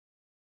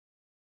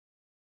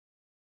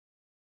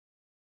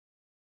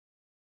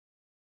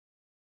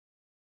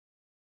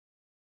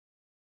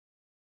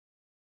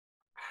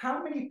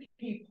how many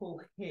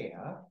people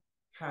here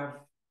have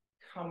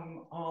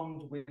come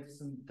armed with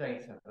some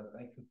data that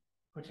they could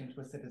put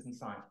into a citizen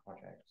science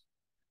project?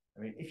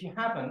 I mean, if you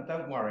haven't,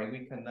 don't worry.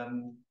 We can.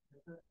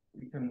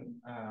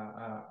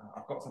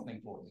 I've got something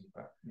for you.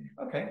 But,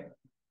 okay,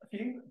 a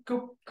few.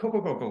 Cool.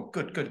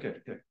 Good.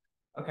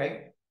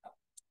 Okay.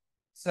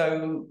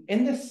 So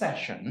in this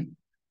session,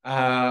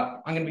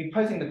 I'm going to be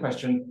posing the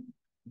question: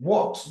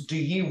 what do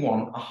you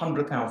want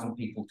 100,000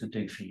 people to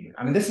do for you?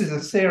 I mean, this is a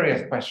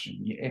serious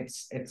question.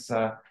 There's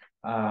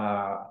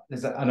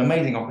an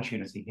amazing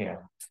opportunity here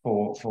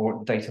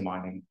for data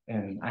mining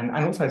and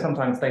also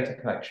sometimes data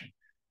collection.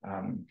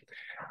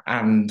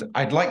 And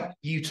I'd like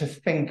you to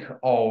think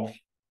of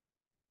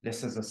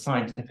this as a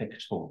scientific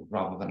tool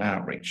rather than an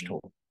outreach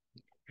tool.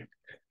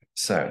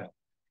 So,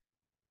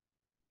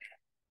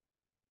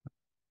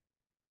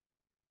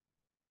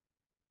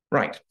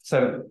 right.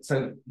 So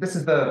this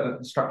is the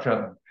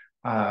structure.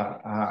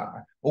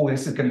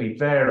 This is going to be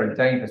very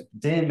dangerous.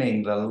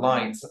 Dimming the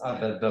lights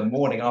the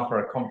morning after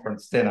a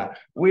conference dinner.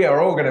 We are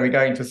all going to be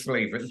going to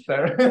sleep.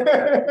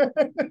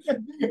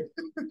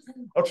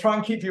 I'll try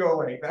and keep you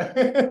awake.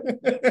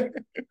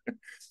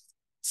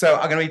 So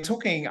I'm going to be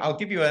talking, I'll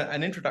give you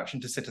an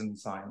introduction to citizen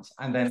science,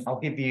 and then I'll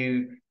give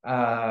you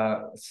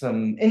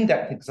some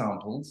in-depth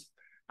examples.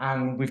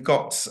 And we've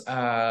got,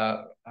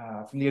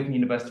 from the Open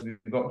University,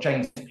 we've got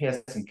James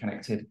Pearson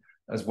connected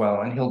as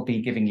well, and he'll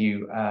be giving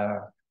you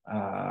an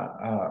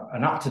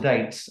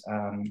up-to-date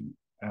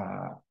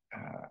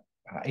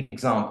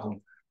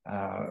example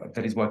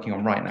that he's working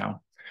on right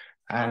now.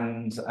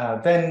 And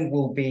then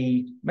we'll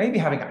be maybe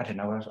having, I don't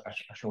know,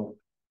 a short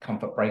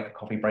comfort break, a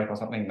coffee break or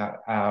something, that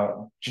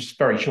just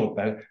very short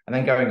though, and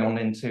then going on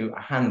into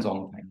a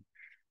hands-on thing.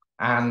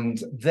 And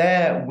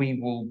there we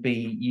will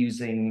be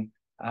using,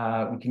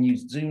 we can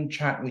use Zoom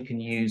chat, we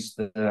can use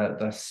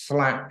the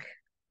Slack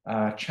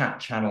chat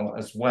channel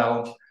as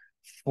well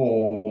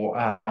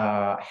for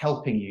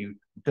helping you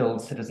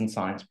build citizen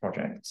science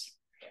projects.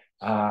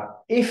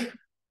 If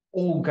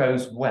all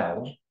goes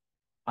well,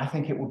 I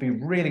think it would be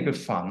really good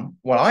fun.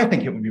 Well, I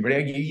think it would be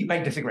really, you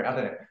may disagree, I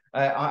don't know.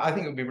 I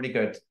think it would be really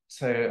good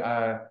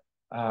to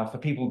for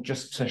people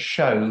just to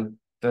show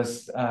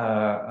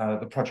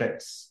the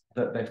projects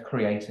that they've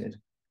created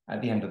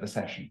at the end of the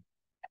session.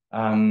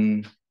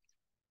 Noting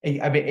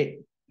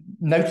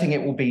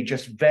it will be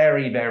just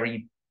very,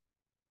 very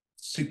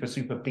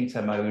super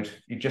beta mode.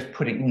 You're just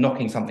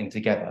knocking something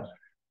together.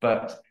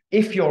 But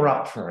if you're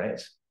up for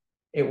it,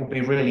 it will be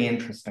really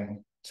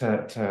interesting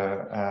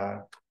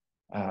for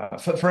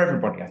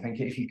everybody, I think,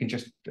 if you can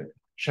just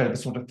show the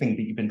sort of thing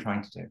that you've been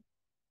trying to do.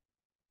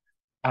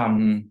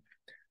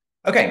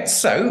 Okay,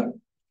 so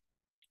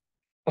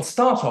I'll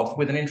start off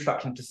with an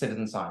introduction to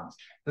citizen science.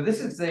 So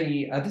this is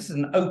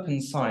an open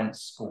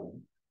science school,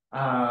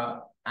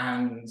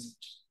 and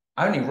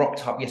I only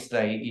rocked up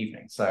yesterday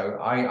evening, so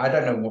I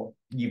don't know what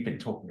you've been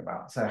talking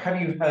about. So have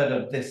you heard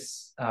of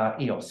this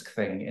EOSC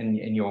thing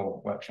in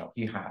your workshop?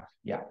 You have,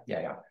 yeah.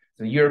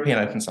 The European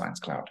Open Science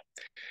Cloud.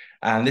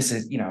 And this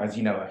is, as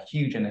you know, a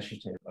huge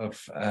initiative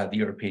of the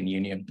European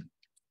Union.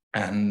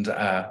 And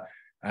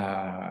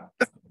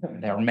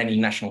there are many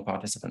national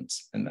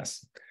participants in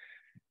this.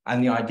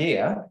 And the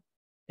idea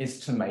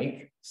is to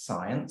make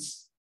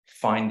science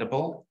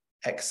findable,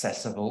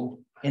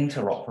 accessible,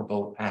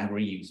 interoperable, and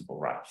reusable,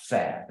 right?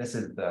 FAIR. This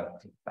is the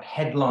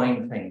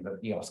headline thing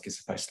that EOSC is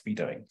supposed to be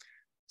doing.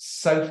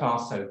 So far,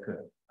 so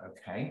good,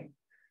 okay?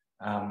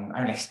 I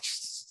mean, it's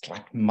just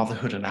like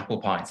motherhood and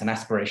apple pie. It's an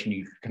aspiration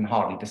you can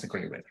hardly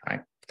disagree with,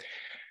 right?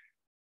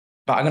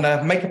 But I'm going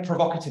to make a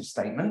provocative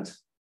statement,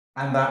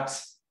 and that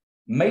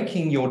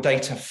making your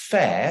data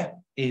fair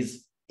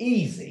is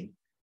easy,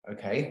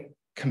 okay,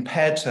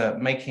 compared to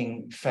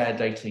making fair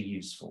data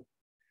useful.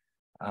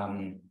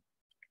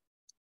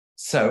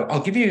 So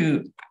I'll give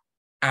you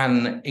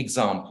an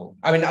example.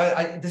 I mean,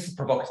 this is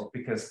provocative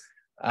because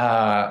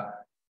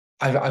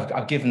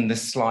I've given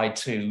this slide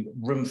to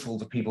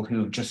roomfuls of people who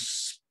have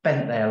just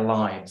spent their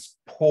lives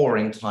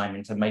pouring time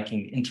into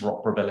making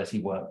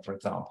interoperability work, for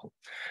example.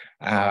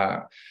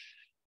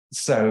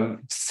 So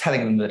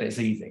telling them that it's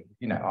easy,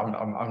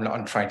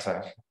 I'm trying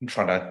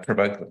to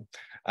provoke them.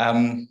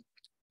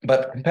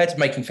 But compared to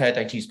making fair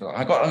data useful,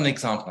 I got an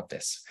example of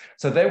this.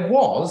 So there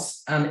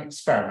was an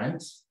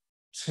experiment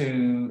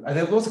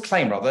there was a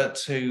claim rather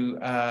to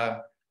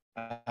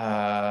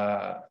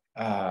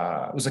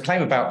it was a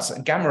claim about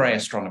gamma ray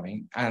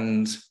astronomy,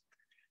 and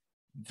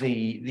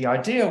the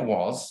idea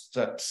was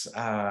that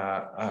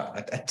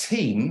a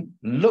team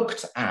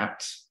looked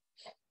at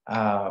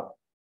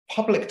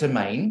public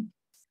domain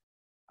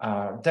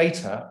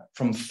data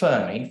from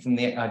Fermi, from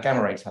the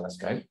gamma ray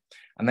telescope,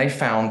 and they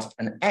found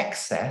an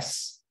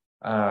excess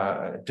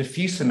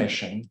diffuse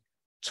emission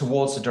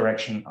towards the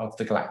direction of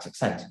the galactic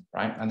center,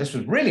 right? And this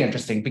was really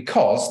interesting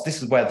because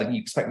this is where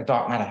you expect the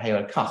dark matter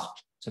halo cusp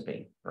to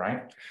be,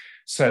 right?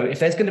 So if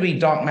there's going to be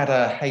dark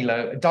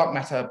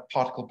matter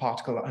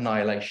particle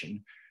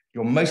annihilation,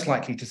 you're most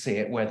likely to see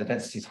it where the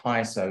density is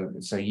higher,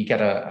 so you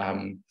get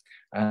an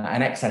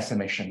excess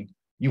emission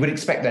you would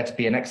expect there to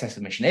be an excess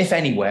emission, if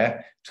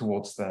anywhere,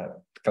 towards the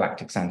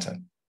galactic center.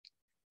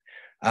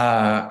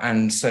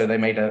 And so they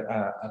made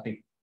a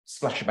big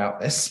splash about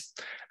this.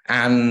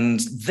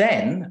 And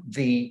then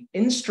the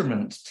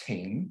instrument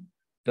team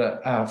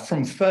that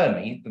from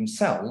Fermi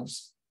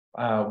themselves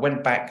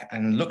went back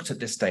and looked at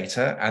this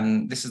data,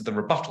 and this is the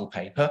rebuttal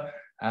paper.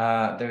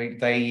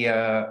 They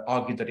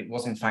argued that it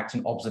was in fact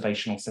an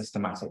observational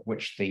systematic,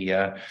 which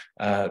this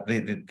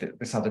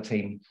other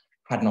team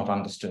had not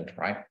understood,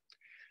 right?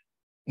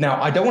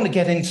 Now, I don't want to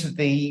get into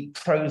the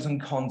pros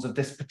and cons of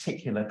this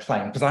particular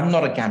claim because I'm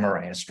not a gamma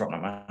ray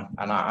astronomer,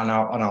 and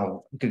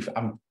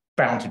I'm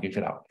bound to goof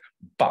it up.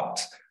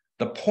 But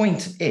the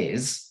point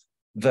is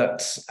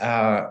that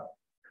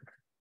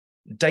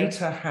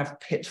data have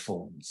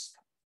pitfalls,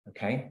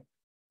 okay,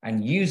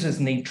 and users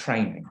need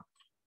training.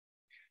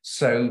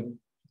 So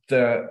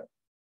the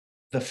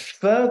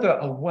further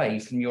away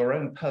from your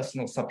own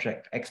personal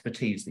subject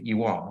expertise that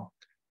you are,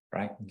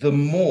 right, the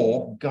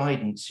more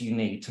guidance you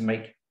need to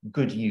make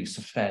good use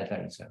of fair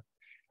data.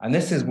 And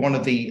this is one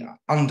of the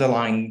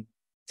underlying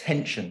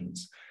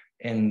tensions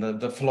in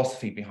the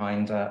philosophy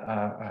behind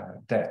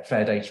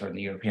fair data in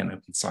the European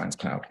Open Science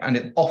Cloud. And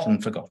it's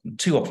often forgotten,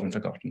 too often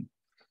forgotten.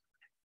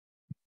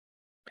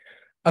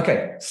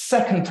 Okay,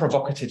 second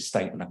provocative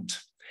statement.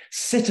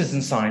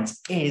 Citizen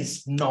science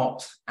is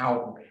not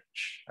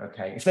outreach,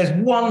 okay? If there's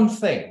one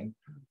thing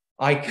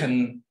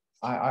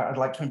I'd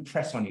like to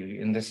impress on you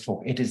in this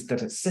talk, it is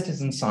that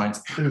citizen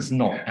science is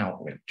not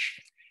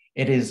outreach.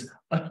 It is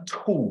a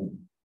tool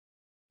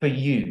for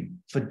you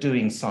for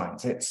doing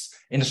science.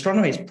 In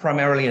astronomy, it's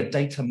primarily a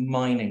data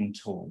mining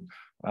tool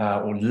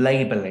or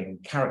labeling,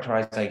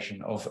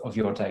 characterization of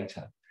your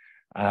data.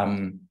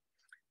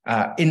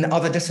 In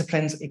other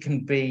disciplines, it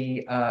can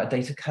be a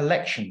data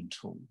collection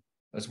tool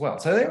as well.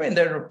 So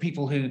there are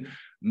people who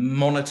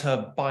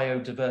monitor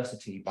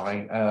biodiversity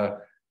by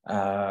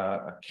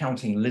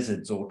counting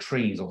lizards or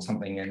trees or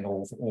something,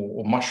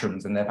 or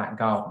mushrooms in their back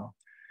garden.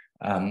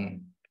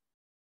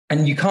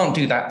 And you can't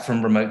do that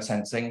from remote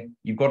sensing.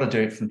 You've got to do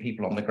it from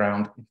people on the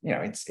ground. You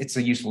know, it's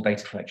a useful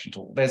data collection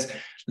tool. There's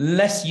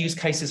less use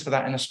cases for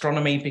that in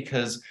astronomy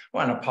because,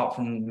 well, and apart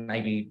from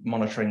maybe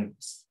monitoring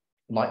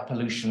light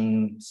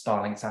pollution,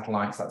 Starlink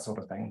satellites, that sort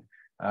of thing.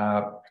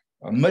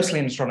 Mostly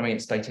in astronomy,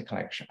 it's data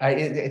collection.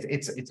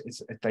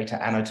 It's data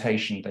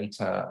annotation,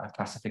 data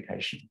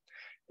classification.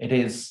 It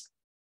is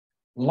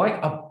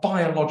like a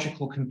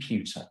biological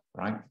computer,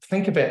 right?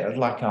 Think of it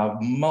like a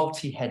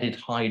multi-headed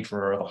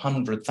hydra of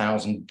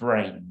 100,000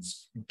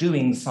 brains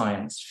doing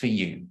science for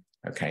you,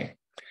 okay?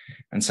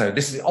 And so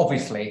this is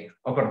obviously,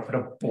 I've got to put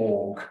a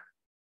Borg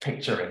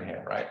picture in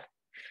here, right?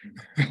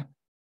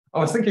 I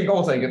was thinking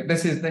also,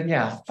 this is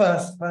the,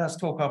 first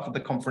talk after the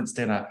conference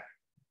dinner.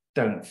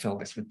 Don't fill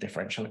this with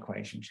differential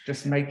equations.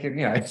 Just make it,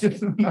 it's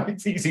just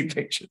nice, easy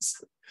pictures.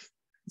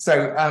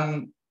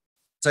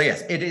 So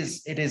yes, it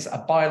is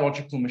a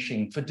biological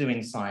machine for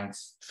doing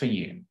science for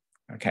you,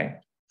 okay?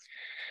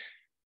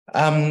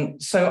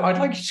 So I'd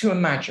like you to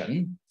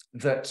imagine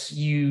that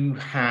you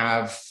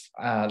have,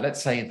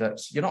 let's say that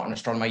you're not an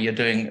astronomer, you're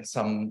doing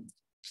some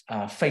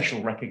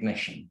facial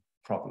recognition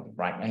problem,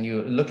 right? And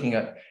you're looking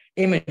at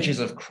images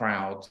of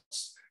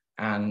crowds,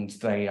 and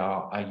they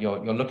are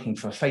you're looking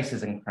for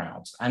faces in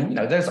crowds, and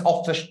there's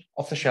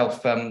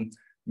off-the-shelf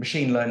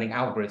machine learning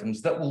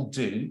algorithms that will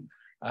do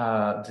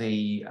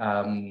the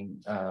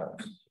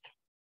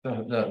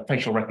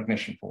facial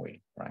recognition for you,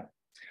 right?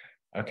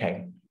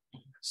 Okay,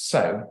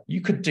 so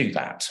you could do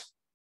that,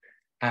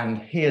 and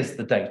here's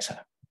the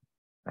data,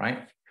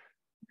 right?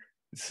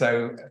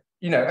 So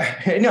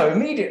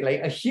immediately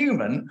a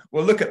human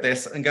will look at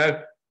this and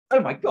go, "Oh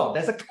my God,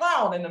 there's a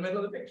clown in the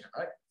middle of the picture,"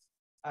 right?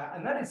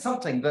 And that is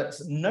something that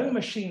no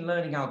machine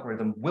learning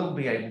algorithm will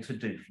be able to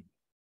do.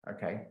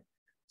 Okay,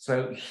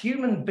 so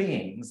human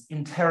beings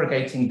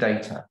interrogating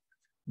data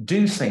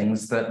do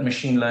things that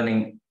machine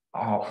learning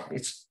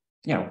it's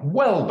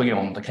well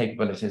beyond the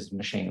capabilities of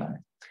machine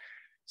learning.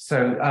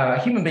 So a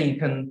human being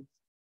can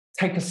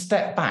take a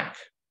step back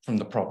from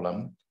the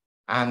problem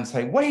and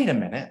say, wait a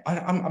minute,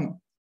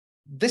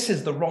 this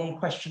is the wrong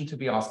question to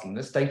be asking.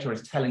 This data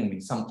is telling me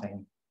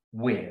something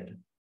weird.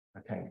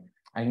 Okay,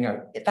 and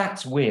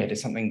that's weird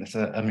is something that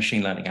a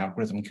machine learning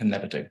algorithm can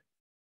never do.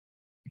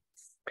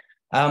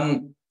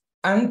 And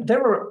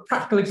there are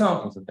practical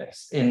examples of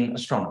this in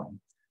astronomy.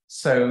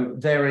 So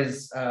there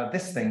is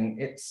this thing.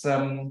 It's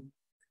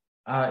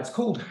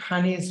called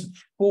Hanny's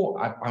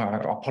I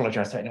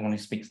apologize to anyone who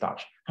speaks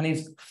Dutch.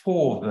 Hanny's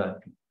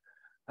voorwerp,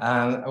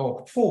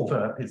 or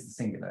voorwerp is the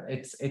singular.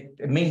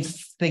 It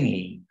means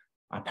thingy,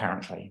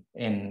 apparently,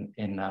 in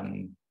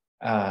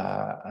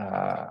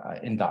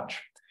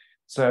Dutch.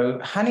 So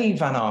Hanny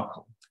van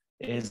Arkel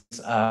is,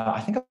 I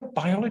think, a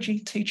biology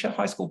teacher,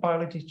 high school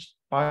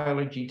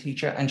biology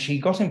teacher, and she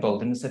got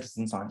involved in a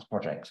citizen science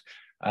project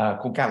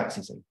called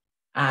Galaxy Zoo.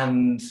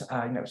 And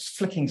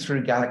flicking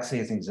through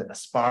galaxies, is it a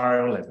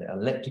spiral? Is it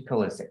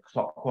elliptical? Is it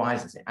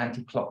clockwise? Is it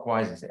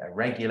anti-clockwise? Is it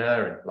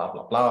irregular? And blah,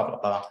 blah, blah, blah,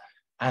 blah.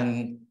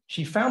 And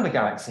she found a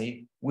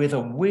galaxy with a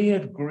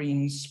weird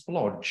green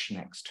splodge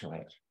next to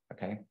it,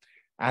 okay?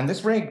 And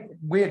this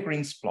weird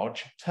green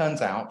splodge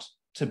turns out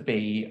to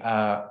be,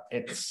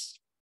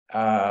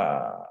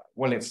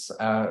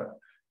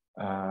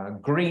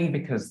 green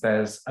because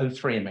there's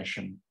O3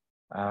 emission,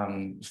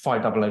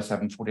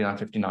 5007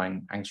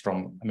 4959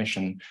 angstrom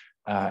emission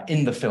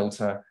in the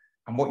filter.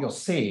 And what you're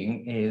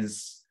seeing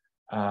is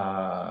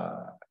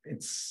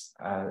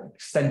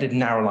extended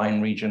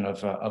narrowline region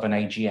of an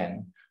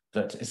AGN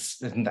that's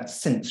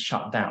since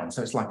shut down.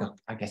 So it's like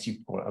I guess you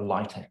could call it a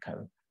light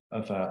echo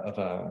of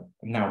a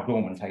now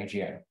dormant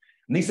AGN.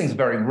 And these things are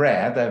very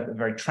rare. They're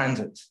very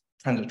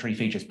transitory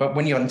features. But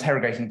when you're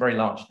interrogating very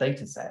large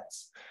data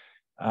sets,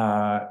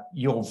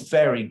 you're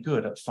very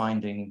good at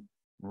finding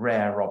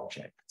rare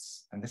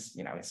objects. And this,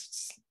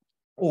 it's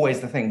always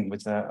the thing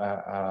with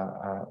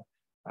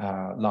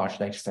large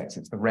data sets.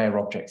 It's the rare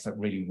objects that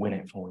really win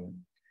it for you.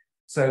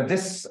 So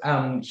this,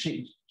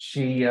 she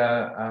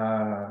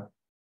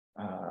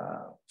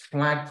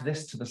flagged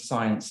this to the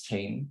science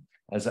team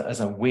as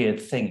a weird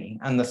thingy,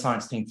 and the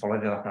science team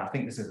followed it up. And I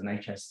think this is an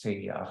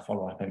HST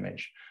follow-up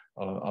image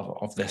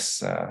of this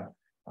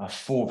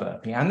for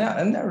Verpi. And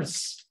there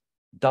is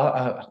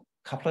a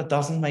couple of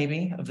dozen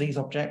maybe of these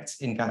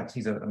objects in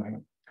galaxies at the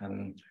moment.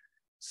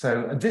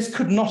 So this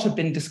could not have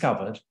been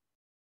discovered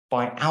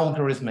by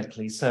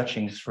algorithmically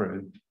searching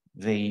through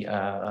the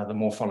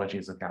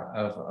morphologies of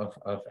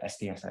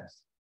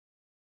SDSS.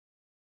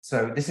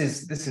 So this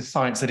is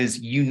science that is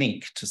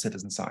unique to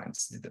citizen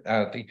science,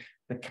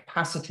 the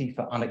capacity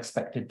for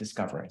unexpected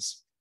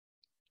discoveries.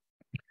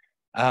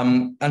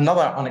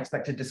 Another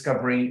unexpected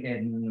discovery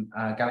in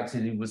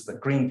galaxies was the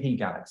green pea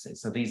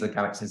galaxies. So these are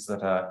galaxies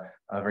that are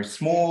very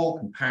small,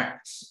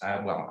 compact,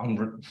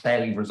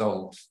 barely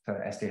resolved to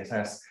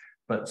SDSS,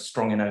 but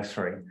strong in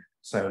O3.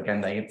 So again,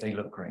 they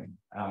look green.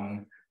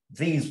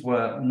 These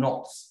were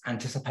not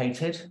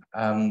anticipated,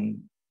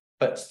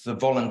 but the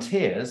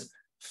volunteers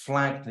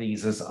flagged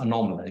these as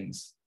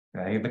anomalies.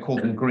 Okay? They're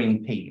called them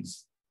green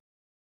peas,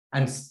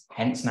 and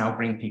hence now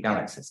green pea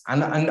galaxies.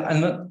 And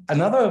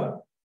another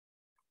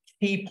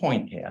key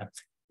point here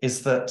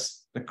is that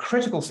the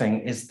critical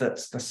thing is that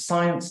the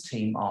science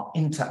team are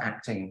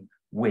interacting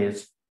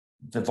with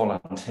the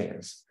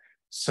volunteers.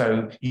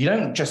 So you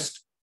don't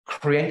just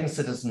create a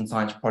citizen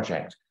science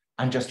project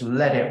and just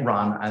let it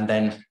run and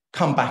then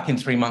come back in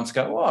 3 months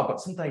and go, oh, I've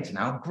got some data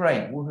now,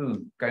 great,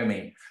 woohoo, go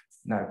me.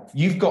 No,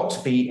 you've got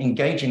to be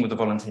engaging with the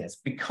volunteers,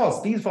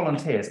 because these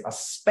volunteers are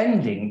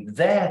spending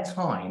their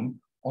time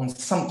on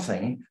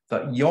something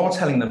that you're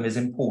telling them is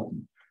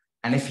important.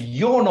 And if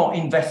you're not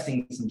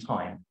investing some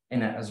time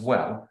in it as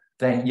well,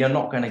 then you're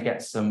not going to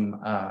get some,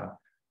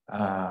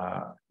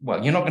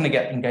 you're not going to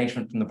get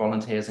engagement from the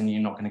volunteers, and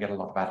you're not going to get a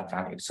lot of added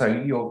value.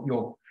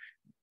 So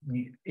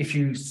if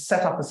you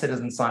set up a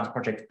citizen science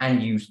project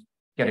and you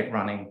get it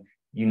running,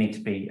 you need to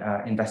be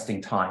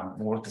investing time.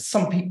 Or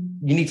some people,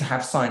 you need to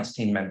have science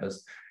team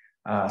members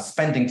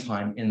spending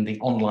time in the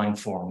online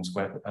forums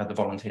where the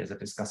volunteers are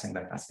discussing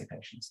their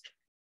classifications.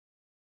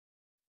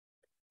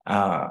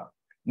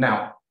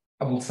 Now,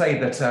 I will say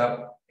that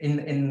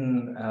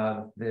in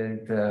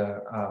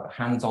the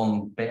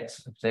hands-on bit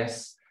of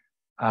this,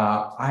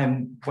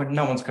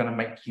 no one's going to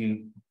make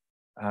you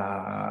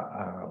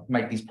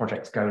make these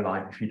projects go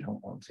live if you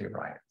don't want to,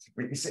 right?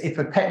 It's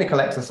a technical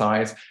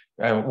exercise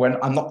when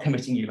I'm not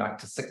committing you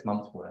to 6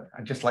 months work.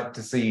 I'd just like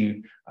to see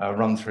you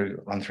run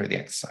through the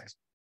exercise.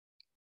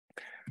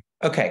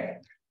 Okay,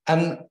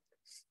 and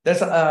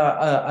there's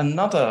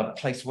another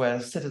place where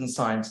citizen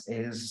science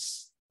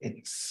is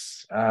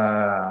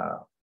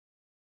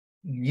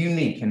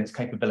unique in its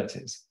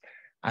capabilities,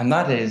 and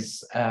that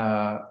is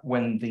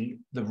when the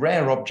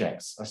rare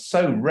objects are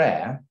so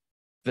rare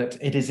that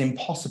it is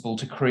impossible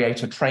to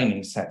create a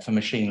training set for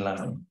machine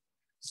learning.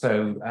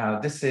 So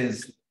this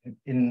is,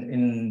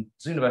 in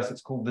Zooniverse,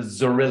 it's called the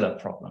Zorilla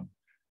problem.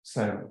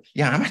 So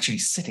yeah, I'm actually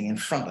sitting in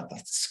front of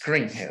the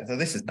screen here, so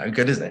this is no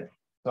good, is it?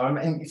 So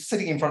I'm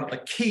sitting in front of the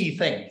key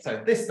thing.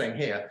 So this thing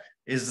here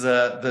is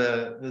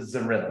the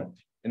Zorilla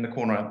in the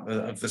corner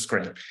of the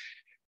screen.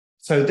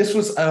 So this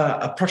was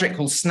a project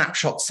called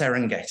Snapshot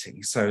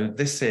Serengeti. So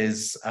this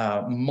is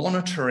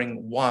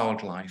monitoring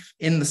wildlife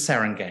in the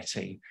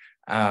Serengeti,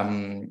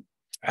 and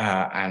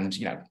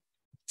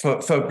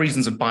for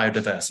reasons of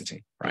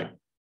biodiversity, right?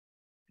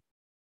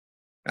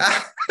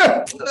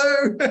 Hello.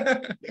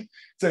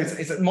 So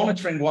it's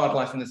monitoring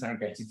wildlife in the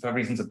Serengeti for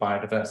reasons of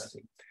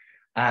biodiversity,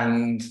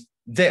 and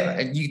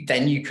then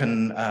you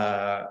can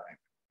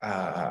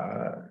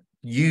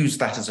use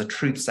that as a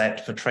truth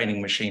set for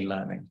training machine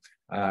learning.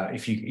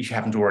 If you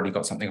haven't already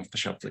got something off the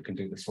shelf that can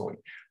do this for you.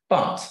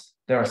 But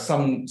there are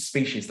some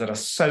species that are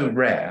so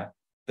rare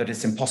that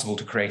it's impossible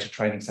to create a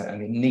training set,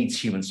 and it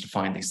needs humans to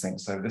find these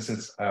things. So this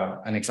is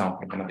an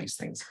example of one of these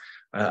things.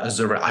 A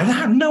Zorilla. I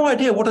have no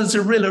idea what a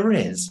Zorilla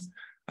is.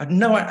 I'd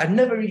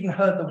never even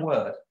heard the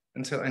word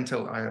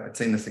until I'd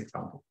seen this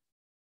example.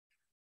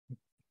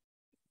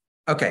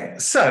 Okay,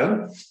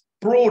 so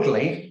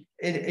broadly,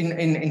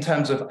 in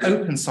terms of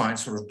open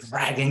science, sort of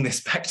dragging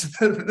this back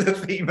to the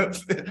theme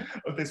of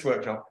this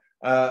workshop,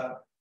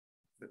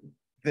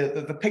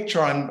 the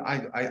picture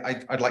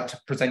I'd like to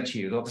present to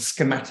you, or the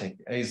schematic,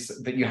 is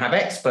that you have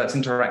experts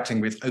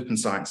interacting with open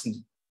science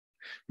in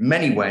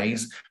many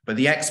ways, but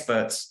the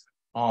experts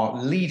are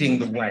leading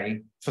the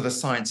way for the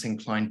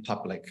science-inclined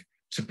public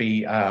to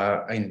be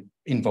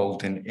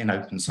involved in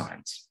open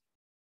science.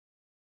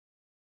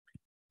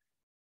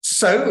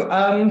 So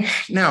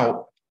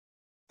now,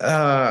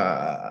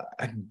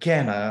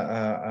 again,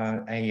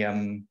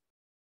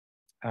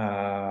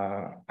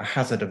 a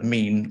hazard of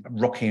me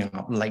rocking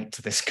up late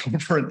to this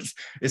conference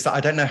is that I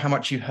don't know how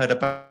much you heard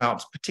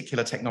about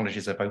particular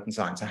technologies of open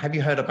science. Have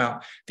you heard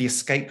about the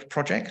ESCAPE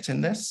project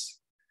in this?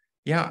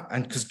 Yeah,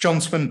 and because John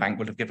Swinbank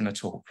would have given a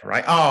talk,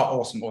 right? Oh,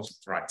 awesome, awesome.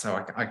 Right,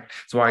 so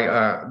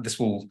this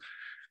will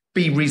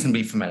be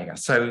reasonably familiar.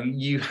 So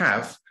you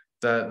have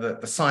the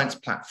science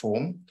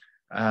platform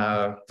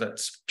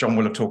that John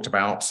will have talked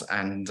about,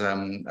 and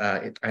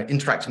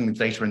interacting with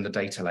data in the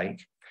data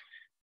lake.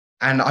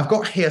 And I've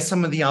got here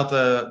some of the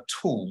other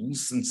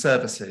tools and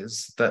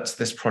services that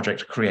this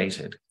project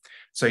created.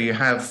 So you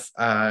have,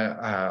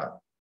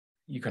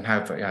 you can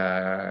have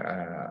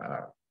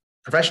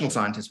professional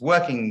scientists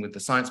working with the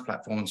science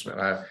platforms with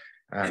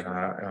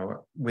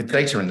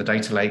data in the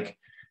data lake,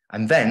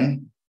 and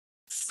then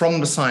from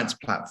the science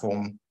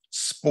platform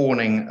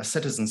spawning a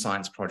citizen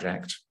science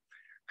project.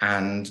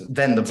 And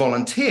then the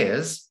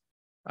volunteers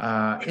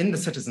in the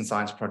citizen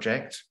science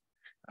project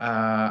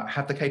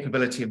have the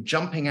capability of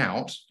jumping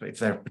out, if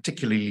they're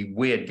particularly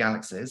weird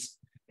galaxies,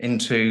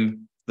 into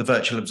the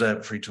virtual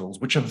observatory tools,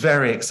 which are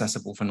very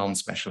accessible for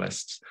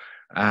non-specialists.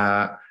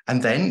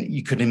 And then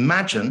you could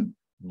imagine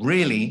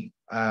really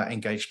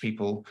engaged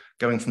people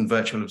going from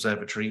virtual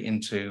observatory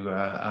into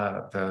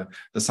the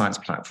science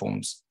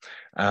platforms.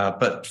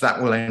 But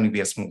that will only be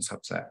a small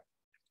subset.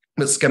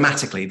 But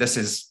schematically, this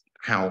is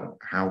how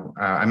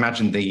I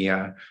imagine the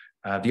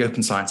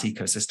open science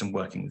ecosystem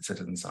working with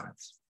citizen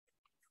science.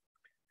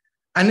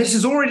 And this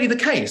is already the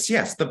case.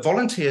 Yes, the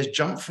volunteers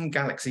jump from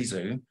Galaxy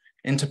Zoo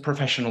into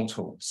professional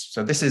tools.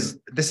 So this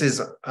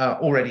is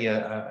already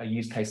a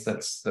use case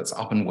that's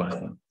up and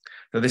working.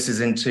 So this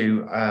is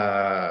into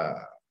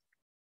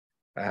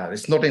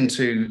it's not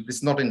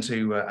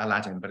into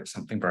Aladdin, but it's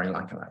something very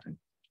like Aladdin.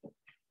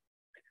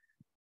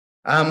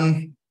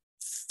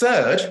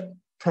 Third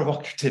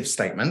provocative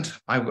statement,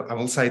 I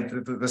will say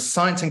the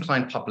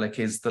science-inclined public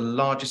is the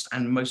largest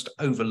and most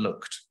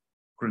overlooked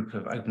group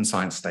of open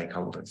science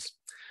stakeholders.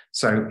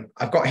 So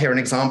I've got here an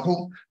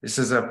example. This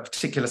is a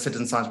particular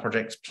citizen science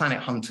project, Planet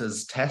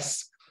Hunters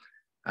tests.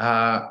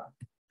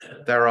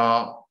 There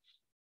are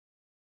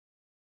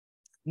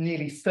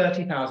nearly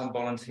 30,000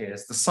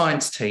 volunteers. The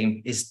science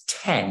team is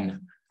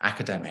 10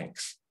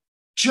 academics,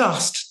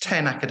 just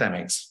 10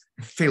 academics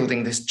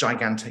fielding this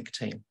gigantic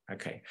team.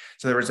 Okay,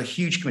 so there is a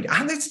huge committee,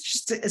 and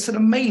it's an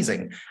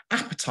amazing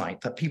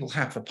appetite that people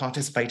have for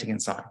participating in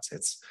science.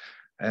 It's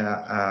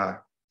an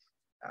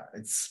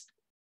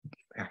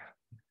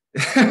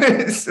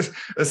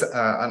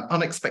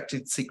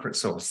unexpected secret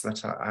sauce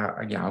that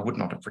I would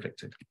not have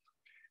predicted.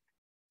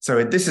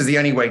 So this is the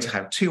only way to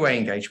have two-way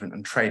engagement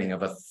and training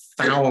of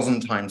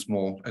 1,000 times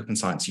more open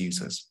science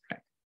users. Okay.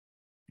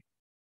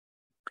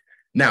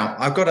 Now,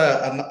 I've got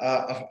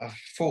a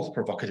fourth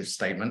provocative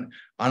statement,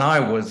 and I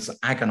was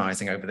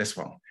agonizing over this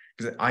one.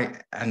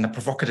 And the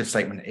provocative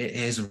statement, it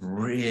is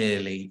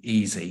really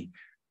easy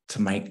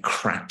to make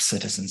crap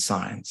citizen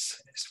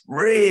science. It's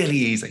really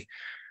easy.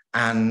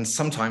 And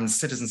sometimes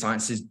citizen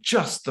science is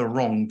just the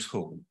wrong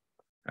tool.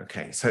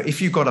 Okay, so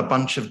if you've got a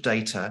bunch of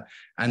data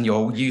and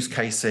your use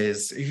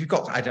cases, if you've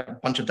got a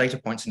bunch of data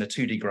points in a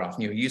 2D graph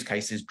and your use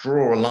cases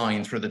draw a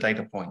line through the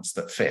data points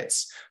that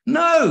fits.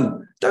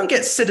 No, don't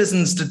get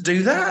citizens to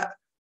do that.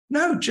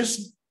 No,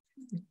 just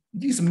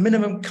use a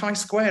minimum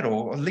chi-squared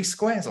or least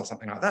squares or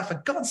something like that.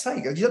 For God's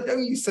sake, you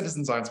don't use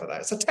citizen science for that.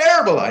 It's a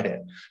terrible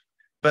idea.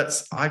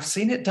 But I've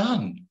seen it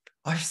done.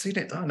 I've seen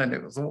it done and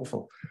it was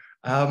awful.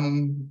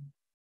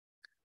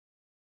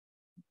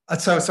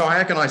 So I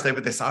agonized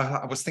over this.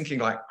 I was thinking,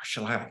 like,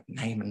 shall I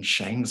name and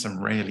shame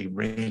some really,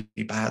 really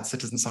bad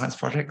citizen science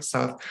projects?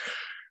 So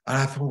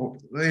I thought,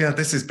 yeah,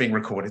 this is being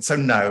recorded. So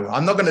no,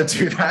 I'm not going to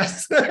do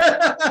that.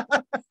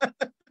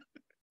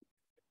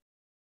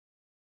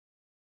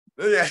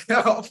 Yeah,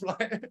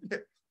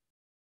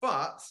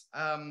 but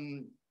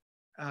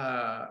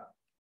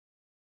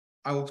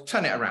I will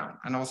turn it around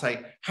and I'll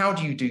say, how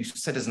do you do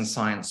citizen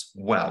science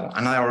well?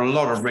 And there are a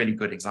lot of really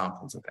good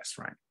examples of this,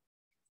 right?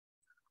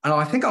 And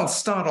I think I'll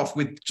start off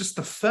with just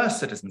the first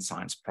citizen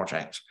science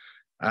project,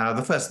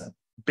 the first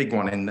big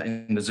one in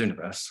the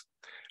Zooniverse,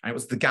 and it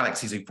was the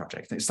Galaxy Zoo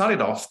project. And it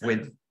started off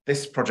with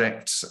this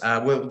project,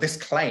 this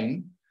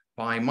claim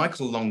by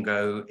Michael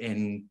Longo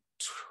in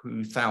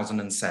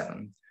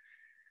 2007.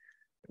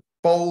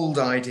 Bold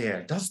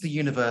idea, does the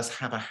universe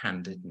have a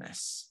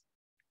handedness?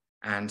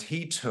 And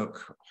he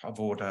took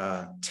of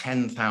order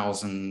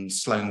 10,000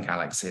 Sloan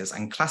galaxies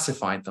and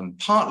classified them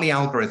partly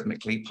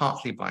algorithmically,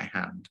 partly by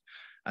hand.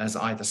 as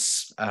either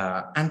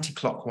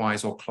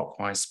anti-clockwise or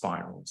clockwise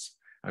spirals.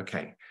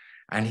 Okay.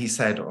 And he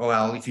said,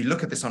 well, if you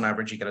look at this on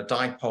average, you get a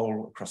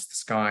dipole across the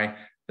sky.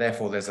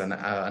 Therefore, there's a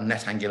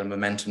net angular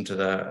momentum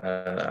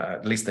to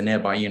at least the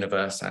nearby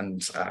universe,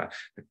 and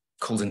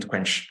calls into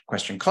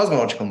question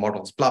cosmological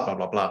models, blah, blah,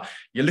 blah, blah.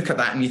 You look at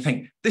that and you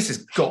think, this has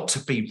got to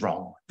be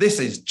wrong. This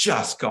has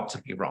just got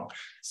to be wrong.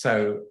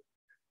 So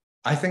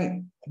I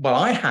think, well,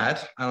 I had,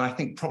 and I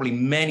think probably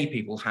many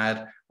people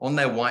had on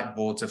their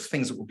whiteboards of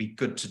things that would be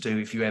good to do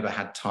if you ever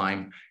had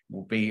time,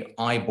 would be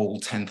eyeball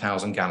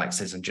 10,000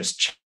 galaxies and just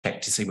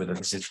check to see whether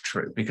this is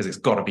true, because it's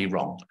got to be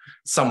wrong.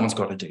 Someone's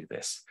got to do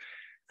this.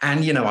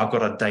 And, you know, I've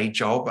got a day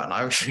job and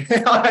I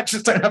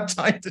just don't have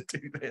time to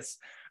do this.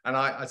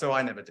 And so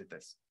I never did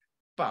this.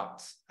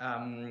 But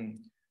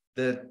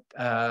the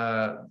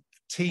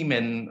team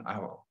in,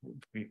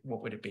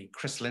 what would it be?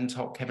 Chris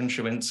Lintock, Kevin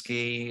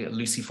Shawinski,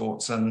 Lucy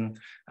Fortson.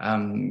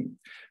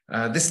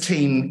 This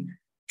team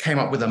came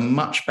up with a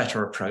much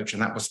better approach,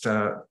 and that was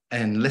to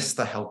enlist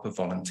the help of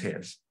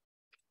volunteers.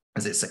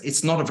 As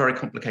it's not a very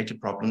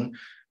complicated problem.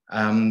 You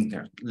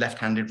know,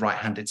 left-handed,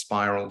 right-handed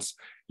spirals.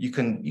 You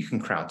can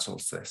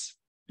crowdsource this.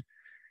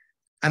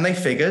 And they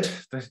figured,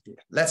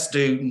 let's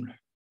do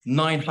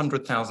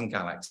 900,000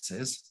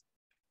 galaxies,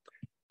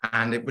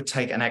 and it would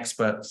take an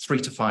expert 3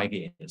 to 5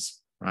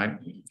 years, right?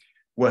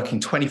 Working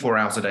 24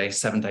 hours a day,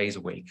 7 days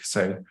a week.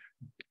 So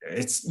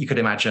you could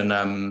imagine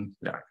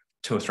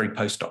 2 or 3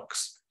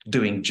 postdocs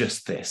doing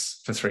just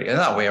this for 3. And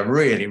that would be a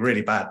really,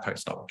 really bad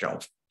postdoc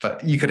job.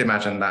 But you could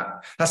imagine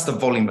that. That's the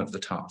volume of the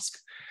task.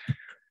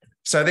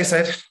 So they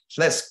said,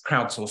 let's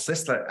crowdsource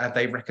this.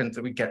 They reckoned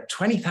that we'd get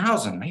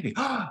 20,000, maybe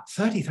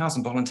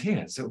 30,000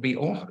 volunteers. It would be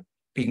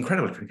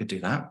incredible if we could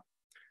do that.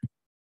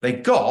 They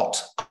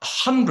got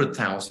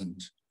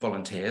 100,000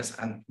 volunteers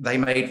and they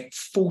made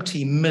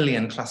 40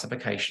 million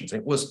classifications.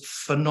 It was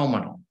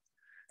phenomenal.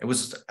 It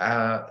was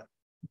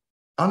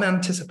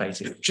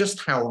unanticipated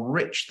just how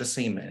rich the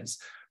seam is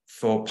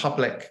for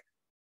public,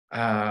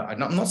 I'm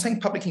not saying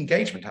public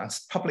engagement, it's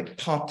public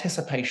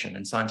participation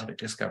in scientific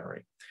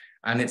discovery.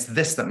 And it's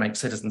this that makes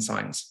citizen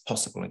science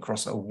possible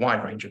across a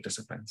wide range of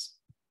disciplines.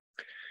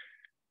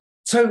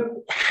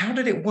 So how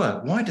did it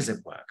work? Why does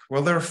it work?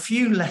 Well, there are a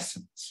few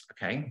lessons,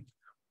 okay?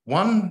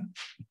 One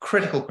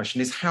critical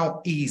question is,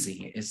 how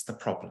easy is the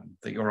problem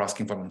that you're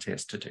asking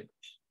volunteers to do?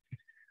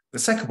 The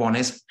second one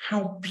is,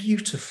 how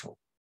beautiful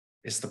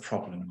is the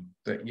problem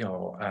that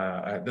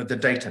the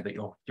data that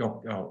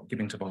you're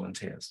giving to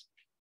volunteers?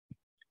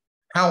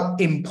 How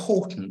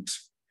important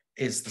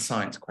is the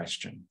science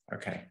question?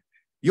 Okay.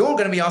 You're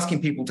going to be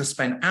asking people to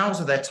spend hours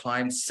of their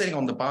time sitting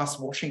on the bus,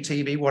 watching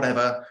TV,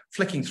 whatever,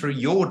 flicking through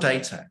your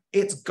data.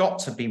 It's got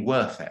to be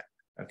worth it,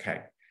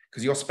 okay?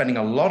 Because you're spending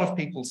a lot of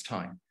people's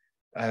time.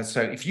 So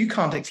if you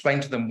can't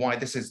explain to them why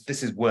this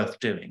is worth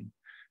doing,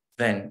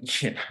 then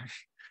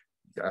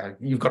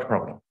you've got a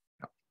problem.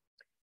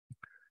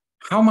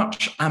 How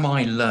much am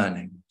I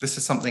learning? This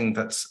is something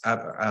that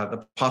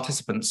the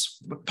participants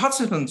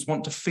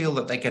want to feel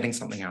that they're getting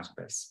something out of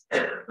this.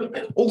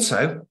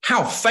 Also,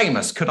 how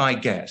famous could I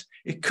get?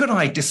 Could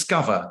I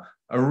discover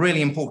a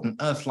really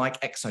important Earth-like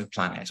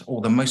exoplanet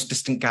or the most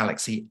distant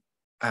galaxy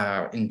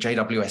in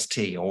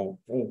JWST or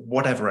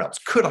whatever else?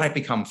 Could I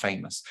become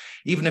famous?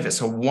 Even if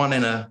it's a 1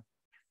 in a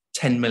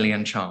 10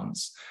 million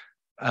chance,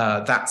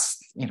 that's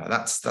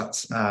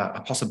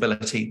a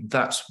possibility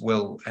that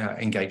will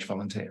engage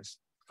volunteers.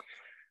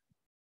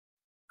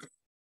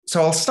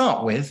 So I'll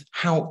start with,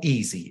 how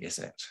easy is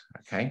it,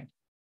 okay?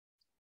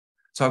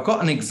 So I've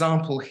got an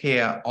example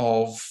here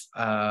of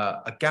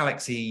a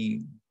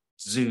Galaxy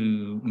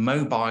Zoo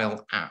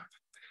mobile app.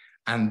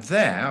 And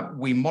there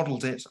we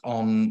modeled it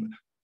on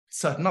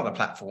certain other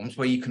platforms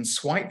where you can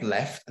swipe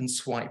left and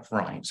swipe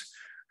right.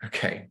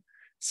 Okay,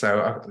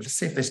 so let's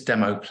see if this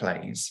demo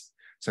plays.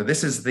 So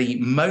this is the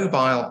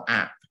mobile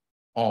app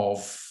of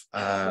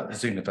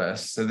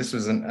Zooniverse. So this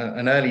was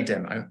an early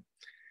demo.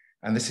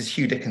 And this is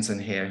Hugh Dickinson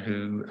here,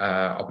 who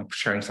I'll be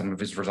sharing some of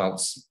his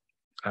results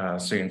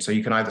soon. So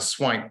you can either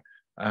swipe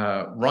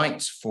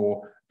right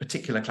for a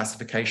particular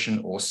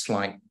classification or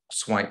swipe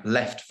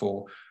left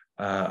for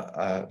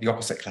the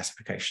opposite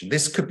classification.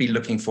 This could be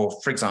looking for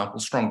example,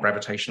 strong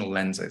gravitational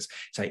lenses.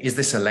 Say, is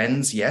this a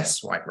lens? Yes,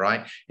 swipe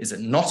right. Is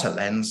it not a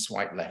lens?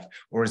 Swipe left.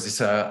 Or is this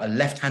a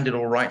left-handed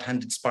or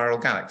right-handed spiral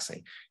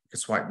galaxy? You can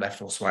swipe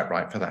left or swipe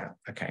right for that.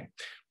 Okay.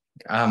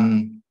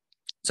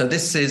 So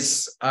this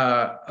is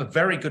a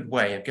very good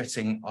way of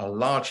getting a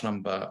large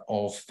number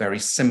of very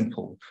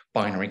simple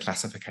binary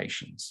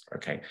classifications.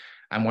 Okay,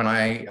 and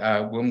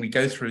when we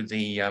go through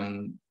the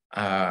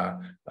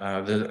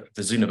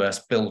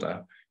Zooniverse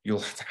builder,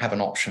 you'll have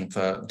an option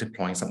for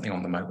deploying something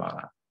on the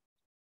mobile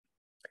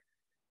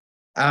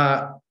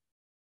app.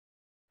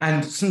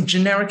 And some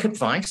generic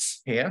advice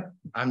here.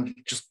 I'm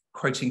just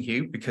quoting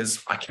Hugh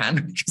because I can,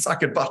 because I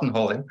could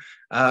buttonhole him.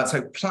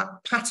 So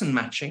pattern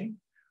matching,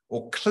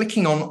 or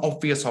clicking on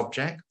obvious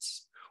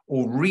objects,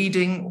 or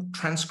reading or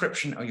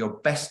transcription are your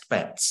best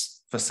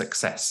bets for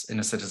success in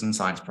a citizen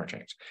science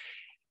project.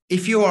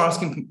 If you are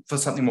asking for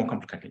something more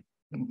complicated,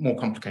 more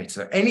complicated.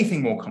 So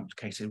anything more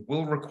complicated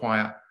will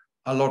require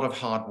a lot of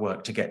hard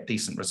work to get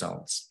decent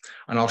results.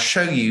 And I'll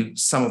show you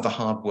some of the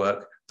hard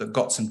work that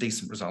got some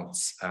decent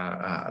results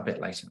a bit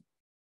later.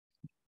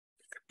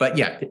 But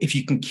yeah, if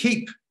you can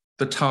keep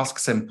the task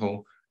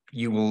simple,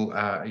 you will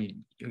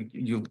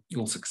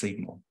you'll succeed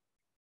more.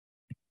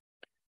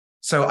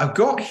 So I've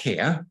got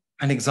here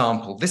an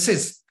example. This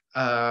is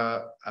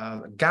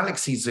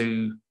Galaxy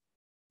Zoo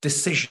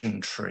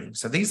decision tree.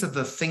 So these are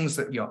the things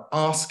that you're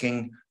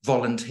asking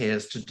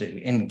volunteers to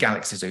do in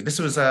Galaxy Zoo. This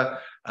was a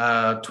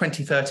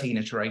 2013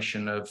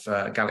 iteration of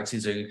Galaxy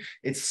Zoo.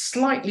 It's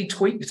slightly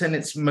tweaked in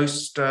its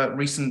most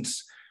recent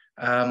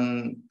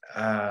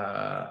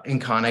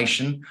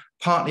incarnation,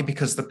 partly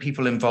because the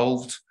people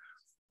involved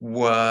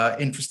were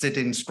interested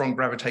in strong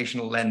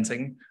gravitational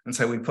lensing, and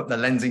so we put the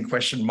lensing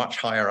question much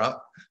higher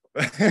up.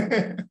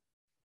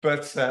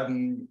 But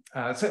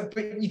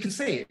you can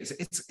see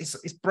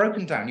it's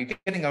broken down. You're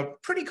getting a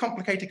pretty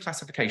complicated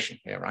classification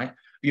here, right?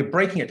 You're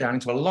breaking it down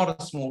into a lot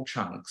of small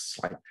chunks.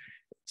 Like,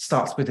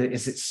 starts with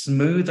is it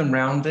smooth and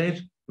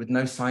rounded with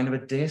no sign of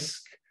a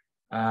disk?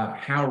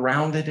 How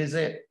rounded is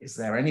it? Is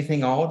there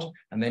anything odd?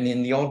 And then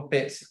in the odd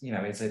bits, you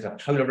know, is it a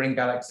polar ring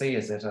galaxy?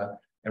 Is it a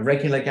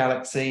irregular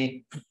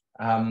galaxy?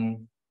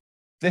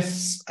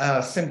 This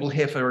symbol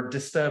here for a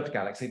disturbed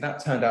galaxy,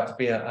 that turned out to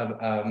be a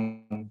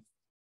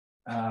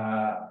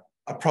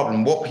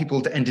problem. What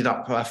people ended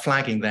up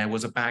flagging there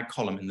was a bad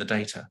column in the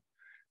data.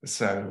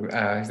 So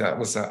that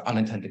was an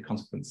unintended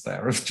consequence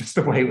there of just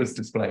the way it was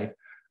displayed.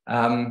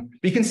 But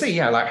you can see,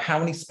 yeah, like how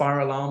many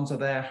spiral arms are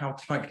there, how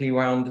tightly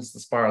wound is the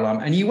spiral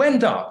arm, and you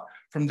end up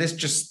from this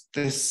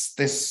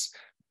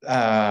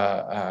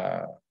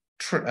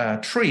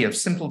tree of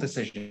simple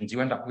decisions,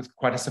 you end up with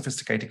quite a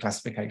sophisticated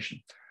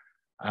classification.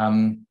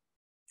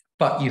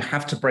 But you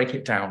have to break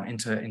it down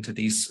into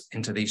these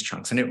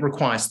chunks, and it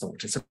requires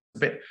thought.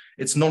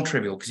 It's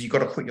non-trivial because you've got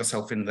to put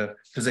yourself in the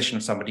position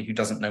of somebody who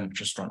doesn't know much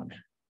astronomy.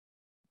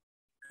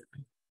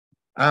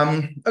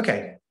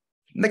 Okay,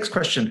 next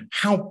question.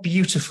 How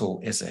beautiful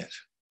is it?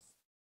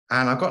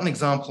 And I've got an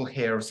example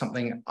here of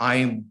something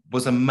I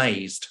was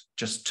amazed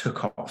just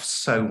took off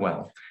so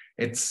well.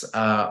 It's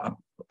a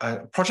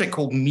project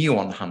called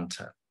Muon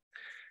Hunter.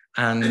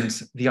 And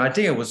the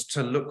idea was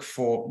to look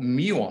for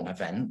muon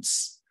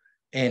events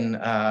in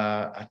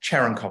a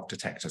Cherenkov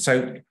detector.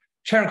 So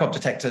Cherenkov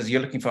detectors,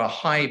 you're looking for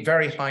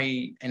very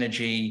high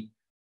energy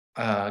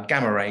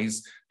gamma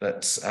rays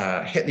that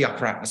hit the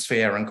upper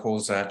atmosphere and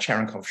cause a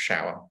Cherenkov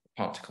shower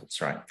particles,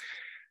 right?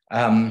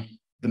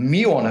 The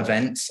muon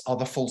events are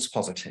the false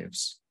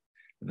positives.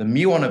 The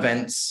muon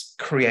events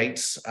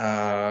create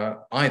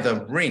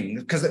either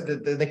rings, because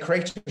they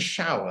create a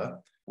shower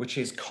which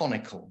is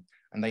conical,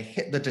 and they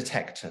hit the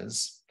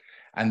detectors,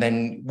 and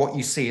then what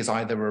you see is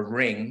either a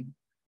ring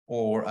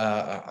or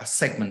a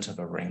segment of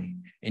a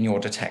ring in your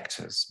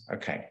detectors.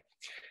 Okay,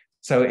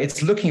 so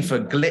it's looking for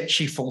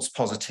glitchy false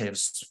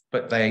positives,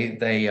 but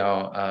they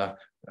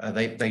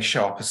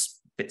show up as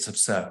bits of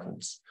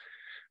circles.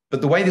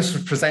 But the way this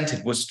was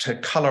presented was to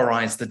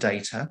colorize the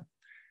data,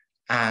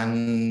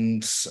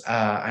 and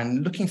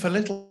looking for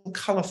little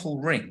colorful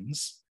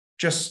rings.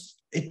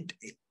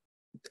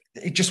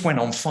 It just went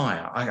on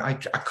fire. I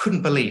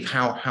couldn't believe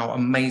how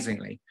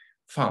amazingly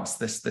fast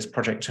this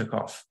project took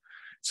off.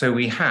 So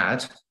we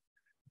had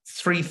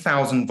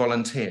 3,000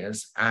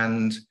 volunteers,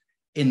 and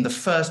in the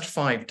first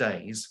 5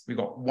 days, we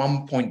got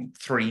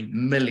 1.3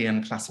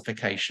 million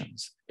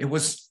classifications. It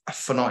was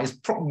phenomenal. It's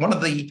one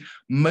of the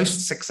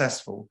most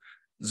successful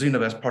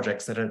Zooniverse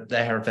projects that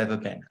there have ever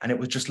been. And it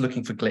was just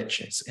looking for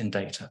glitches in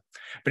data.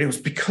 But it was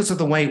because of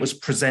the way it was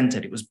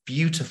presented. It was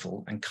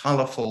beautiful and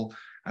colorful,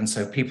 and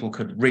so people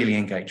could really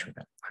engage with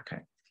it.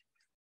 Okay.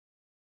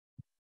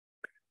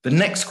 The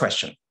next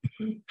question,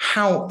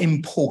 how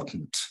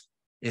important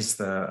is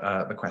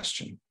the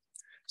question?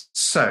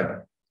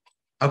 So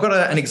I've got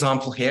an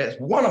example here. It's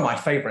one of my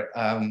favorite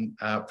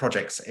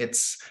projects. It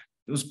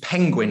was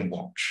Penguin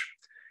Watch.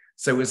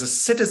 So it was a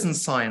citizen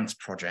science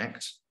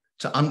project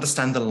to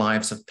understand the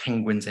lives of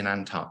penguins in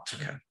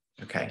Antarctica.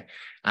 Okay,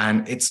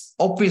 and it's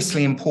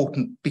obviously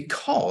important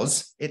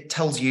because it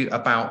tells you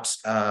about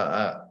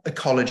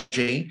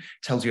ecology,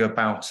 tells you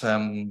about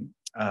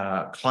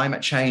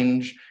climate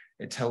change,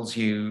 it tells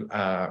you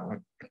a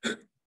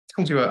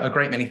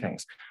great many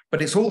things.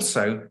 But it's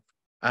also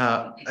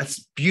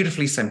it's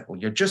beautifully simple.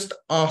 You're just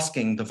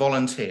asking the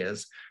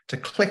volunteers to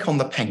click on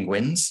the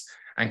penguins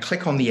and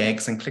click on the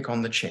eggs and click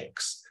on the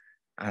chicks,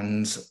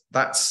 and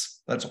that's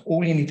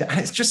all you need to. And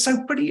it's just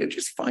so pretty. You're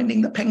just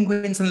finding the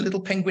penguins and a little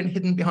penguin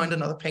hidden behind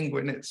another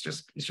penguin. It's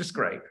just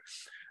great.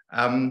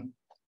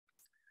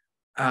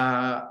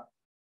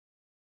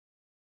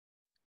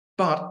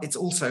 But it's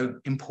also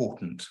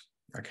important.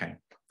 Okay.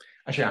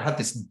 Actually, I had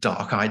this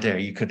dark idea.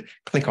 You could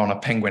click on a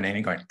penguin and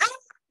you're going, ah!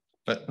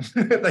 But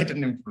they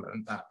didn't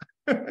implement that.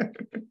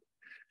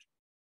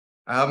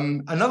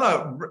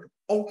 Another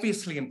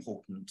obviously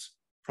important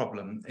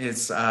problem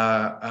is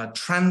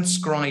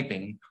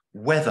transcribing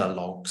weather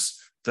logs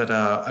that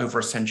are over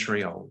a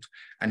century old.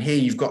 And here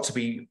you've got to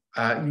be,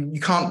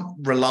 you can't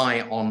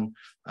rely on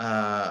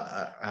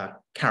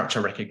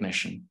character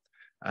recognition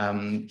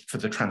for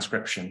the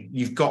transcription.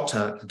 You've got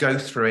to go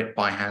through it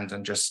by hand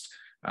and just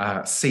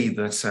see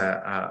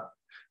that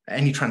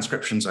any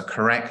transcriptions are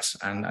correct,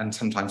 and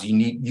sometimes you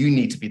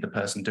need to be the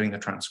person doing the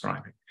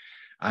transcribing.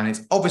 And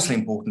it's obviously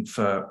important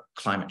for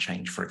climate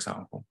change, for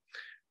example.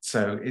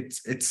 So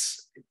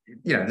it's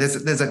you know,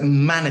 there's a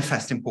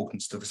manifest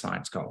importance to the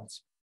science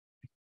goals.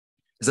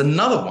 There's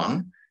another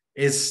one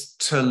is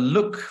to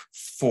look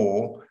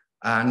for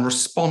and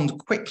respond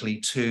quickly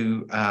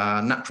to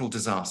natural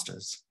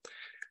disasters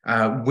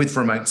with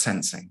remote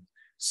sensing.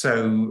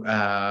 So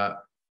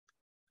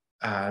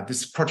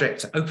this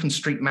project,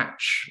 OpenStreetMap,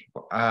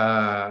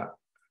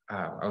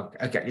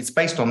 okay, it's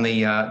based on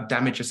the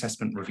damage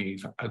assessment review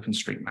for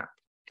OpenStreetMap.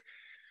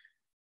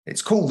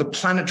 It's called the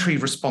Planetary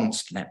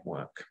Response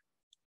Network.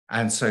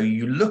 And so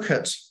you look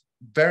at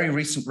very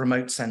recent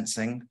remote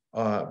sensing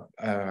I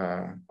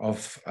don't know,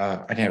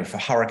 if a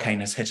hurricane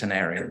has hit an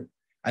area,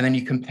 and then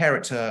you compare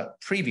it to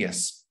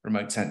previous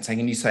remote sensing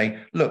and you say,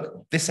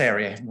 look, this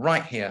area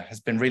right here has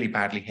been really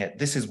badly hit.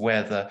 This is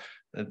where the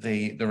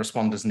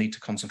responders need to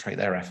concentrate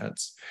their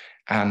efforts.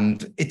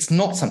 And it's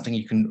not something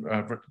you can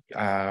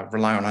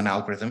rely on an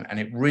algorithm, and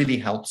it really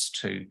helps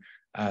to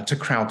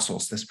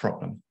crowdsource this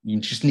problem. You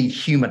just need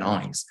human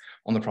eyes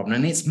on the problem,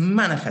 and it's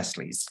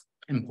manifestly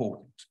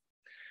important.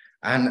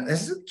 And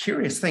this is a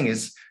curious thing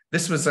is,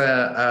 this was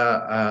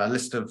a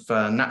list of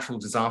natural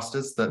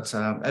disasters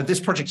that, this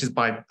project is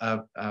by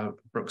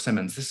Brooke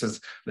Simmons. This is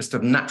a list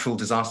of natural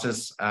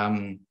disasters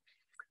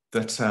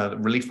that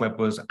Relief Web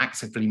was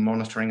actively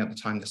monitoring at the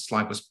time this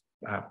slide was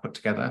put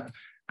together.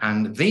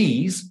 And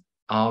these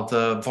are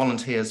the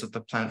volunteers of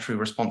the Planetary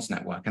Response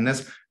Network. And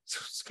there's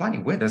slightly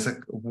weird, there's a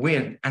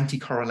weird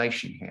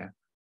anti-correlation here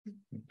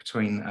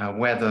between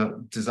where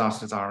the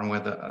disasters are and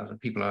where the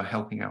people are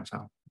helping out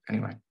are.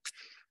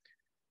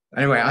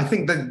 Anyway, I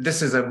think that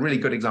this is a really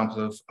good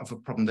example of a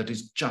problem that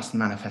is just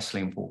manifestly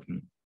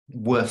important,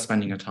 worth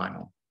spending your time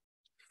on.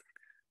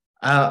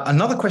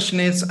 Another question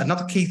is,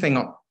 another key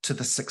thing to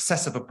the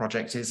success of a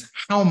project is,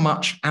 how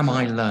much am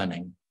I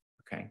learning?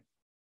 Okay.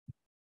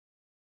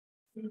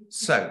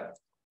 So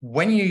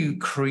when you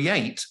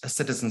create a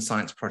citizen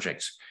science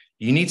project,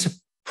 you need to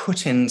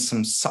put in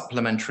some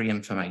supplementary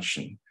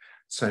information.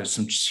 So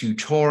some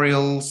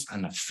tutorials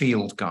and a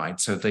field guide.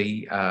 So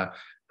the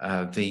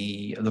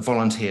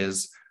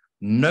volunteers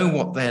know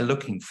what they're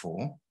looking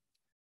for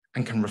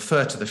and can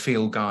refer to the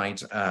field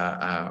guide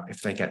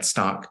if they get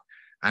stuck,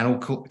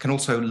 and can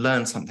also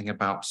learn something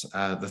about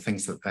the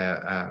things that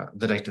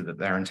the data that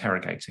they're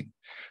interrogating.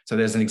 So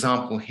there's an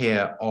example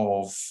here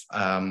of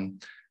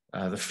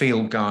the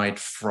field guide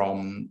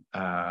from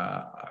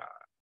a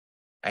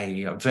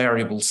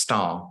variable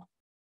star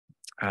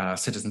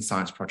citizen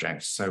science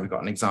project. So we've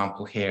got an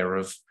example here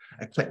of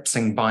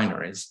eclipsing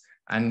binaries,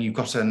 and you've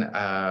got an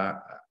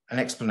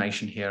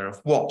explanation here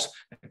of what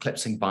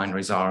eclipsing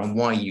binaries are and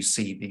why you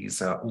see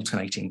these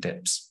alternating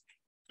dips.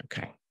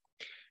 Okay,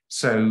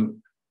 so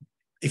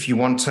if you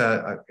want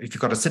to, if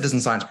you've got a citizen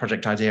science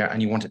project idea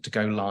and you want it to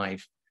go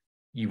live,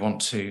 you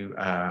want to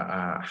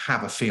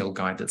have a field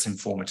guide that's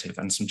informative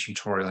and some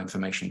tutorial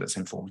information that's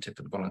informative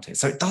for the volunteers.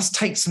 So it does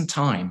take some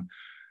time.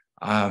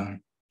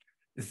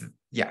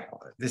 Yeah,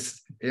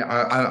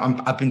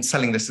 I've been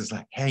selling this as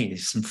like, hey,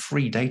 there's some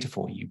free data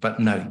for you, but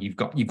no, you've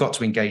got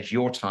to engage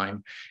your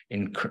time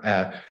in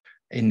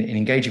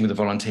engaging with the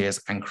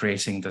volunteers and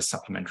creating the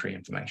supplementary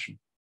information.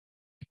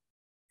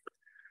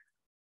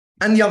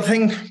 And the other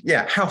thing,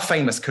 yeah, how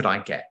famous could I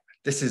get?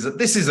 This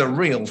is a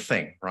real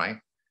thing, right?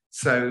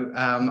 So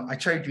I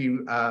showed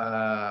you Hanny's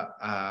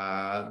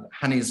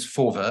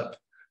foreverb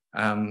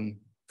from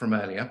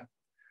earlier.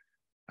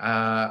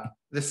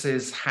 This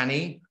is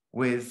Hanny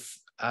with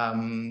I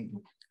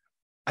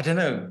don't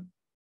know.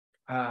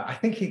 I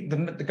think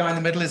the guy in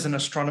the middle is an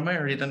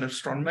astronomer, or he did an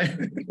astronomy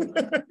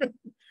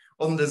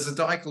on the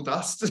zodiacal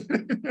dust. Did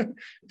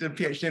a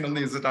PhD on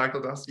the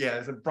zodiacal dust. Yeah,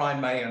 it's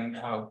Brian May and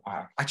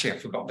actually I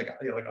forgot the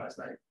other guy's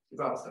name.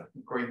 Disaster.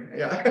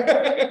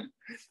 Yeah.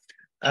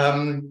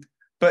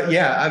 But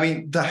yeah, I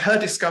mean, her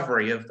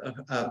discovery of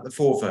the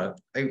foreverb,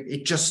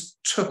 it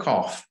just took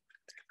off,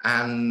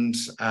 and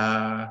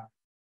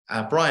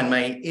Brian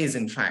May is,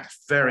 in fact,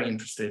 very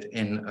interested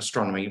in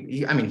astronomy.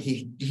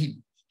 He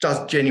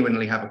does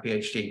genuinely have a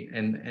PhD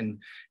in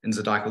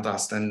zodiacal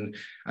dust, and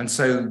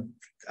so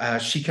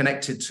she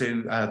connected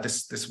to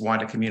this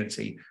wider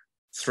community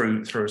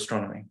through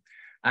astronomy.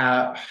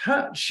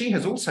 She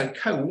has also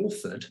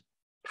co-authored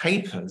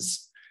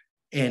papers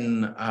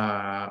in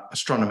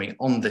astronomy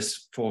on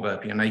this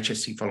foreverb and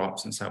HSC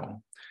follow-ups and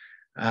so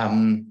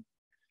on.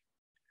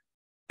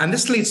 And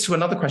this leads to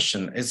another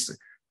question: is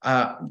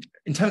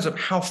in terms of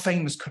how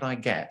famous could I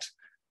get,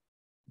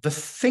 the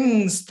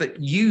things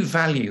that you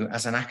value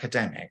as an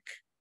academic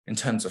in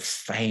terms of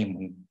fame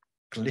and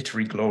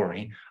glittery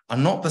glory are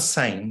not the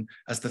same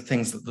as the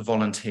things that the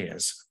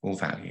volunteers will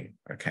value,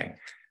 okay?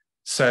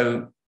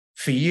 So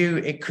for you,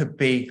 it could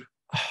be,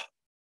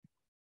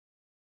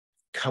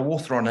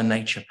 co-author on a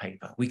nature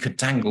paper. We could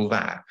dangle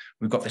that.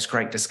 We've got this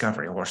great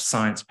discovery, or a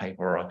science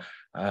paper, or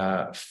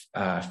a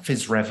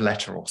phys rev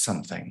letter or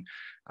something.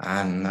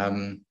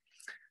 And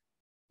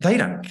they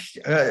don't,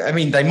 I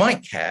mean, they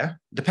might care,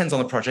 depends on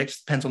the project,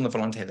 depends on the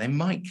volunteer, they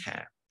might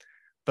care,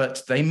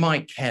 but they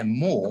might care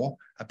more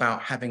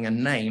about having a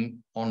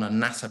name on a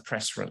NASA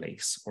press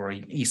release or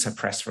an ESA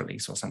press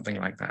release or something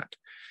like that.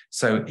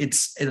 So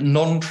it's a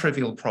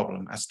non-trivial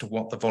problem as to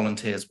what the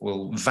volunteers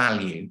will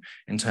value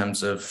in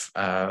terms of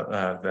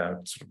the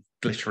sort of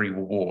glittery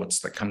rewards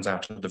that comes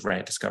out of the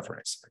rare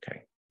discoveries.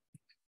 Okay.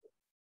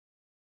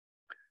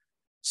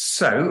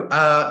 So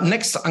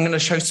next, I'm going to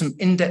show some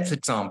in-depth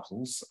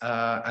examples,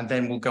 and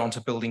then we'll go on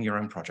to building your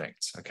own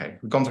projects. Okay,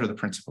 we've gone through the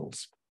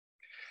principles.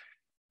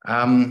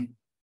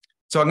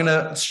 So I'm going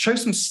to show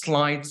some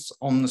slides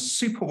on the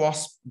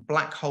SuperWasp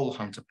Black Hole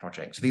Hunter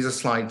project. These are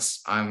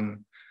slides,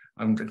 I'm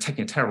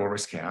taking a terrible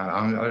risk here.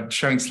 I'm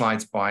showing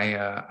slides by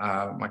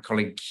my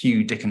colleague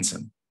Hugh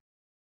Dickinson,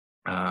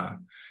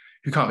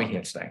 who can't be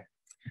here today.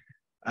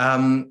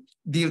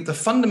 The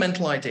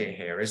fundamental idea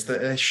here is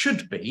that there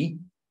should be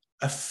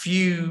a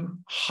few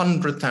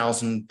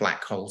 100,000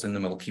 black holes in the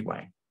Milky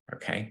Way,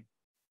 okay?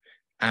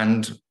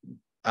 And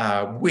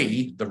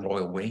we, the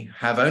royal we,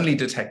 have only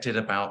detected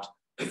about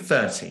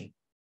 30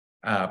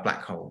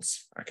 black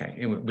holes,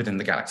 okay, within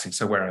the galaxy.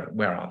 So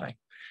where are they?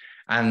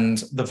 And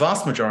the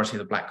vast majority of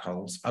the black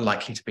holes are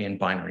likely to be in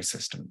binary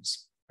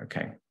systems,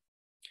 okay?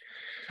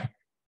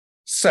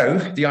 So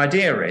the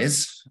idea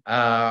is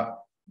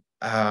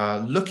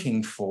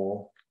looking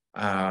for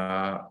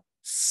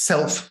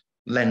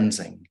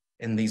self-lensing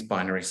in these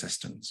binary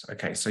systems.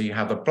 Okay, so you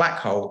have a black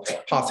hole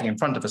passing in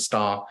front of a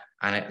star,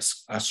 and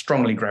it's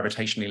strongly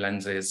gravitationally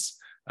lenses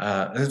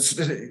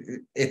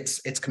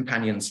its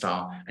companion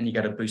star, and you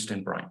get a boost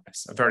in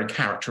brightness, a very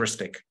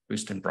characteristic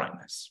boost in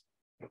brightness.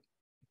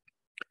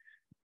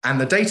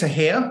 And the data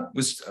here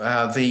was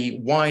the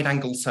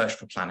wide-angle search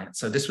for planets.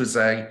 So this was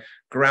a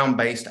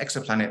ground-based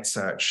exoplanet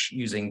search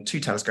using two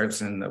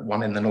telescopes,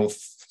 one in the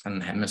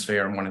northern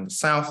hemisphere and one in the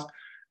south.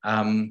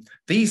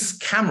 These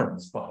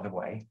cameras, by the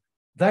way,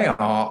 they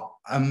are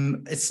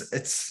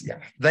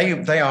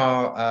they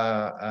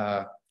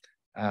are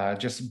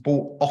just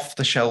bought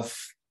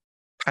off-the-shelf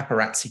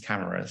paparazzi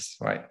cameras,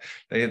 right?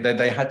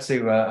 They had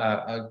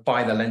to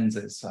buy the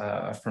lenses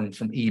from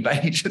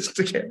eBay just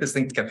to get this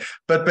thing together.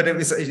 But it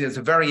was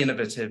a very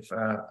innovative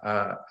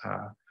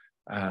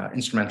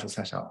instrumental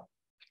setup.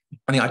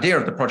 And the idea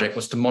of the project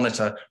was to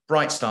monitor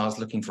bright stars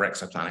looking for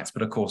exoplanets.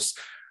 But of course,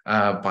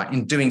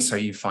 in doing so,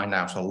 you find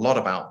out a lot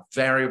about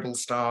variable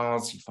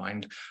stars. You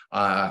find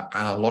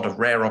a lot of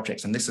rare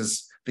objects, and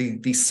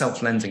these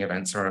self-lensing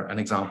events are an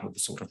example of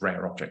the sort of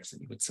rare objects that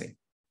you would see.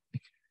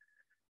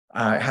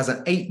 It has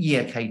an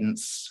 8-year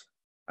cadence,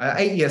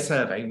 8-year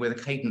survey with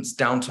a cadence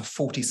down to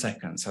 40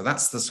 seconds. So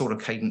that's the sort of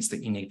cadence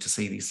that you need to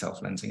see these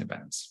self-lensing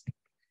events.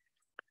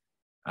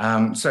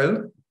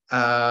 So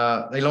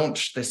they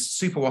launched this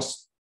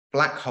SuperWasp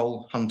Black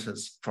Hole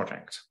Hunters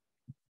project.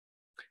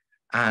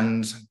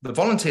 And the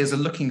volunteers are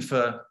looking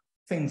for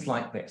things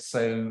like this.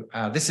 So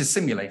this is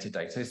simulated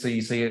data. So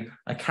you see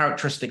a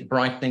characteristic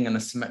brightening and a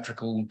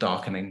symmetrical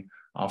darkening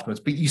afterwards.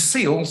 But you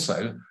see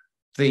also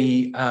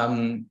the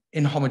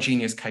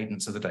inhomogeneous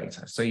cadence of the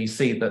data. So you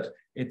see that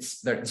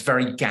it's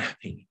very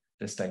gappy,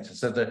 this data.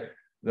 So the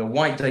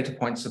white data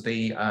points are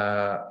the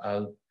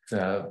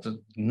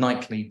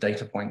nightly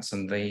data points,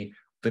 and the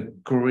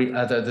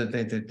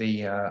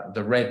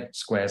red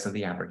squares are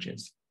the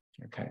averages.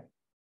 Okay.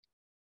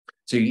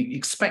 So you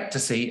expect to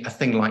see a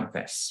thing like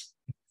this,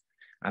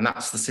 and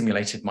that's the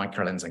simulated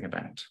microlensing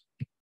event.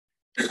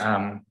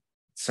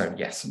 So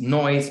yes,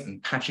 noise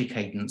and patchy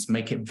cadence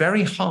make it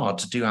very hard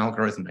to do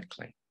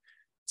algorithmically.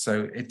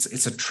 So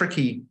it's a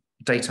tricky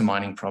data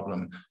mining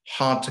problem,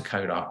 hard to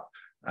code up,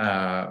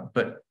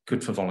 but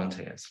good for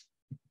volunteers.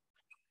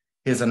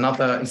 Here's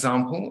another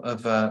example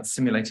of a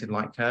simulated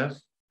light curve,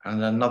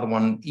 and another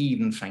one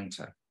even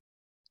fainter.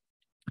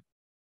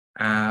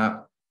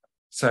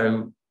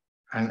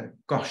 And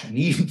gosh, an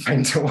even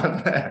fainter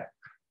one there.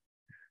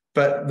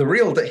 But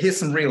here's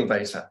some real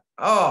data.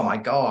 Oh my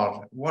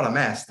God, what a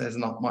mess. There's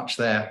not much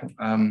there,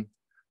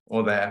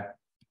 or there.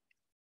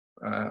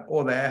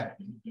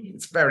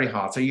 It's very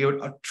hard. So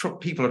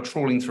people are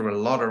trawling through a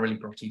lot of really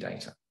grotty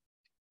data,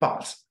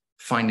 but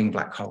finding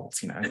black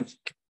holes,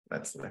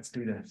 let's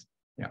do this.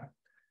 Yeah.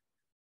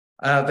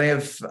 They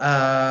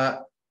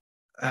have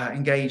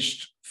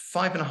engaged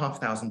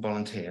 5,500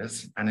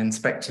 volunteers and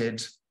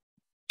inspected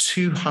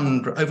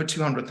over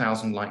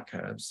 200,000 light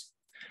curves,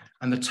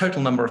 and the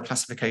total number of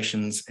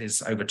classifications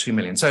is over 2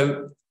 million.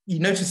 So you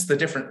notice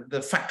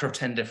the factor of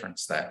 10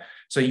 difference there.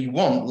 So you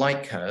want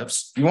light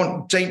curves,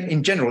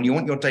 in general, you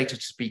want your data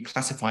to be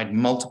classified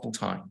multiple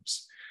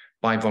times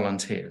by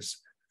volunteers.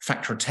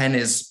 Factor of 10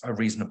 is a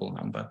reasonable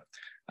number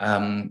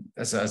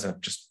as a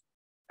just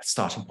a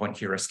starting point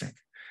heuristic.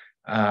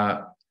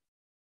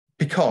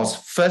 Because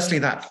firstly,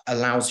 that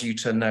allows you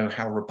to know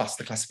how robust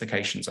the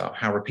classifications are,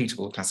 how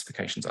repeatable the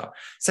classifications are.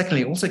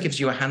 Secondly, it also gives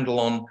you a handle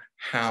on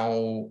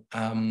how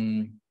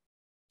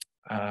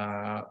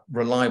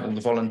reliable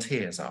the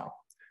volunteers are.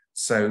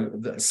 So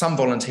some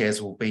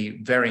volunteers will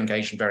be very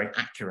engaged and very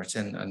accurate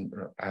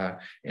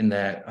in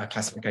their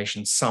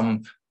classification,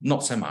 some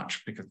not so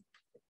much, because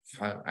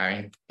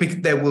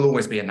there will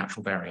always be a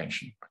natural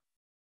variation.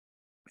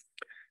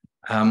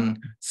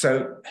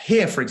 So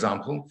here, for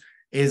example,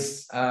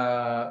 is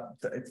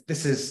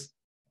this is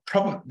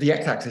the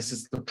x-axis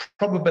is the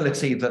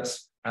probability that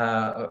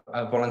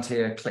a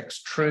volunteer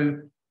clicks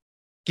true,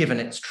 given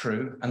it's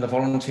true, and the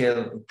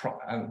volunteer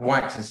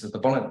y-axis is the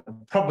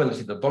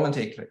probability that the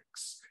volunteer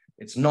clicks.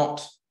 It's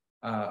not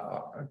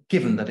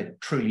given that it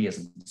truly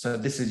isn't. So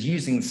this is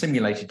using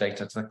simulated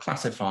data to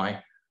classify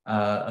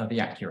the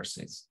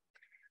accuracies.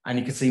 And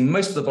you can see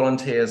most of the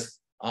volunteers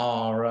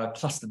are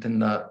clustered in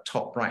the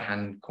top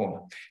right-hand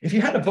corner. If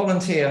you had a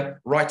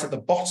volunteer right at the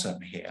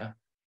bottom here,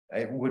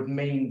 it would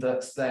mean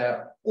that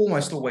they're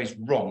almost always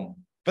wrong.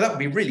 But that would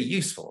be really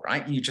useful,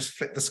 right? You just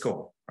flip the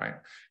score, right?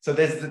 So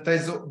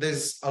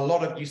there's a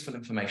lot of useful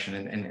information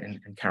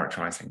in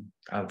characterizing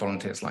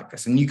volunteers like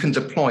this, and you can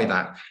deploy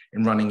that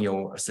in running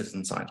your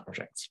citizen science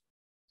projects.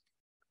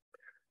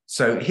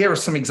 So here are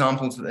some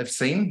examples that they've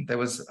seen. There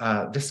was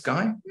this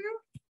guy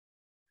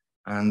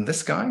and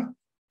this guy,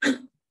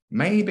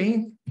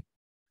 maybe.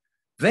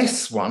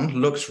 This one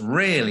looks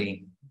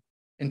really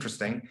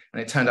interesting,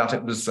 and it turned out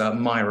it was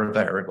Myra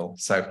variable,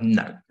 so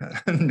no,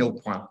 nil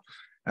point.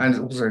 And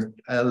also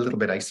a little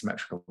bit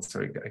asymmetrical,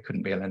 so it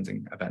couldn't be a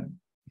lensing event.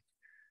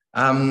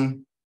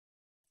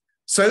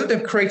 So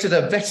they've created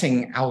a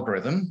vetting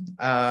algorithm.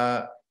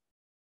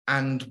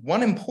 And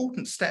one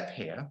important step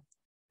here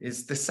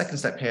is the second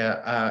step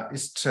here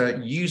is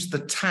to use the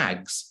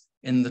tags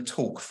in the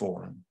talk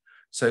forum.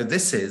 So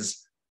this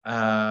is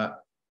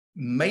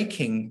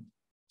making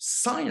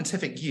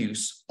scientific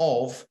use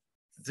of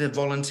the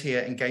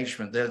volunteer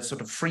engagement, the sort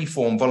of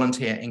free-form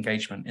volunteer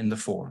engagement in the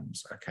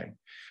forums, okay?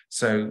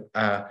 So,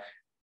 I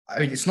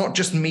mean, it's not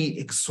just me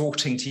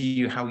exhorting to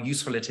you how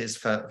useful it is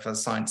for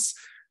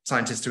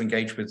scientists to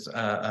engage with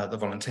the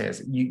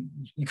volunteers. You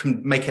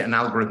can make it an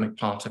algorithmic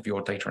part of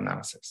your data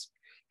analysis.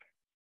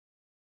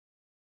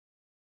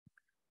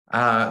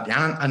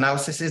 The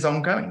analysis is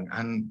ongoing,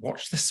 and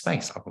watch this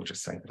space, I will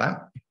just say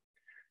that.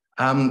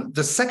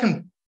 The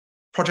second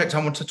project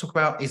I want to talk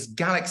about is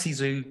Galaxy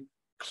Zoo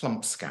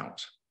Clump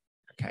Scout,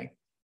 okay?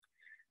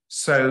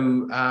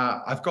 So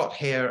I've got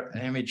here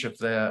an image of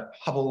the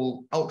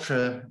Hubble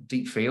Ultra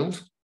Deep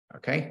Field,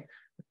 okay?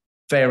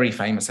 Very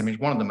famous image,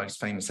 one of the most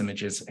famous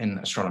images in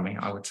astronomy,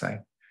 I would say.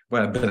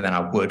 Well, better than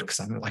I would, because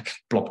I'm like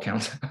blob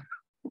count.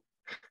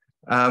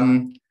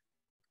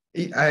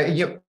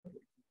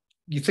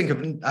 You think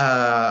of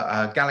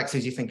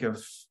galaxies, you think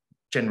of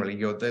generally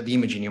the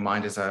image in your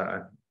mind is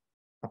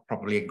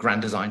probably a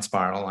grand design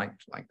spiral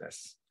like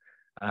this.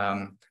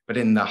 But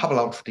in the Hubble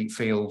Ultra Deep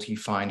Field, you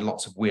find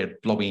lots of weird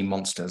blobby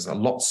monsters,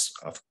 lots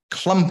of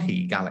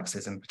clumpy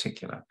galaxies in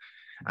particular.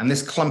 And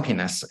this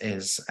clumpiness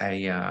is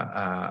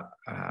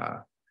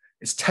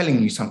is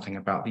telling you something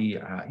about the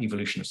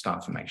evolution of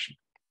star formation.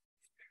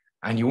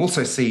 And you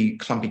also see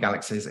clumpy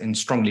galaxies in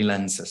strongly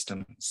lensed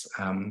systems.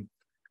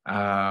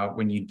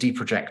 When you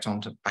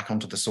deproject back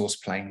onto the source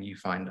plane, you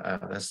find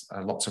there's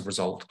lots of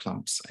resolved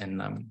clumps in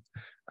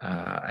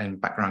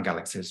background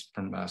galaxies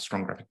from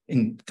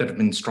that have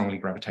been strongly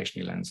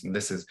gravitationally lensed. And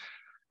this is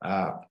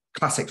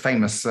classic,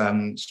 famous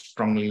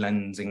strongly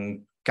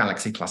lensing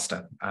galaxy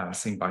cluster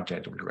seen by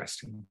J.W.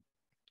 Reston.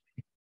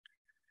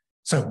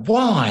 So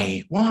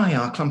why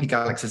are clumpy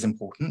galaxies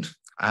important?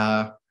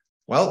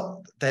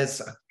 Well,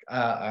 there's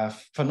a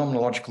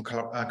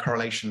phenomenological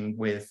correlation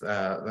with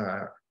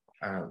the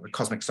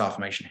cosmic star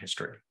formation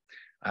history.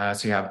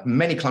 So you have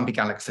many clumpy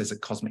galaxies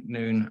at cosmic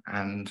noon,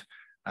 and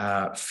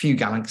a few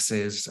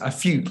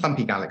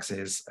clumpy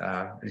galaxies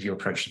as you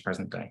approach the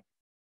present day.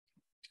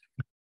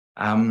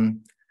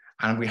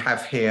 And we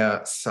have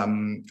here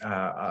some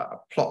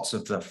plots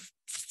of the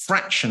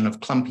fraction of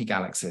clumpy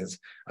galaxies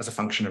as a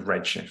function of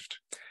redshift.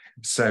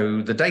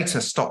 So the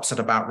data stops at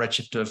about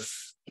redshift of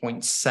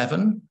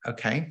 0.7,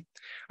 okay?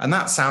 And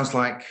that sounds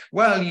like,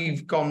 well,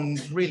 you've gone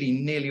really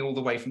nearly all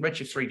the way from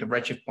redshift 3 to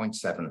redshift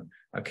 0.7,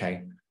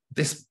 okay?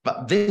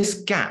 But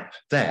this gap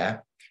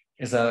there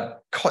is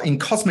in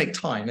cosmic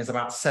time is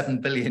about 7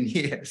 billion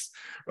years,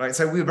 right?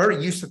 So we're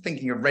very used to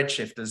thinking of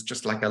redshift as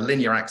just like a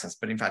linear axis,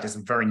 but in fact, it's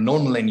a very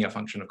non-linear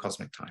function of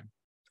cosmic time.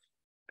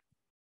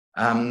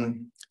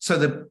 So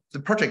the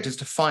project is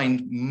to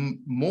find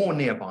more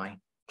nearby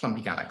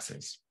clumpy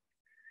galaxies.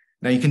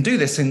 Now you can do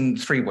this in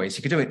 3 ways.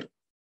 You could do it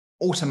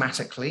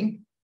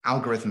automatically,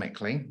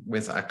 algorithmically,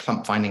 with a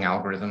clump finding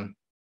algorithm,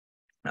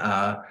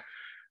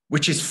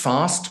 which is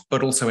fast,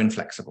 but also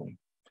inflexible.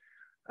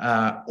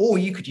 Or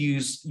you could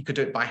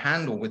do it by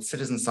hand or with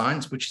citizen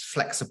science, which is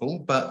flexible,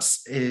 but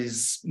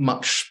is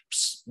much,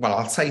 well,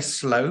 I'll say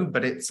slow,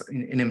 but it's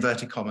in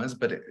inverted commas,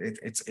 but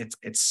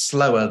it's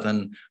slower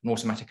than an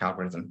automatic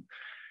algorithm.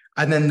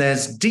 And then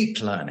there's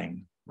deep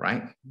learning,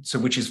 right? So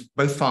which is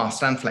both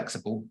fast and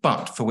flexible,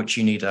 but for which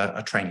you need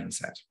a training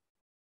set.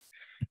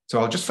 So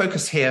I'll just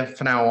focus here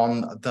for now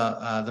on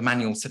the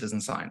manual citizen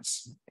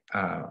science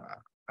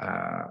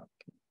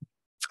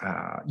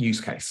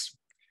use case.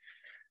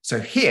 So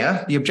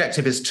here, the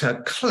objective is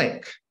to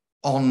click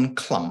on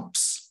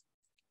clumps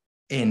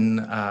in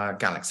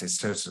galaxies.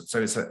 So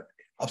it's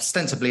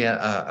ostensibly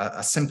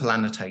a simple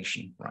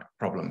annotation, right,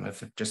 problem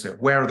of just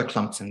where are the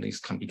clumps in these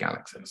clumpy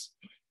galaxies.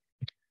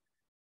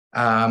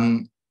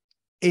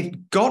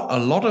 It got a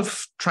lot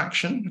of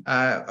traction,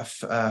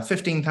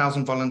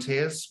 15,000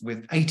 volunteers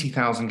with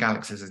 80,000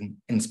 galaxies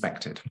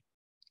inspected.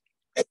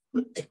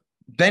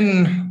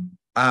 Then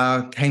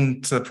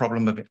came to the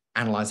problem of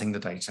analyzing the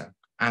data.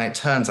 And it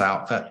turns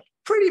out that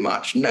pretty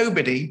much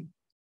nobody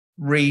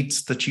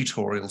reads the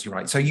tutorials you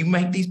write. So you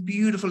make these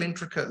beautiful,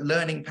 intricate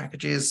learning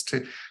packages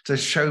to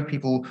show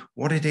people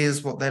what it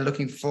is, what they're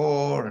looking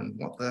for, and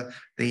what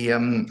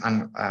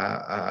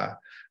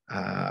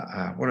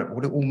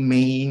what it all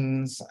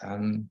means,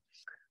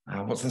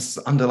 what's this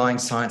underlying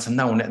science, and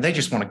no one, they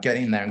just want to get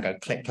in there and go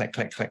click, click,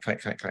 click, click, click,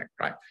 click, click,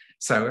 right?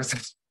 So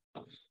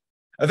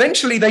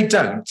eventually they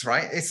don't,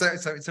 right? So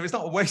it's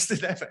not a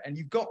wasted effort, and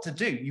you've got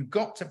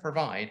to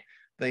provide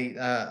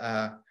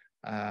the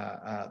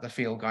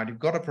field guide, you've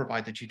got to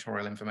provide the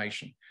tutorial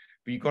information,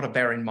 but you've got to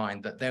bear in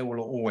mind that there will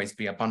always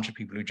be a bunch of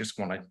people who just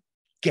want to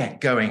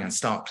get going and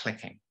start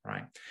clicking,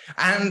 right?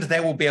 And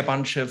there will be a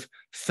bunch of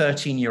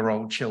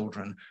 13-year-old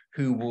children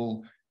who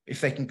will,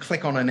 if they can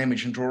click on an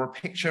image and draw a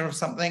picture of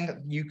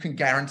something, you can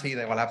guarantee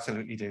they will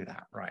absolutely do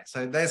that, right?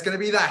 So there's going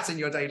to be that in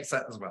your data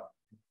set as well.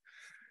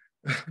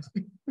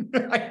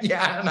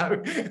 Yeah, I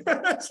know.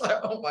 It's like,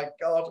 oh my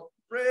God,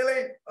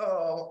 really?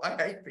 Oh, I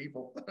hate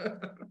people.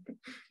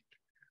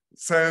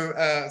 So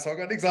I've got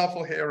an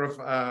example here of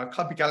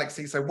clumpy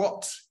galaxy. So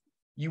what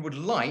you would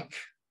like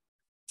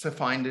to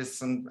find is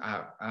some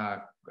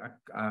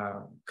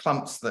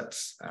clumps that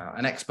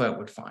an expert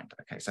would find.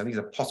 Okay, so these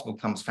are possible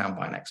clumps found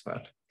by an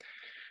expert.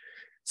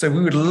 So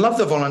we would love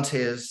the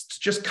volunteers to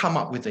just come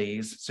up with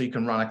these so you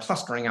can run a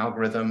clustering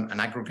algorithm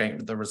and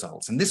aggregate the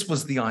results. And this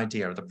was the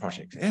idea of the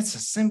project. It's a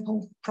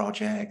simple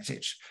project.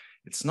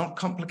 It's not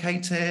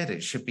complicated.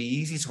 It should be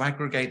easy to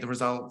aggregate the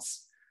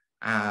results.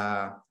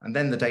 And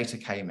then the data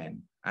came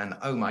in, and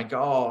oh my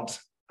God,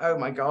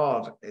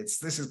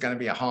 this is going to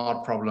be a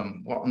hard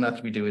problem. What on earth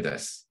do we do with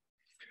this?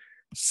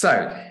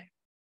 So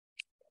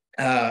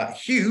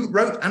Hugh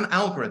wrote an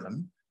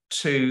algorithm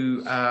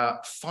to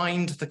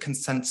find the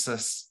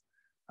consensus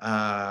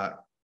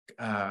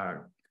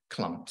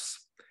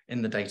clumps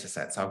in the data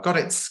set. So I've got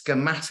it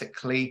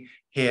schematically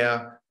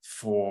here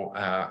for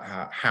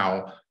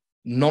how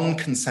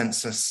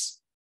non-consensus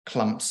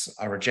clumps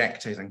are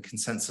rejected and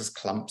consensus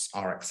clumps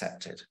are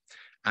accepted.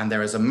 And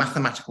there is a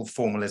mathematical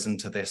formalism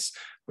to this.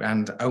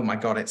 And oh my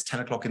God, it's 10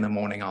 o'clock in the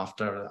morning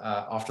after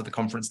the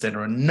conference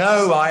dinner. And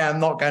no, I am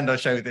not going to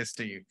show this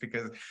to you,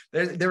 because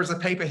there is a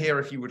paper here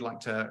if you would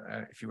like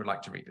to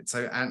read it.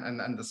 So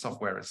and the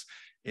software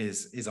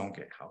is on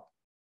GitHub.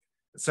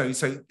 So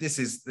this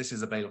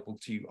is available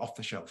to you off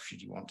the shelf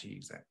should you want to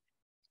use it.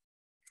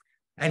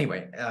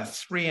 Anyway,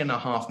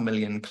 3.5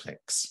 million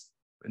clicks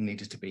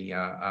needed to be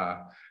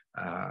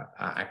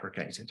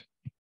aggregated.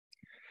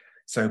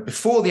 So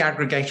before the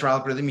aggregator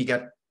algorithm, you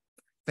get a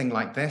thing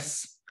like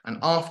this, and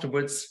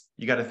afterwards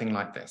you get a thing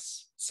like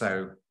this.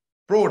 So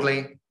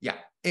broadly, yeah,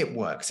 it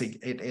works.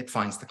 It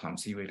finds the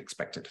clumps you would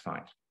expect it to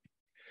find.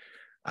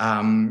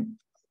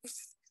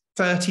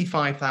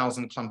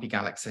 35,000 clumpy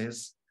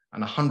galaxies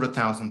and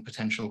 100,000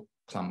 potential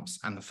clumps,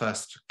 and the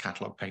first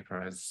catalog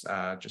paper has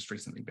just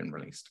recently been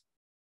released.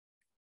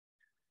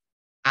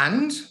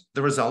 And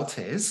the result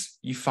is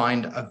you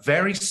find a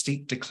very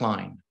steep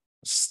decline,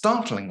 a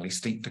startlingly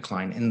steep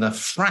decline in the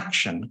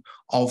fraction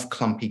of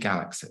clumpy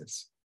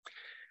galaxies.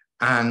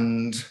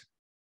 And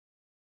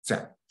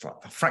so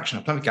the fraction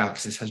of clumpy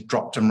galaxies has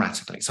dropped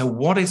dramatically. So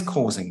what is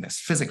causing this?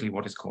 Physically,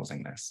 what is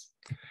causing this?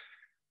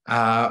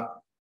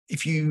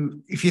 If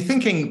you're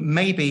thinking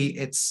maybe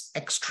it's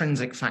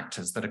extrinsic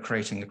factors that are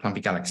creating the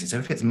clumpy galaxies, so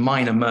if it's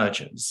minor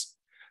mergers,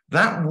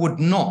 that would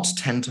not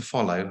tend to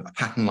follow a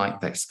pattern like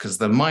this, because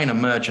the minor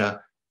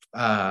merger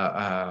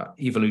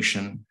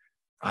evolution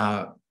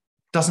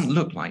doesn't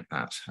look like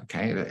that,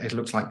 okay? It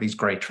looks like these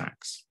gray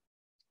tracks.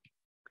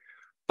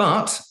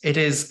 But it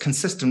is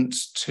consistent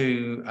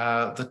to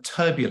the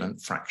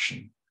turbulent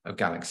fraction of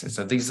galaxies.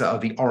 So these are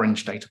the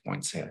orange data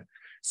points here.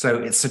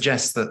 So it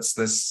suggests that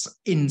this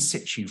in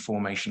situ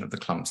formation of the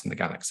clumps in the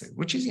galaxy,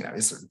 which is,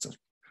 it's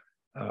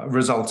a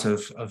result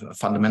of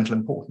fundamental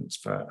importance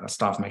for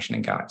star formation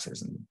in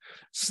galaxies and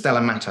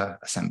stellar matter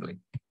assembly.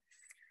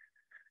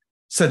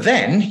 So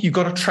then you've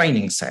got a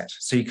training set.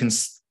 So you can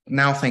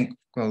now think,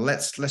 well,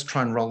 let's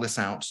try and roll this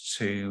out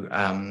to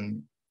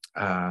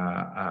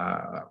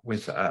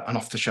with an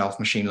off-the-shelf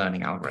machine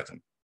learning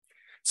algorithm.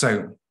 So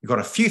you've got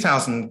a few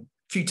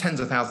tens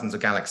of thousands of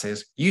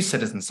galaxies, use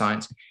citizen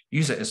science,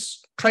 use it as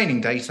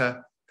training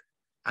data,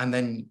 and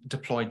then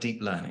deploy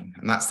deep learning.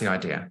 And that's the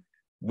idea,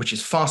 which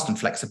is fast and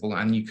flexible,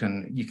 and you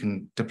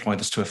can deploy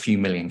this to a few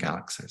million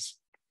galaxies.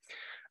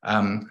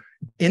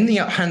 In the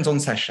hands-on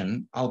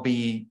session, I'll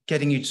be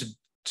getting you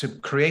to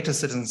create a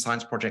citizen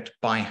science project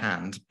by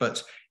hand,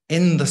 but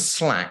in the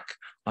Slack,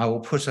 I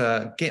will put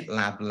a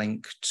GitLab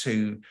link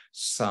to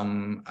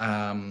some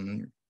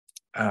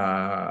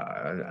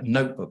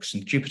notebooks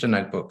and Jupyter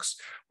notebooks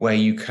where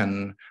you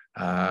can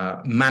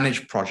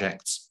manage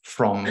projects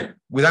from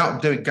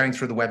without going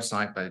through the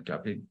website, but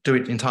do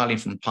it entirely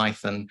from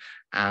Python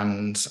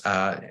and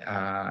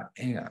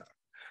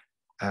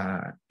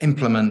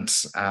implement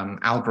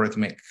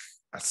algorithmic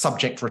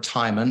subject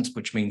retirement,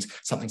 which means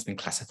something's been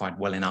classified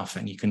well enough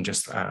and you can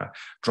just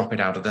drop it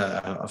out of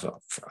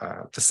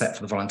the set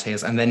for the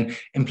volunteers, and then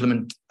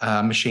implement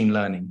machine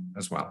learning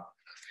as well.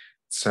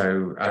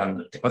 So,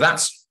 well,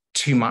 that's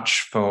too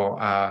much for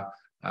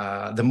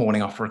the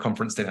morning after a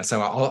conference dinner.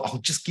 So I'll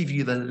just give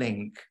you the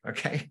link,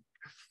 okay?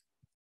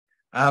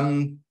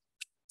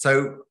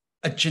 So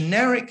a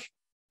generic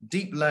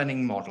deep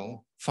learning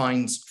model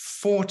finds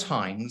 4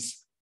 times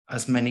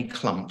as many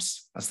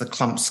clumps as the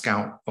Clump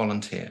Scout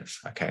volunteers.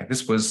 Okay,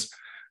 this was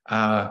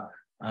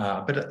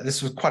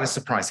this was quite a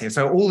surprise here.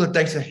 So all the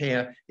data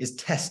here is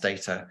test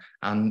data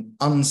and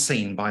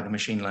unseen by the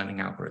machine learning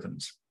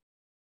algorithms.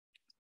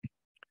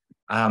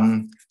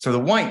 So the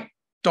white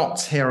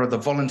dots here are the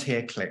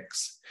volunteer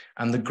clicks,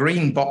 and the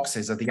green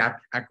boxes are the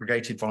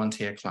aggregated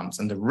volunteer clumps,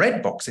 and the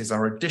red boxes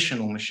are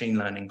additional machine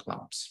learning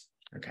clumps.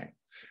 Okay,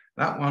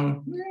 that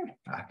one, yeah,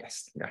 I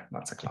guess, yeah,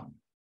 that's a clump.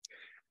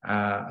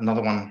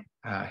 Another one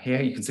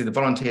here, you can see the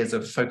volunteers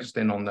have focused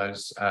in on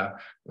those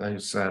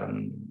clumps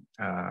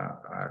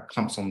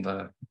on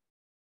the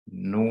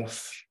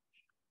northwest.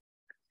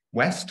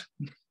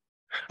 I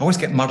always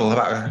get muddled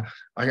about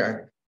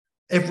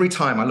every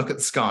time I look at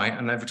the sky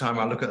and every time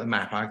I look at the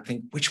map, I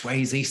think, which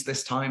way is east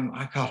this time?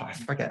 I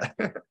forget.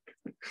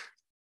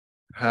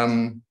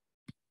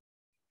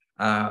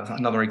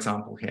 Another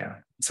example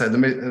here. So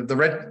the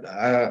red,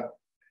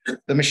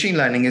 the machine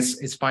learning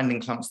is finding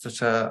clumps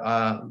that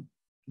are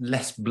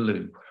less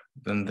blue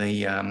than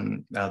the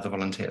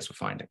volunteers were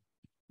finding.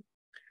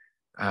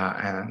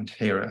 And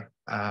here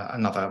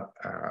another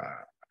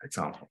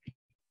example.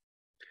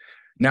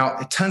 Now,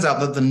 it turns out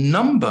that the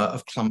number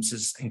of clumps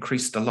is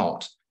increased a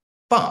lot,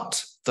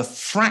 but the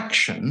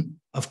fraction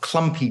of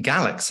clumpy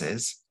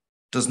galaxies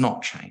does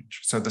not change.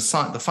 So the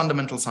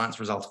fundamental science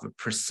result of a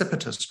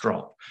precipitous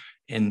drop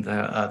in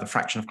the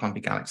fraction of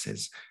clumpy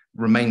galaxies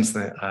remains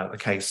the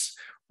case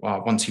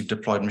once you've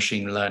deployed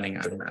machine learning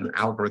and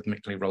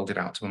algorithmically rolled it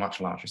out to a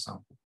much larger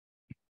sample.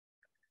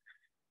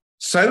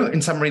 So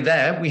in summary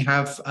there, we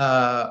have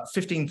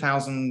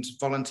 15,000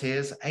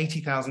 volunteers,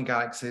 80,000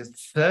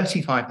 galaxies,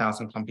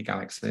 35,000 clumpy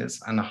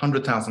galaxies, and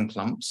 100,000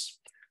 clumps.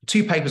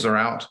 2 papers are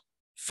out.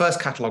 First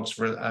catalog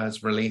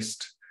is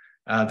released.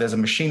 There's a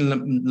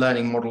machine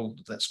learning model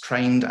that's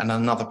trained and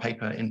another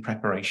paper in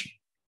preparation.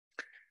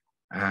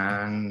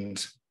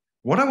 And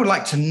what I would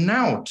like to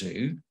now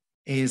do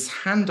is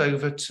hand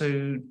over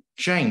to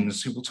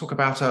James, who will talk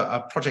about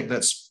a project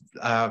that's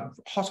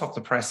hot off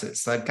the press.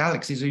 It's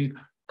Galaxy Zoo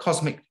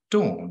Cosmic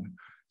Dawn.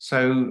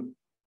 So,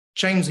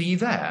 James, are you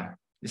there?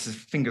 This is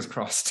fingers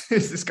crossed.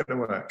 Is this going to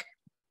work?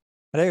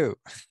 Hello.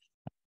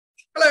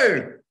 Hello.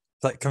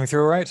 Is that coming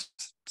through all right,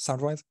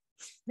 sound-wise?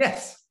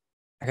 Yes.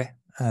 Okay.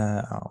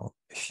 I'll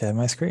share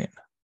my screen.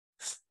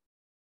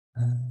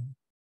 I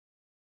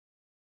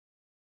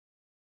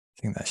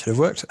think that should have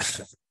worked.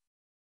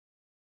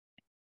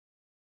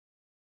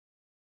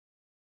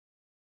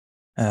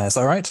 Is that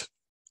all right?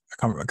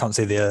 I can't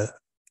see the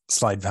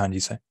slide behind you,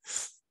 so.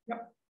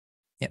 Yep.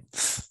 Yep.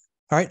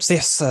 All right, so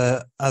yes,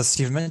 as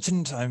Stephen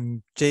mentioned,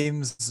 I'm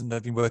James, and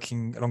I've been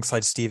working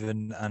alongside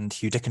Stephen and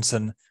Hugh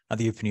Dickinson at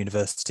the Open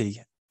University,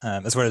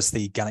 as well as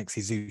the Galaxy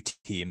Zoo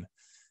team.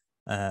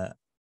 And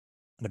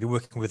I've been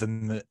working with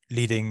them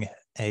leading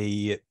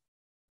a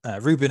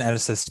Rubin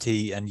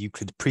LSST and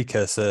Euclid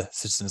precursor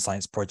citizen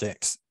science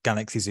project,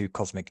 Galaxy Zoo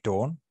Cosmic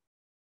Dawn.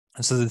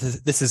 And so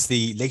this is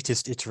the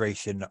latest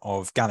iteration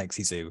of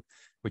Galaxy Zoo,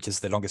 which is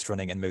the longest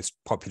running and most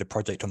popular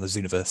project on the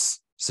Zooniverse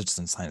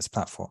citizen science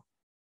platform.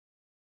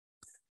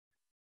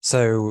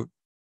 So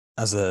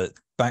as a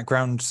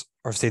background,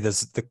 obviously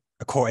there's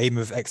a core aim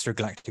of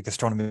extragalactic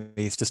astronomy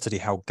is to study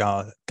how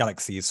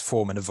galaxies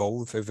form and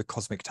evolve over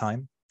cosmic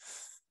time.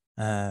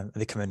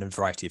 They come in a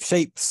variety of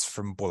shapes,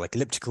 from ball-like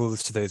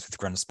ellipticals to those with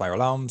grand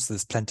spiral arms.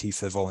 There's plenty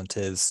for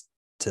volunteers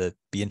to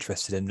be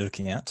interested in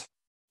looking at.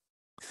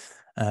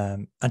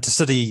 And to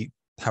study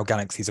how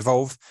galaxies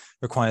evolve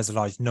requires a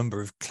large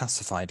number of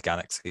classified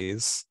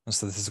galaxies. And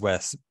so this is where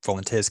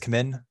volunteers come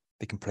in.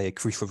 They can play a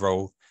crucial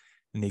role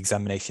in the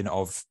examination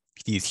of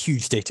these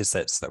huge data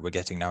sets that we're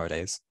getting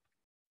nowadays.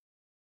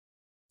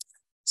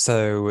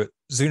 So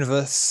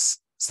Zooniverse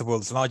is the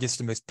world's largest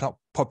and most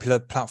popular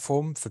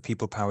platform for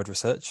people-powered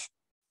research.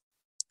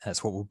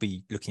 That's what we'll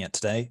be looking at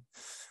today.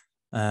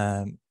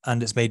 And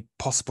it's made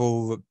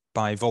possible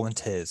by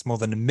volunteers, more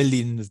than 1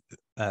 million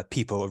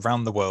people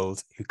around the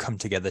world who come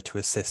together to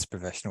assist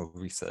professional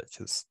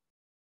researchers.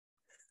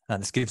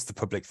 And this gives the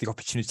public the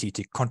opportunity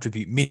to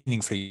contribute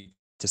meaningfully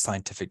to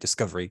scientific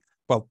discovery,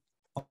 while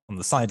on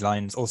the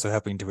sidelines also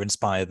helping to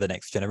inspire the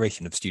next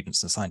generation of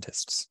students and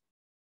scientists.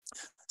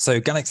 So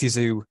Galaxy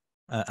Zoo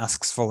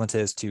asks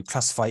volunteers to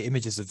classify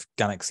images of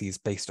galaxies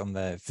based on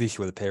their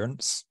visual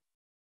appearance.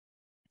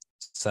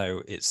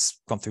 So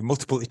it's gone through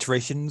multiple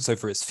iterations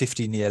over its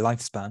 15-year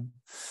lifespan,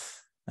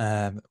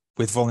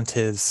 with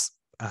volunteers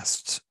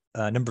asked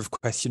a number of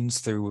questions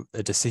through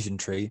a decision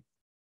tree.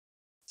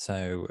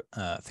 So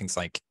things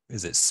like,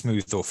 is it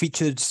smooth or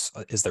featured?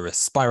 Is there a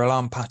spiral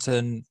arm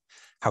pattern?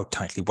 How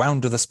tightly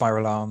wound are the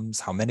spiral arms?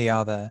 How many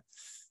are there?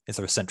 Is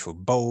there a central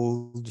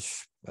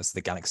bulge? Is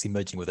the galaxy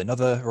merging with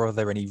another? Or are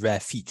there any rare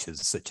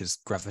features such as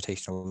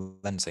gravitational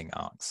lensing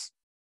arcs?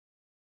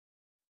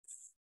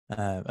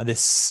 And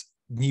this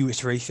new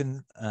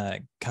iteration,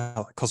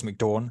 Cosmic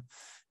Dawn,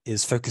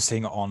 is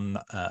focusing on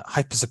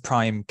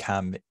hyperprime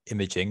cam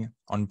imaging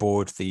on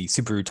board the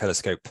Subaru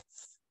telescope,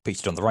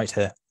 featured on the right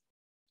here,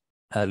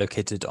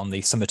 located on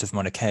the summit of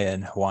Mauna Kea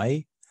in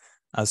Hawaii,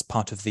 as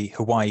part of the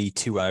Hawaii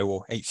 2.0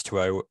 or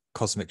H2O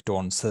Cosmic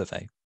Dawn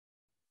survey.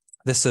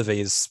 This survey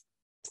is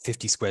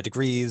 50 square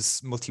degrees,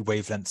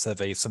 multi-wavelength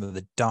survey of some of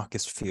the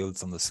darkest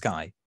fields on the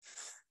sky.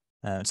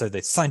 So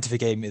the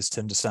scientific aim is to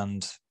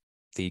understand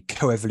the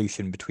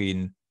coevolution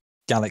between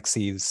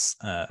galaxies,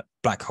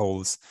 black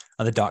holes,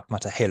 and the dark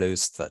matter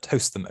halos that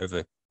host them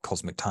over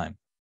cosmic time.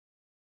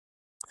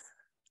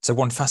 So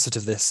one facet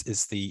of this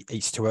is the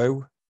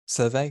H2O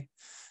survey,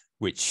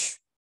 which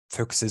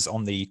focuses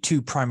on the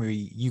two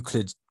primary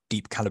Euclid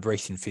deep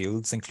calibration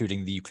fields,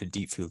 including the Euclid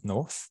Deep Field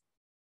North,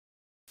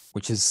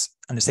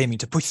 and it's aiming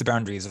to push the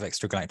boundaries of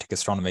extragalactic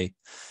astronomy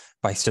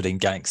by studying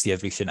galaxy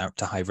evolution out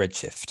to high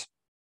redshift,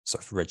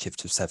 sort of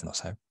redshift of 7 or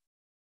so.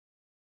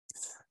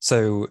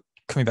 So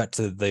coming back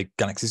to the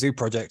Galaxy Zoo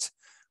project,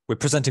 we're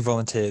presenting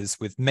volunteers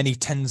with many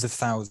tens of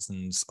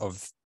thousands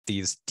of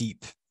these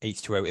deep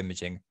H2O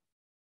imaging,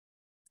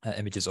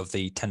 images of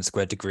the 10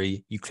 square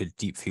degree Euclid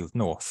Deep Field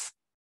North.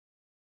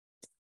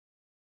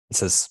 It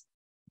says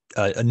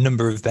a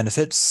number of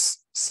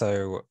benefits.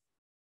 So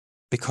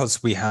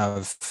because we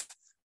have,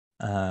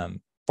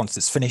 once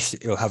it's finished,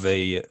 it'll have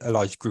a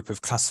large group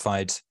of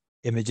classified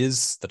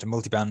images that are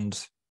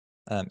multiband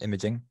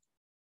imaging.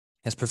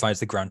 This provides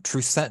the ground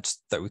truth set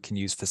that we can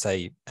use for,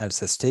 say,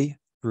 LSST,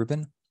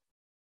 Rubin.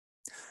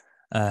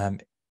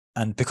 And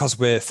because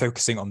we're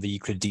focusing on the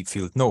Euclid Deep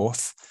Field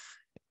North,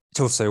 it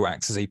also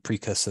acts as a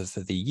precursor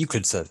for the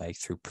Euclid survey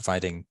through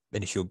providing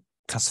initial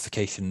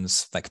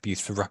classifications that could be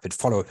used for rapid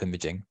follow-up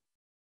imaging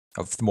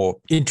of the more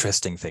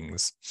interesting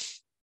things.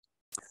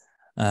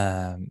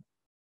 And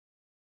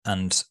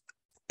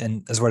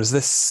as well as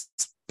this,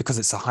 because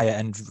it's a higher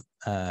end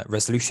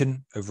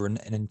resolution over an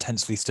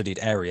intensely studied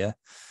area,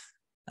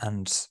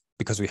 and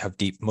because we have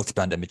deep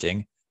multiband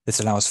imaging, this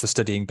allows for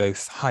studying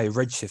both high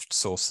redshift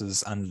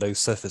sources and low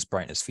surface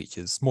brightness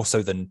features, more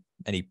so than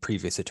any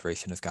previous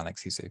iteration of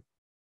Galaxy Zoo.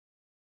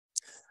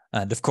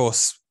 And of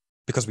course,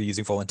 because we're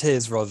using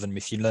volunteers rather than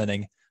machine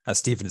learning, as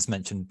Stephen has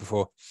mentioned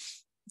before,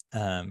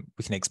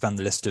 we can expand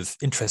the list of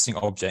interesting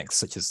objects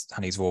such as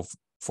Hani's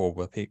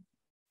 4 peak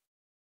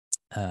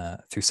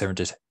through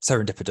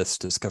serendipitous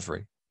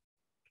discovery.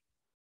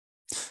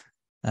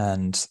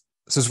 And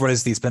so, as well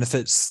as these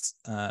benefits,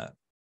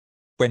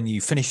 when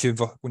you finish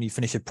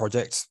a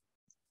project,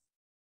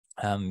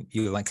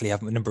 you'll likely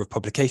have a number of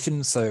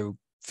publications. So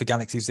for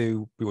Galaxy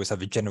Zoo, we always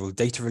have a general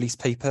data release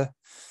paper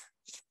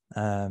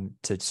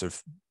to sort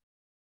of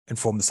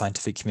inform the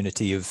scientific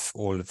community of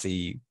all of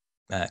the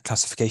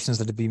classifications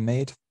that have been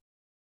made.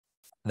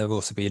 There will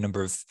also be a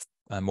number of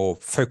more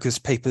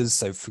focused papers.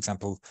 So, for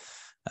example,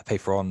 a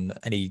paper on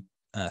any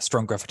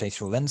strong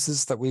gravitational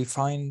lenses that we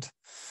find,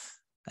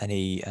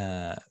 any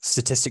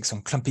statistics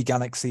on clumpy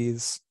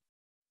galaxies,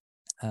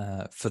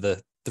 for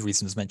the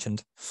reasons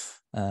mentioned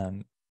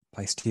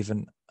by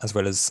Stephen, as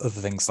well as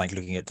other things like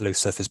looking at low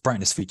surface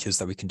brightness features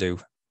that we can do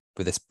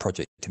with this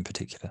project in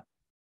particular,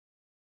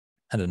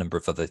 and a number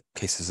of other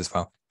cases as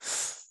well.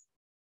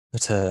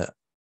 But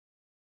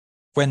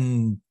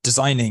when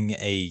designing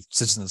a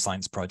citizen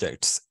science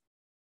project,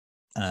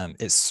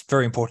 it's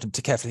very important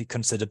to carefully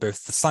consider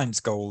both the science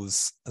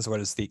goals as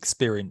well as the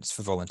experience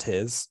for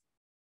volunteers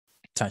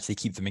to actually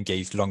keep them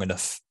engaged long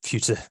enough for you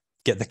to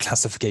get the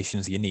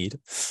classifications you need.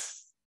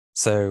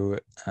 So,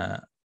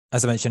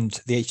 as I mentioned,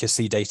 the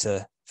HSC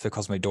data for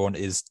Cosmic Dawn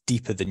is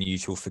deeper than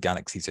usual for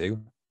Galaxy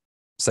Zoo.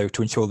 So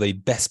to ensure the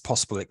best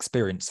possible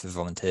experience for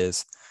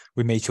volunteers,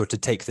 we made sure to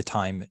take the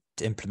time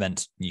to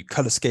implement new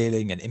color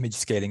scaling and image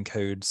scaling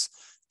codes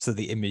so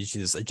the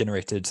images are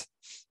generated,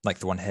 like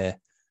the one here,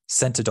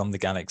 centered on the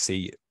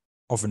galaxy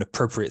of an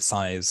appropriate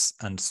size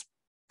and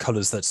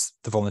colors that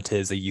the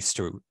volunteers are used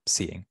to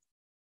seeing.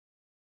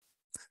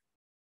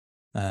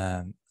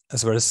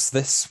 As well as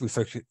this, we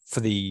focus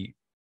for the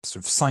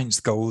sort of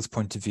science goals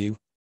point of view,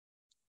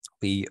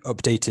 we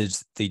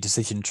updated the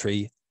decision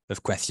tree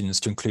of questions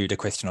to include a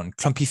question on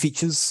clumpy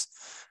features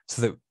so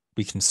that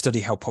we can study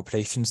how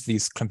populations of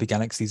these clumpy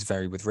galaxies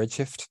vary with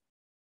redshift.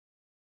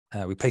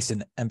 We placed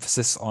an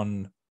emphasis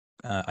on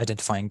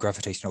identifying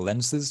gravitational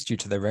lenses due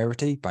to their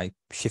rarity by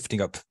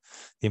shifting up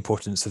the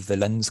importance of the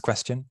lens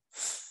question.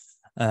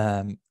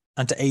 And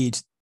to aid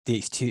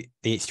the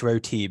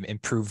H2O team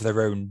improve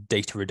their own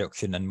data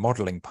reduction and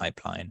modeling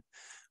pipeline,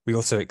 We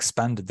also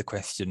expanded the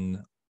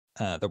question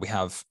that we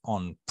have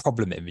on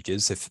problem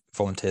images. If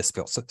volunteers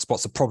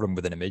spots a problem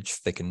with an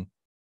image, they can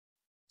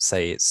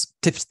say it's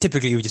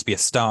typically it would just be a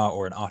star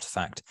or an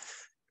artifact.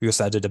 We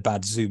also added a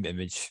bad zoom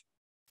image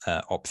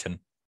option,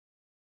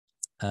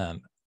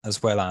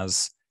 as well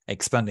as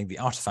expanding the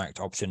artifact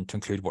option to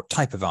include what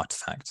type of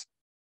artifact.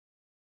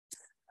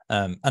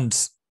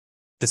 And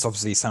this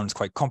obviously sounds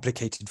quite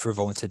complicated for a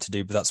volunteer to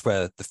do, but that's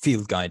where the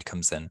field guide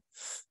comes in,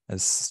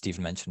 as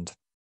Stephen mentioned.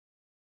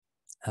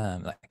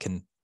 That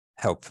can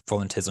help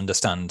volunteers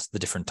understand the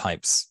different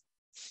types.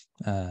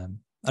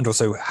 And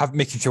also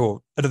making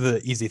sure another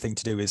easy thing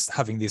to do is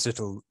having these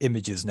little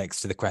images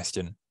next to the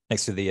question,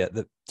 next to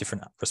the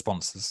different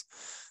responses,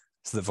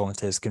 so that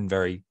volunteers can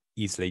very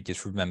easily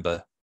just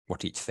remember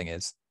what each thing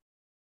is.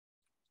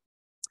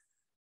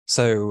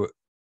 So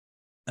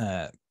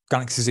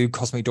Galaxy Zoo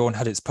Cosmic Dawn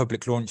had its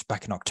public launch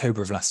back in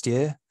October of last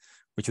year,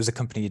 which was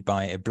accompanied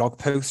by a blog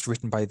post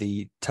written by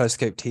the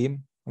Telescope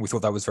team. We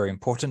thought that was very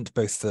important,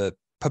 both for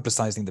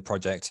publicizing the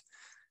project,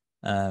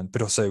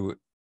 but also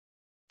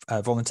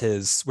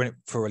volunteers, at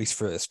least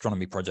for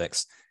astronomy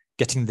projects,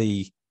 getting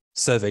the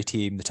survey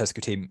team, the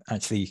Telescope team,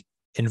 actually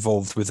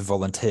involved with the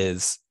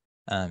volunteers.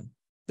 I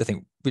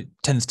think it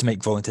tends to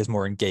make volunteers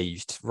more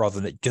engaged rather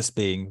than it just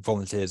being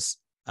volunteers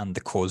and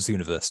the core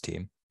Zooniverse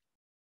team.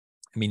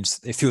 It means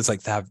it feels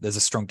like there's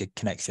a stronger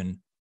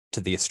connection to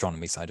the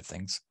astronomy side of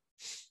things.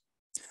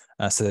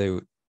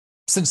 So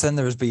since then,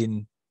 there has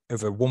been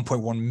over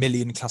 1.1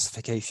 million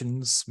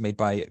classifications made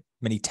by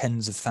many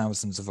tens of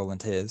thousands of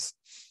volunteers.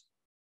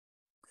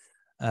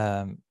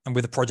 And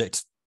with the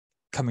project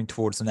coming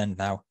towards an end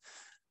now,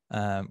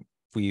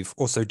 we've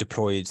also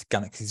deployed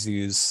Galaxy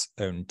Zoo's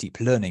own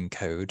deep learning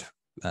code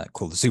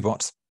called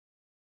Zoobot,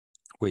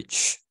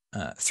 which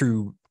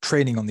through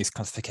training on these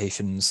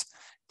classifications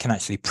can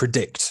actually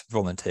predict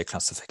volunteer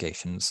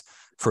classifications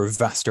for a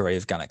vast array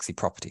of galaxy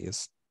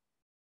properties.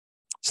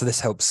 So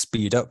this helps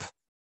speed up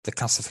the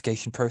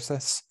classification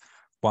process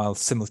while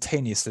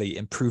simultaneously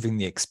improving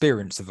the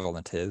experience of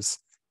volunteers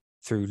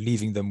through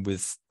leaving them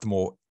with the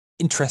more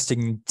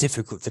interesting,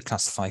 difficult to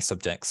classify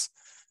subjects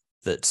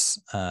that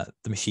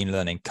the machine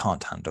learning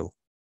can't handle.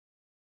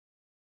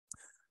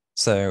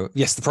 So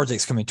yes, the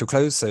project's coming to a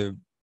close, so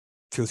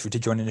feel free to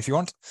join in if you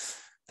want.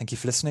 Thank you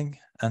for listening.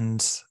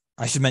 And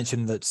I should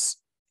mention that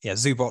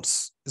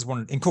Zoobots is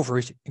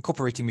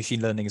incorporating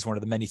machine learning is one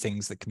of the many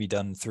things that can be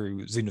done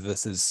through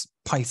Zooniverse's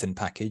Python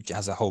package. It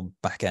has a whole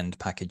back-end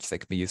package that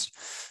can be used.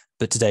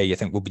 But today, I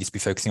think we'll just be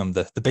focusing on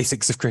the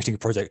basics of creating a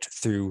project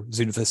through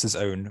Zooniverse's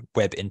own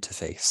web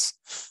interface.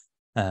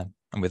 And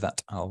with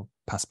that, I'll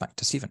pass back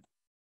to Stephen.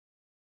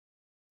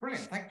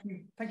 Brilliant, thank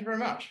you very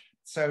much.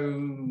 So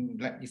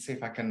let me see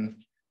if I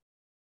can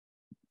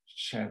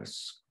share the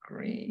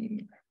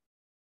screen.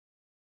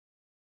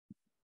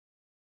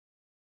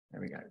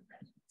 There we go.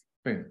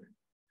 Boom.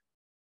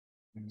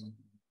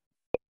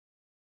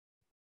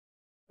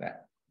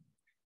 There.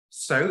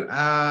 So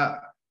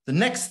the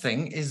next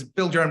thing is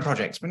build your own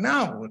projects. But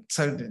now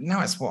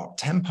it's what,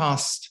 10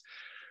 past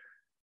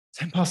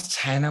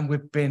 10, and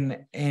we've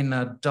been in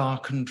a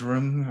darkened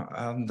room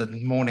the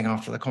morning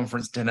after the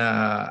conference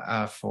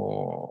dinner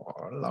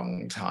for a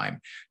long time.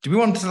 Do we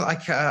want to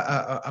like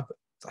a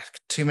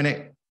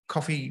 2-minute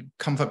coffee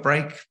comfort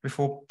break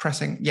before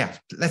pressing? Yeah,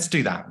 let's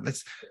do that.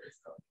 Let's.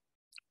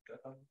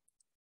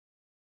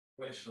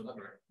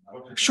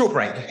 Short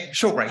break.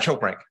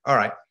 All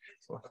right.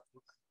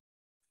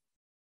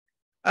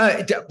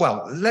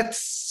 Well,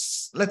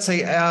 let's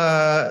say,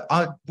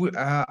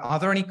 are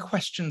there any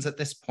questions at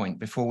this point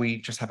before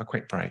we just have a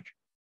quick break?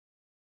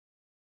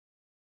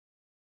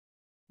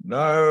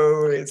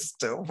 No, it's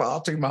still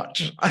far too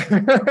much.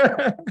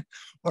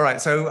 All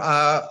right,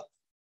 so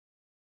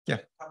yeah.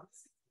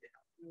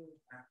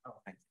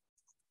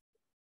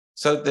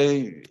 So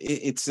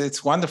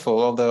it's wonderful,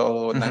 all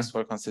the nice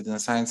work on citizen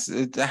science.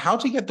 How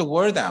to get the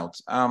word out?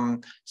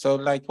 So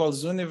like, well,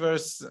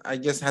 Zooniverse, I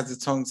guess, has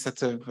its own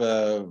set of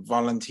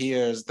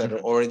volunteers that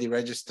are already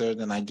registered,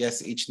 and I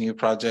guess each new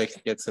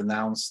project gets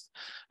announced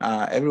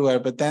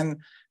everywhere. But then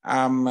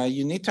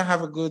you need to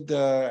have a good,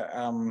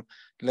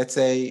 let's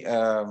say,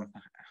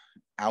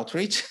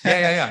 outreach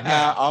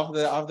of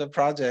the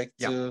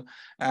project. So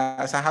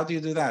how do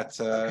you do that?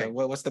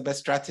 What's the best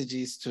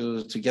strategies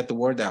to get the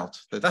word out?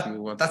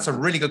 That's a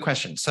really good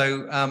question.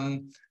 So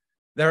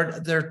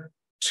there are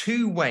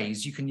 2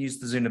 ways you can use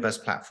the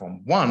Zooniverse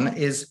platform. One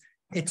is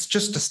it's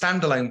just a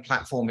standalone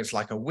platform. It's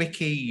like a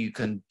wiki. You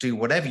can do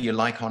whatever you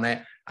like on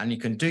it, and you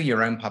can do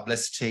your own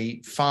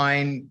publicity.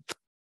 Fine,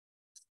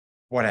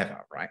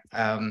 whatever, right?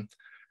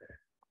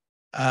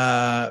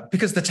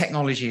 Because the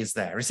technology is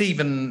there.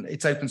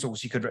 It's open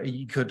source. You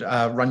could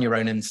run your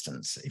own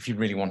instance if you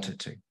really wanted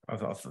to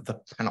of the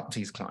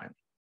Panoptes client.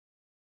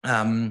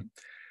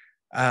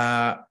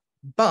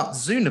 But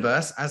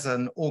Zooniverse as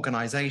an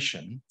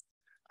organization,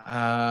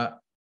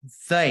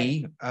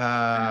 they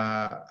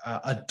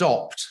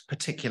adopt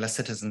particular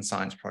citizen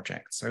science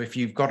projects. So if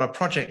you've got a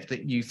project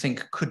that you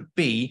think could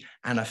be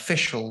an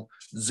official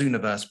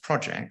Zooniverse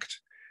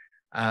project,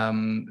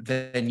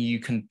 then you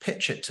can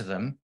pitch it to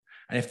them.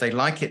 And if they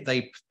like it,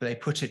 they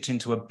put it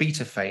into a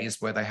beta phase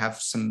where they have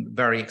some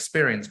very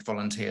experienced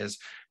volunteers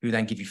who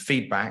then give you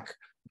feedback,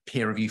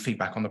 peer review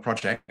feedback on the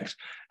project.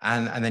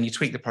 And then you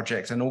tweak the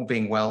project, and all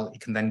being well,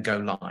 it can then go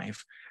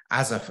live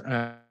as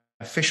an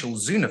official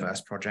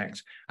Zooniverse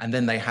project. And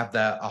then they have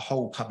a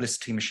whole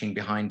publicity machine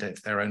behind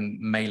it, their own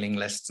mailing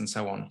lists and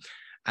so on.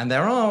 And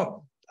there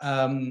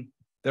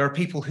are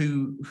people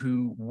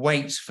who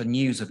wait for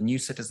news of new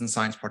citizen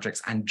science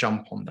projects and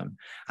jump on them.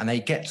 And they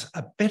get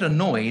a bit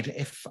annoyed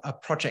if a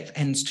project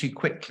ends too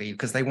quickly,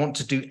 because they want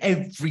to do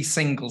every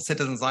single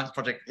citizen science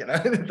project, you know,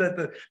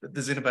 the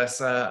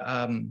Zooniverse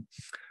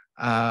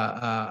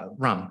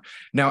run.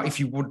 Now, if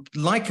you would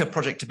like a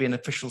project to be an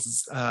official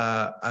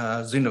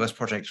Zooniverse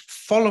project,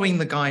 following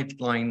the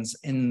guidelines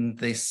in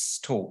this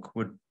talk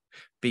would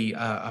be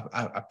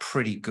a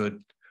pretty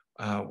good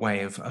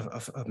way of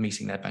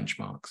meeting their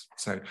benchmarks.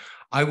 So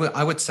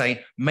I would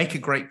say make a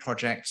great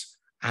project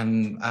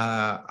and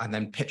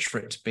then pitch for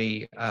it to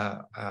be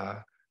an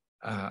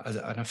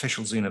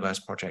official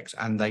Zooniverse project.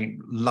 And they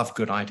love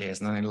good ideas,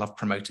 and they love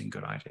promoting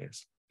good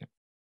ideas. Yeah.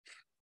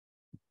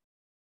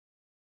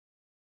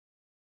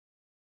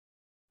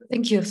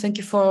 Thank you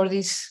for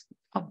this.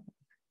 Oh,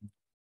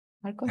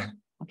 Marco?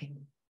 Okay.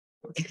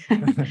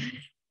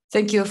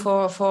 Thank you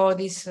for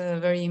this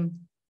very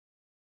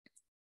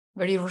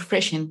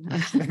refreshing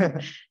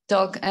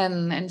talk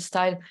and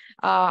style.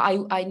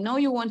 I know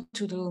you want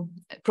to do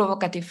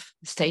provocative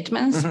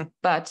statements,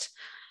 but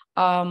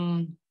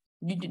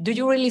do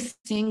you really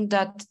think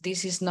that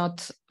this is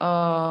not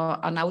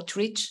an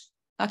outreach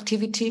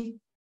activity?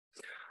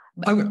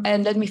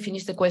 And let me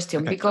finish the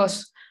question,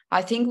 because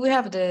I think we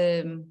have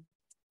the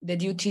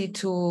duty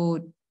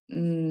to,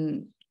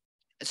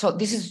 so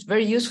this is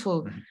very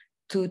useful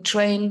to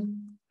train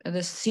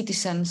the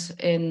citizens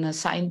in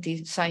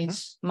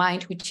science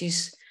mind, which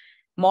is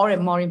more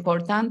and more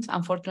important,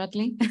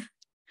 unfortunately,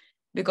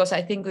 because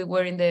I think we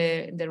were in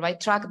the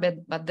right track,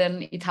 but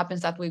then it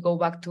happens that we go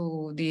back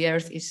to the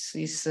Earth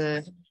is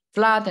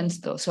flat and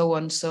so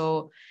on.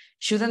 So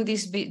shouldn't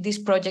these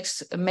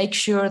projects make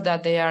sure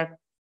that they are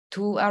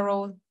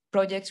 2-arrow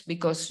projects,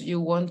 because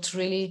you won't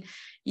really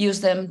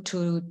use them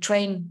to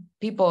train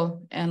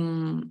people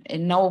and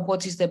know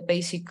what is the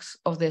basics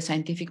of the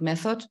scientific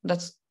method?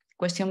 That's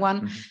question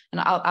one. And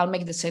I'll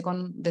make the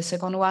second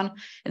one.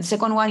 And the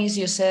second one is,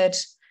 you said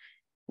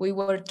we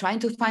were trying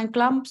to find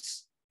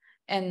clumps,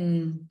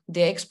 and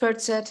the expert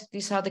said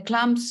these are the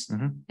clumps,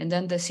 and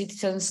then the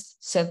citizens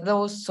said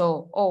those.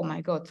 So, oh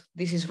my God,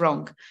 this is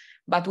wrong.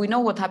 But we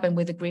know what happened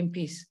with the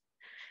Greenpeace.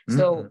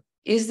 So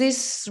is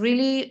this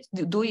really,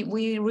 do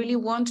we really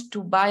want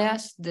to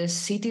bias the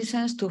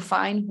citizens to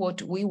find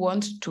what we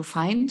want to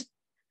find?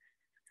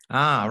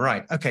 Ah,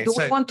 right. Okay. Do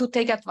we want to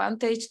take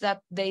advantage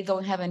that they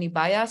don't have any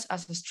bias,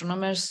 as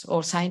astronomers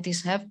or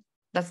scientists have?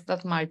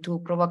 That's my two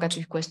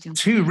provocative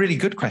questions. Two really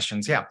good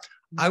questions. Yeah.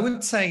 I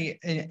would say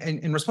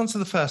in response to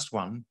the first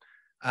one,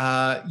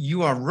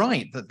 you are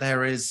right that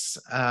there is,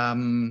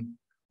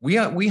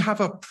 we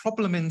have a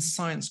problem in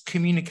science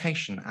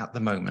communication at the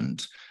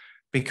moment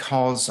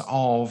because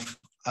of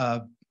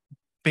a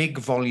big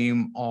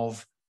volume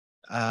of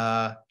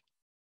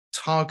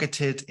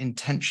targeted,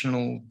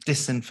 intentional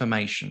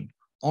disinformation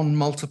on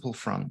multiple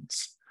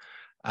fronts,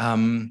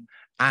 and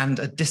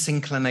a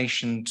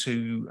disinclination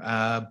to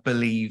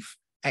believe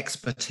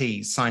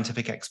expertise,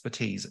 scientific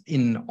expertise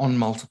on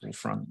multiple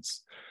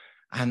fronts.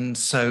 And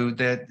so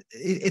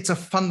it's a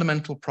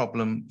fundamental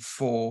problem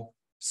for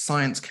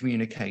science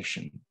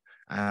communication.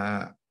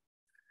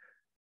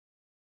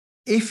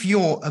 If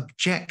your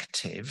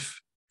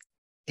objective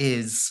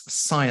is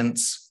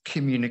science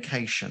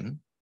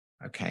communication,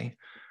 okay,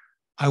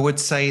 I would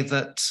say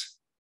that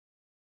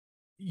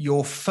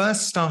your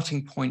first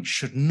starting point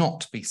should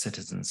not be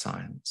citizen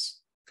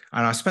science.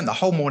 And I spent the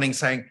whole morning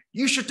saying,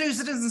 you should do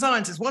citizen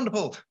science, it's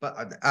wonderful.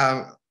 But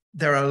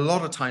there are a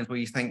lot of times where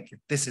you think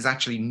this is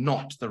actually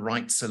not the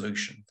right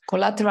solution.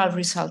 Collateral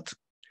result.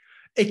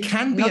 It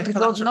can be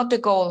not the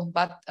goal,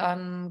 but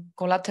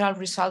collateral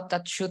result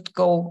that should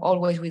go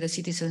always with the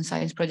citizen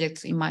science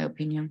projects, in my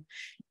opinion.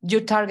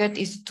 Your target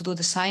is to do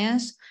the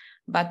science,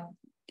 but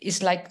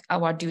it's like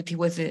our duty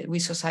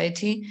with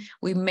society.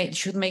 We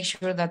should make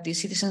sure that the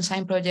citizen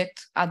science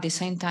project at the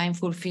same time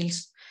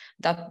fulfills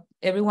that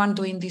everyone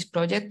doing this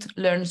project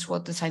learns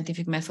what the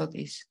scientific method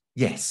is.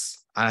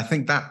 Yes, I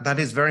think that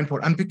is very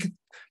important. And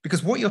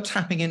because what you're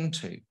tapping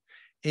into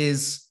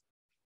is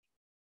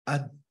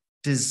a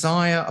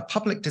desire, a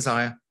public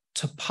desire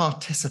to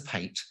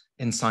participate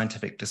in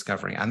scientific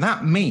discovery. And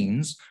that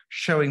means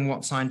showing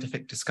what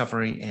scientific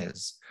discovery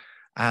is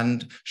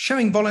and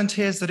showing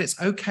volunteers that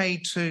it's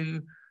okay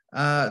to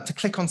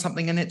click on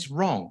something and it's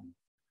wrong.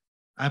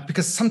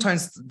 Because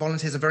sometimes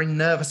volunteers are very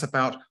nervous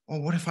about, oh,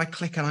 what if I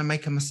click and I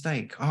make a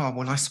mistake? Oh,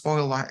 will I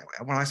spoil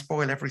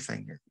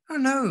everything? Oh,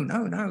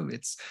 no.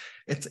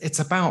 It's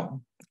about,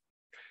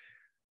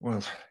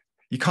 well,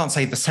 you can't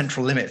say the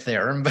central limit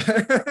theorem,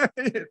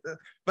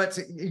 but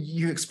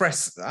you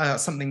express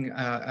something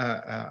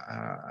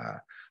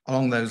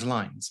along those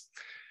lines.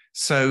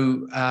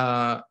 So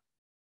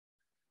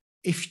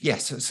if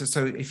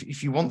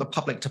you want the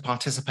public to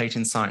participate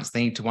in science,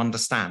 they need to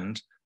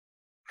understand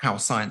how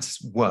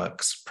science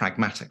works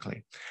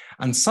pragmatically.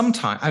 And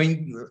sometimes, I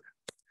mean,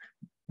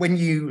 when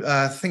you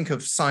think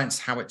of science,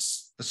 how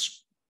it's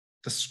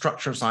the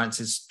structure of science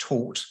is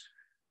taught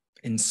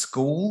in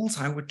schools,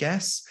 I would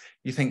guess,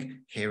 you think,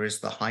 here is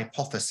the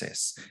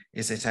hypothesis.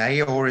 Is it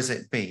A or is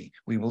it B?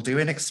 We will do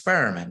an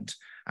experiment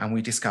and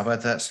we discover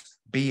that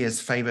B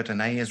is favored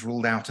and A is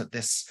ruled out at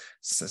this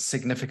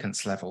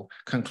significance level.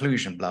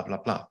 Conclusion, blah, blah,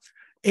 blah.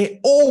 It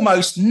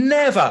almost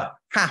never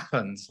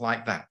happens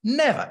like that.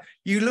 Never.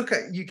 You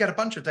get a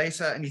bunch of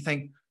data and you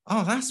think,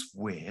 oh, that's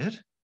weird.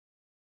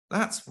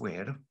 That's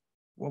weird.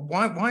 Well,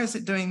 why is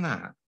it doing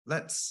that?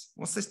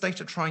 What's this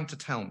data trying to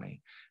tell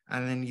me?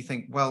 And then you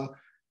think, well,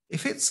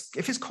 if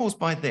it's caused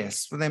by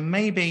this, well, then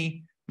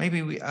maybe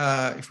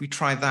if we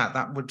try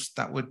that would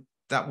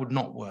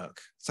not work.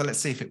 So let's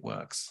see if it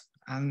works.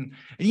 And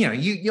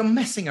you're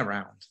messing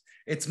around.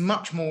 It's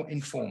much more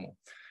informal.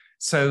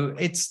 So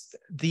it's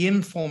the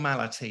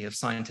informality of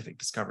scientific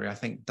discovery, I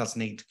think, does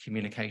need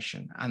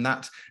communication,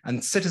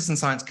 and citizen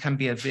science can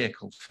be a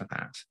vehicle for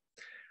that.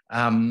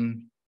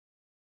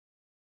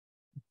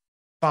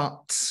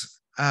 But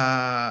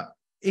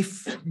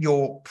if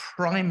your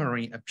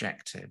primary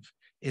objective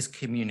is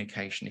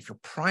communication, if your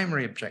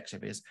primary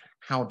objective is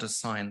how does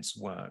science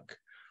work,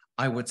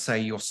 I would say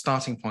your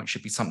starting point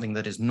should be something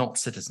that is not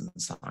citizen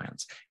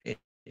science. It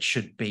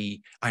should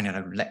be, I don't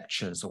know,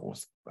 lectures or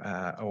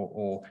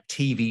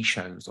TV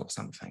shows or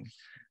something.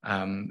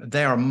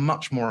 There are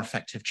much more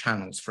effective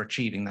channels for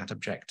achieving that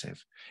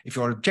objective. If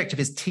your objective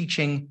is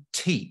teaching,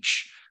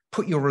 teach.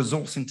 Put your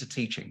resource into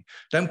teaching.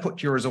 Don't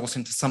put your resource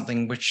into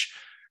something which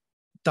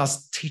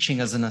does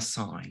teaching as an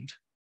aside,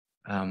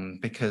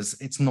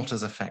 because it's not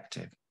as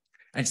effective.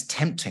 And it's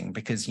tempting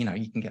because you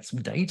can get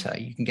some data,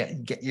 you can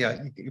get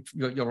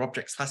your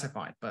objects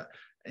classified, but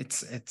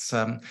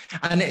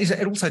and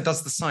it also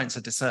does the science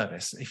a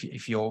disservice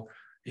if you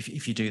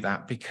do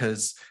that,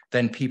 because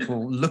then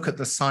people look at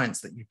the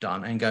science that you've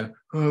done and go,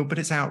 oh, but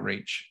it's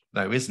outreach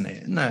though, isn't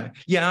it? No,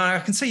 yeah, I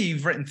can see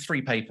you've written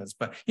 3 papers,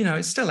 but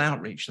it's still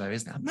outreach though,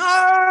 isn't it?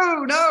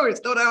 No,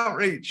 it's not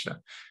outreach.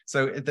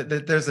 So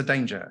there's a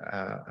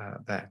danger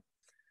there.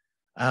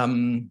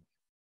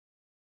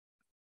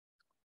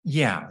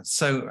 Yeah,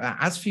 so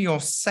as for your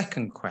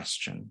second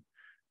question,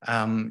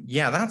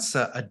 that's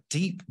a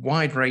deep,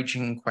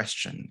 wide-ranging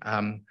question.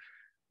 And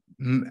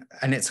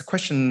it's a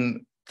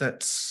question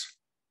that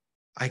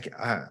I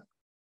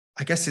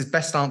guess is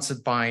best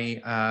answered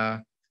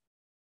by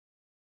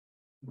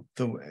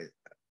the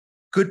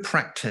good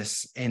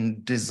practice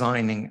in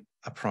designing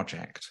a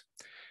project.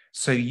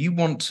 So you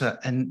want to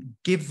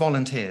give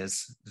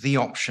volunteers the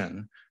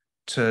option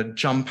to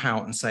jump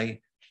out and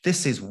say,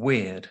 this is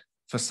weird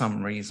for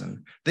some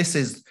reason.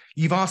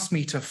 You've asked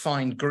me to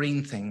find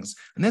green things,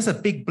 and there's a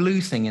big blue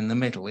thing in the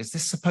middle. Is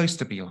this supposed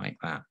to be like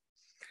that?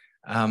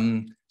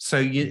 So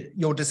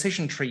your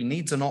decision tree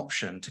needs an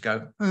option to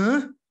go,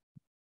 huh?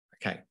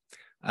 Okay.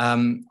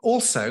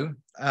 Also,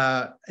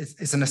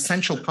 it's an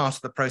essential part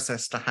of the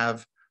process to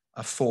have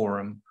a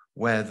forum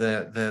where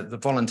the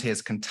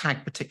volunteers can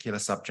tag particular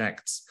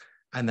subjects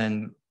and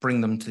then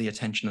bring them to the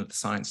attention of the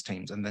science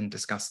teams and then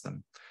discuss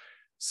them.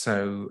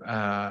 So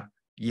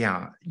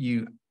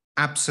you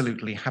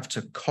absolutely have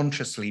to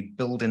consciously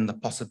build in the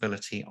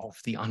possibility of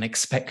the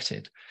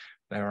unexpected.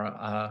 There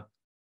are,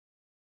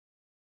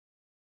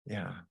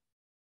 and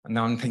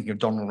now I'm thinking of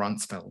Donald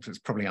Rumsfeld. It's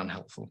probably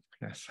unhelpful,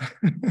 yes.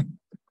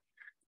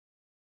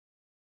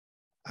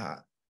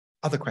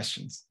 Other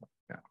questions?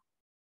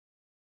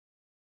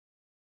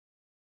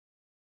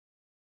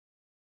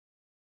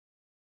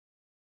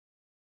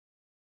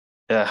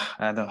 Yeah,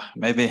 I know,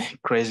 maybe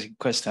crazy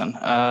question.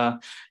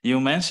 You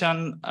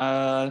mentioned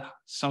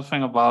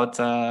something about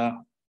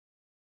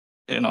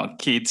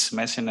kids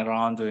messing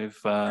around with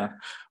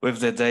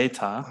the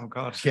data. Oh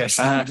God, yes.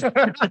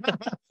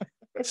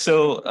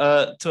 So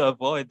to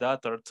avoid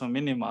that or to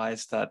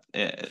minimize that,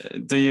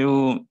 do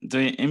you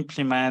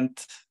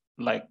implement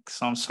like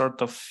some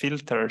sort of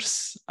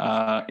filters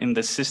in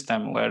the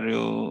system where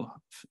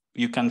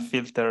you can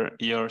filter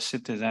your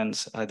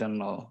citizens, I don't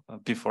know,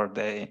 before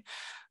they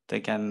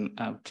can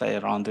play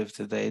around with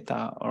the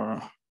data? Or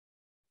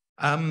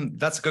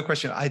that's a good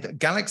question.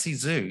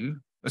 Zooniverse,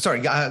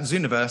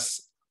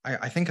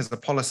 I think as a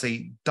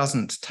policy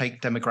doesn't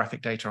take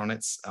demographic data on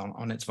its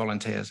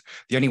volunteers.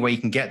 The only way you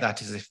can get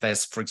that is if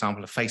there's, for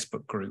example, a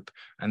Facebook group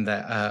and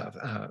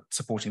they're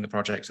supporting the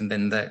project, and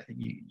then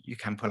you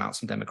can pull out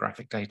some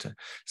demographic data.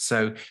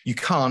 So you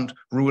can't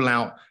rule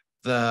out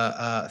the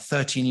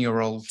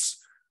 13-year-olds,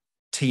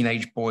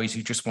 teenage boys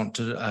who just want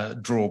to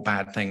draw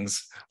bad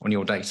things on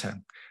your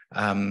data.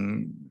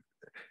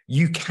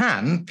 You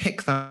can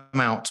pick them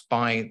out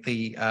by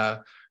the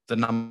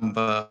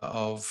number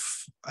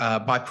of,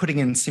 by putting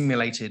in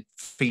simulated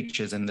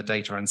features in the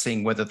data and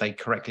seeing whether they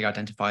correctly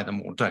identify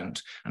them or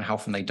don't, and how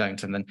often they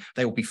don't, and then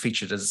they will be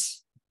featured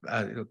as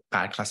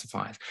bad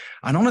classifiers.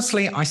 And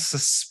honestly, I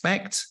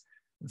suspect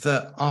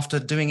that after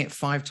doing it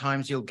 5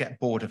 times, you'll get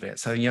bored of it.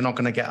 So you're not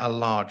going to get a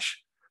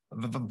large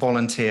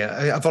volunteer.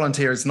 A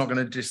volunteer is not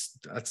going to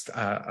just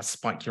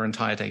spike your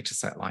entire data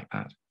set like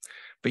that.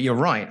 But you're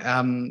right.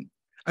 I mean,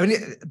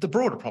 the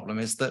broader problem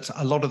is that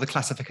a lot of the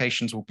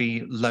classifications will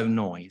be low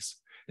noise.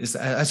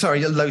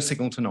 Low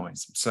signal to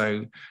noise.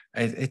 So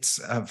it's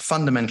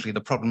fundamentally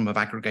the problem of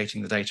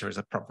aggregating the data is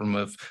a problem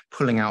of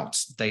pulling out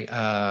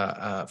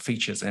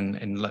features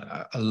in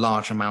a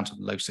large amount of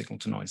low signal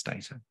to noise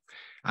data.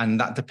 And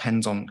that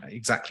depends on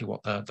exactly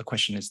what the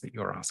question is that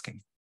you're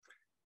asking.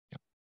 Yeah.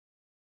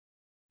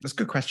 That's a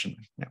good question.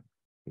 Yeah.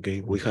 Okay,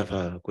 we have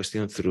a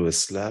question through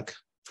Slack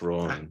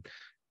from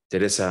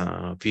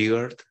Teresa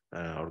Figuered,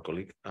 our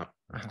colleague.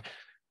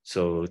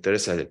 So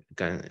Teresa,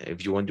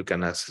 if you want, you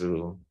can ask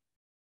through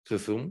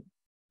Zoom.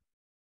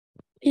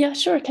 Yeah,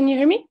 sure. Can you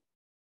hear me?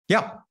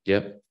 Yeah.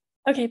 Yep.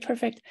 Okay,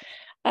 perfect.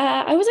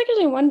 I was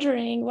actually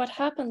wondering what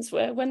happens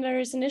when there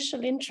is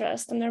initial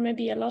interest and there may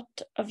be a lot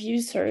of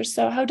users.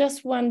 So how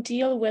does one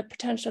deal with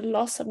potential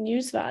loss of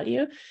news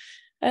value?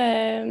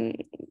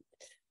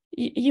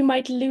 You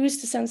might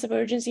lose the sense of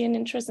urgency and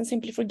interest and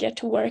simply forget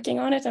to working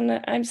on it. And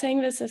I'm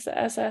saying this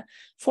as a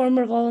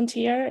former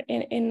volunteer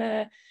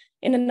in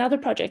another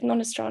project,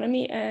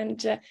 non-astronomy.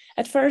 And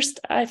at first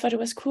I thought it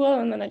was cool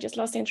and then I just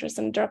lost interest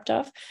and dropped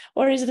off.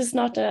 Or is this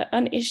not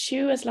an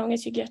issue as long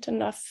as you get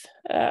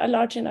a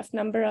large enough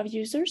number of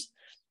users?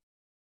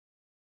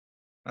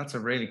 That's a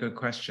really good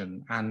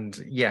question.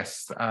 And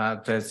yes,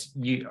 there's,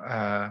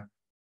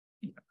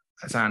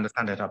 as I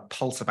understand it, a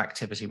pulse of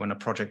activity when a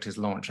project is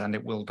launched, and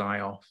it will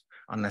die off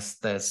unless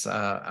there's,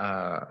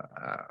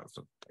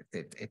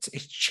 it's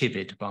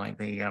chivied by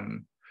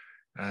the,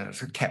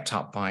 kept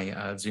up by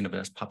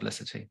Zooniverse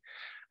publicity.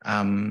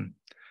 The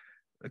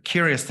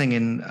curious thing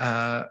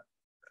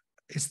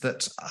is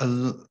that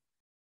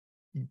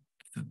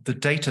the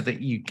data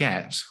that you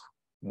get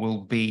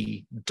will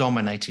be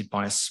dominated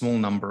by a small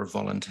number of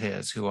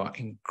volunteers who are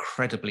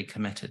incredibly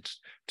committed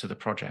to the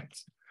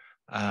project.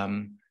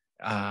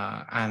 And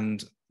I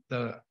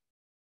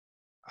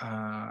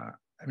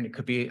mean, it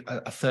could be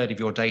a third of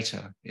your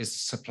data is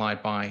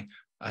supplied by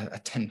a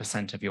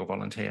 10% of your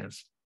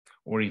volunteers,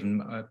 or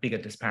even a bigger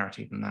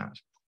disparity than that.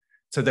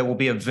 So there will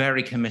be a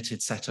very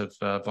committed set of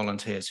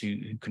volunteers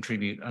who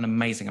contribute an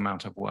amazing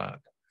amount of work.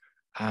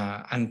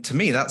 And to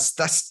me, that's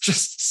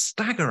just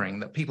staggering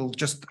that people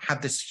just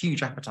had this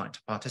huge appetite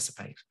to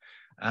participate.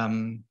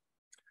 And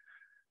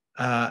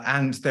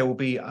there will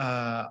be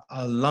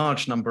a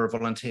large number of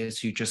volunteers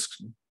who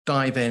just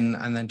dive in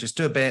and then just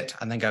do a bit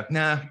and then go,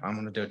 nah, I'm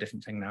going to do a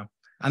different thing now.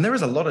 And there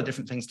is a lot of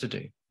different things to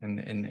do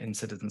in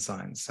citizen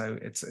science. So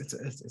it's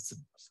a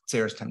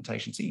serious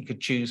temptation. So you could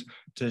choose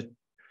to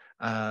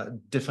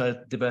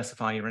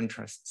diversify your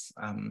interests.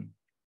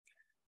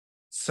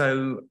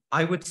 So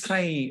I would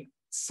say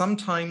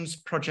sometimes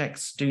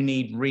projects do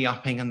need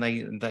re-upping, and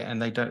they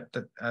don't.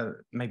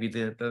 Maybe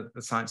the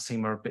science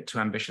team are a bit too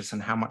ambitious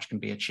in how much can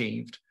be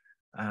achieved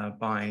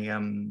by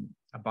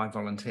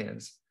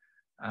volunteers.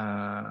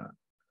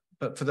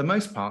 But for the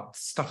most part,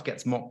 stuff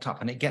gets mocked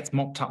up, and it gets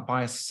mocked up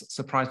by a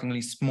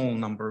surprisingly small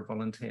number of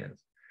volunteers.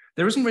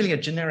 There isn't really a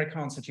generic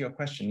answer to your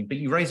question, but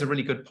you raise a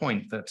really good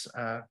point that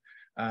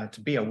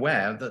to be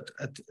aware that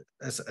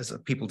as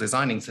people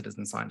designing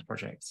citizen science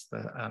projects,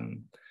 that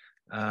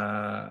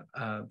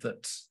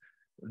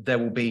there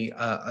will be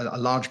a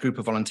large group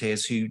of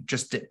volunteers who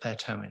just dip their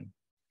toe in.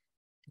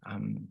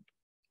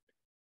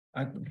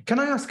 Can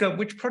I ask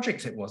which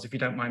project it was, if you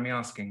don't mind me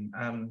asking,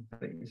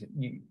 that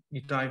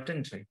you dived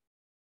into?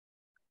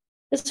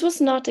 This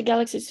was not a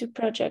Galaxy Zoo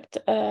project.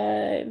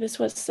 This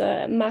was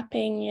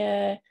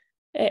mapping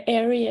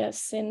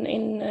areas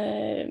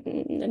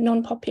in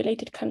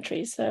non-populated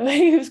countries. So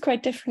it was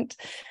quite different,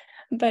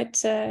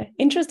 but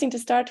interesting to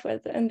start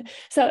with. And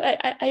so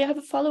I have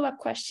a follow-up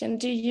question.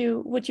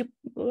 Would you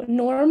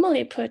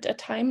normally put a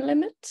time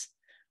limit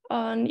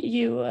on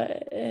you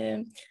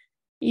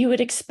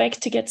would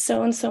expect to get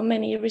so and so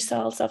many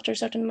results after a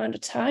certain amount of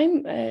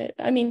time?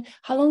 I mean,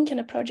 how long can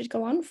a project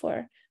go on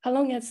for? How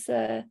long has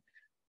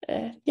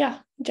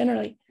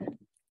generally?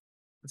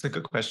 That's a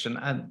good question.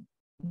 And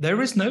there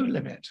is no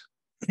limit,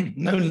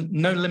 no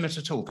limit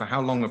at all for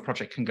how long a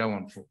project can go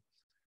on for.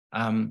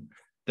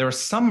 There are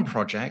some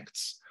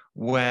projects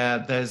where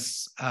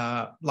there's,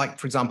 like,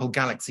 for example,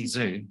 Galaxy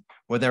Zoo,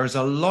 where there is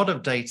a lot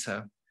of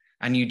data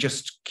and you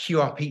just queue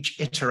up each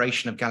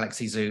iteration of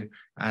Galaxy Zoo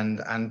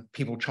and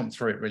people chomp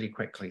through it really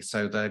quickly.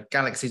 So the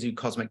Galaxy Zoo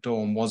Cosmic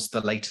Dawn was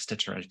the latest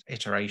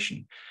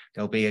iteration.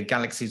 There'll be a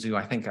Galaxy Zoo,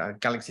 I think a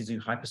Galaxy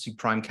Zoo Hypersea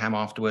Prime Cam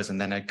afterwards, and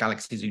then a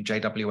Galaxy Zoo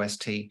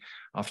JWST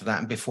after that.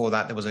 And before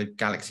that, there was a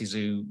Galaxy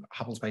Zoo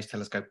Hubble Space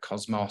Telescope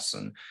Cosmos.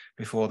 And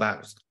before that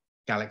was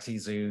Galaxy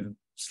Zoo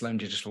Sloan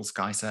Digital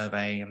Sky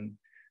Survey. And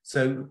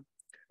so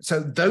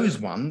those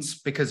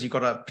ones, because you've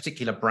got a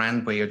particular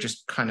brand where you're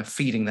just kind of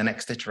feeding the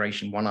next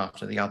iteration one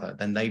after the other,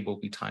 then they will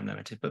be time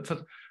limited. But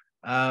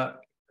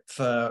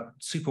for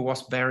super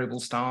WASP variable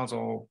stars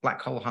or black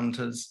hole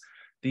hunters,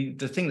 the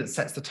thing that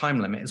sets the time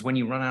limit is when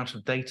you run out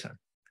of data.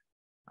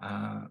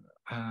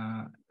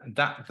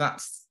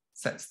 That's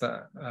sets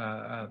the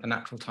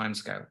natural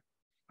timescale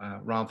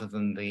rather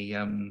than the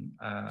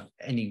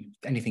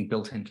anything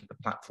built into the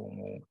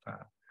platform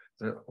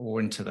or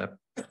into the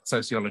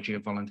sociology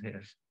of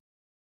volunteers.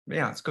 But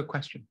yeah, it's a good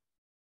question.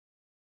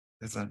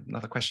 There's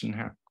another question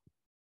here.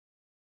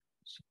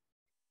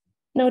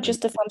 No,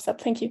 just a thumbs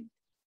up. Thank you.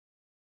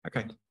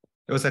 Okay.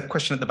 There was a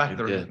question at the back of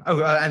the room. Yeah.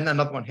 Oh, and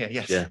another one here.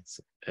 Yes. Yes.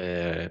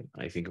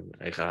 I think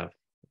I have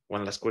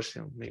one last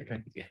question. Maybe.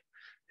 Okay.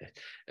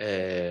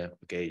 Yeah.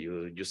 Okay.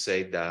 You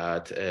say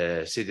that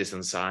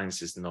citizen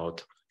science is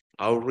not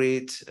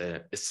outreach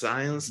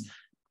science,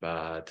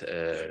 but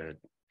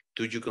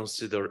do you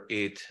consider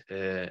it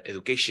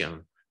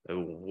education?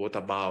 What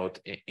about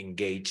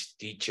engaged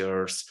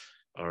teachers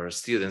or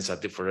students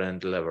at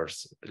different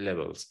levels?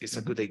 Is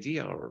a good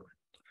idea or?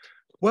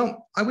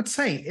 Well, I would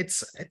say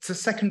it's a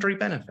secondary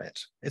benefit.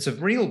 It's a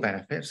real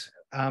benefit,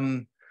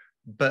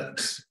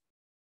 but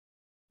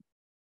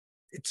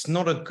it's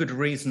not a good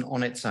reason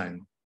on its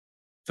own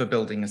for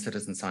building a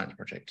citizen science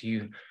project.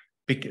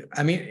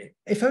 I mean,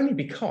 if only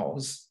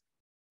because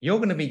you're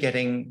going to be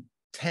getting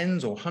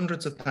tens or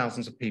hundreds of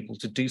thousands of people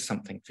to do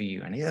something for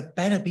you, and it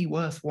better be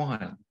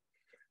worthwhile,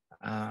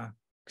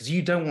 because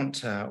you don't want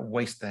to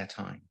waste their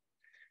time.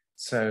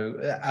 So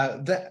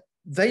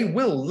they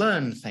will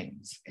learn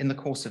things in the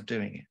course of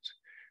doing it.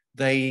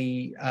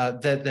 There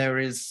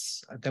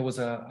was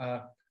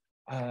a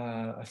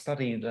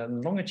study, the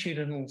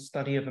longitudinal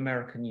study of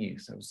American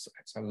youth. It's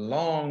a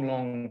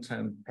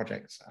long-term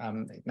project.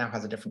 It now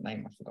has a different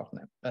name, I've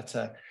forgotten it. But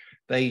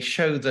they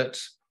show that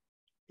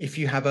if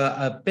you have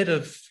a bit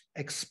of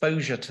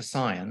exposure to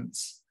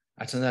science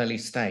at an early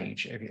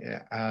stage,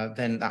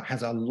 then that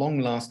has a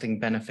long-lasting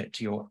benefit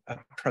to your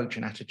approach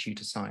and attitude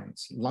to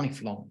science,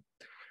 lifelong.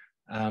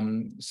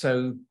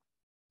 So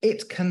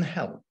it can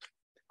help.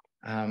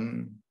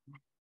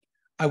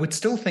 I would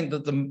still think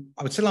that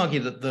I would still argue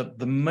that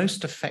the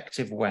most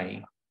effective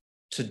way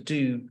to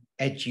do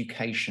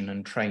education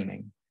and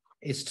training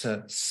is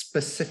to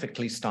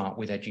specifically start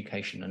with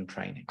education and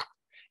training.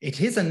 It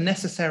is a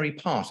necessary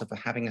part of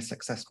having a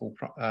successful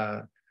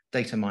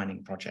data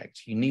mining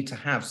project. You need to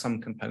have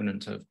some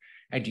component of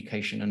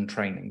education and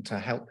training to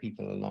help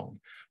people along.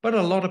 But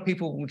a lot of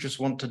people will just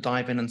want to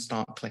dive in and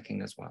start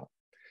clicking as well.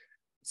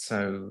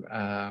 So,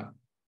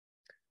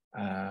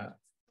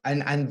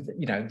 and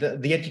you know,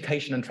 the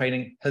education and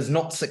training has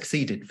not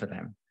succeeded for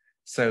them.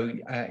 So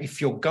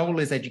if your goal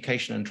is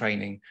education and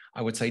training,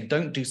 I would say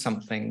don't do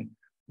something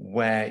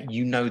where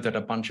you know that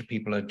a bunch of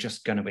people are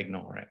just going to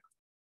ignore it.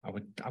 I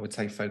would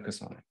say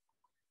focus on it.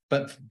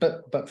 But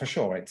for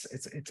sure,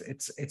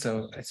 it's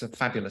a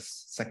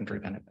fabulous secondary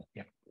benefit.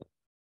 Yeah.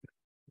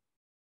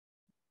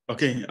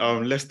 Okay,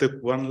 let's take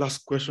one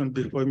last question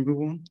before we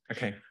move on.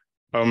 Okay.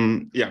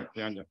 Yeah.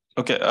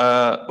 Okay,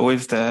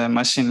 with the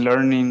machine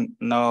learning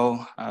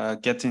now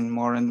getting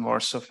more and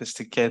more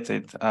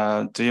sophisticated,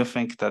 do you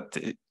think that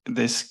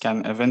this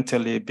can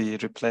eventually be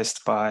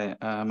replaced by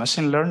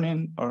machine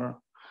learning, or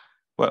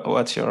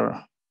what's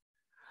your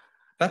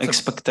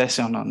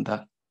expectation on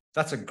that?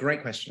 That's a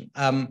great question,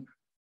 and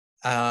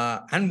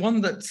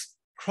one that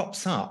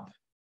crops up.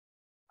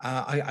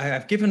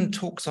 I've given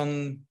talks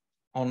on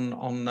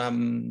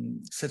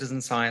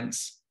citizen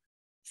science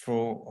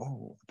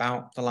for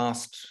about the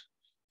last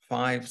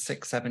 5,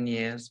 6, 7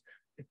 years.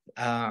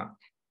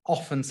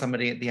 Often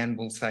somebody at the end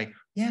will say,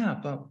 "Yeah,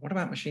 but what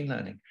about machine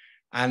learning?"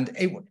 And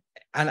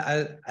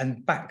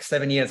back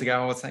 7 years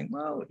ago, I was saying,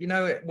 "Well, you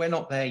know, we're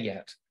not there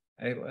yet.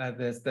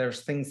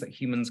 There's things that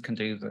humans can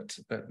do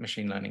that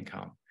machine learning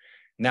can't."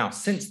 Now,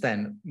 since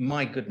then,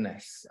 my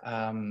goodness,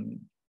 there's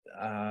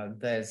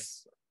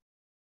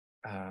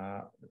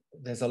a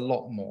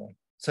lot more.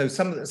 So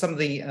some of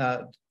the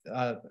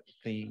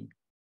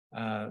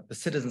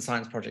citizen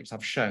science projects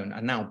I've shown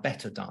are now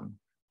better done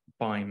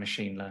by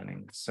machine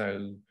learning.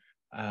 So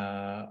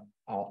our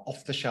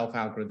off-the-shelf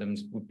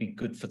algorithms would be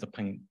good for the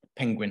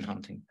penguin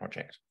hunting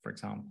project, for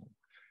example.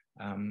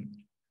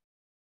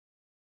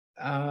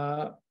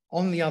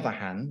 On the other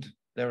hand,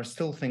 there are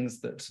still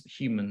things that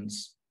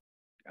humans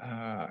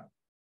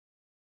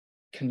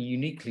can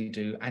uniquely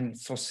do, and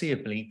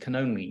foreseeably can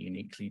only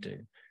uniquely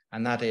do.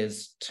 And that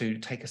is to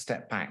take a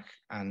step back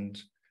and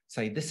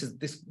say,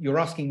 you're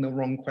asking the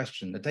wrong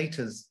question. The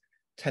data's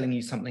telling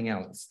you something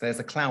else. There's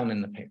a clown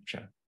in the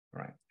picture,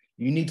 right?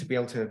 You need to be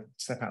able to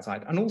step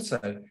outside. And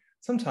also,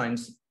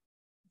 sometimes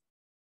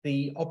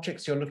the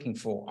objects you're looking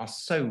for are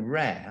so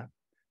rare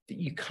that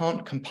you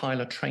can't compile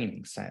a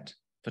training set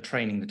for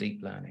training the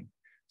deep learning.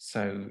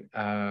 So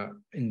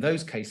in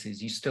those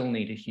cases, you still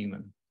need a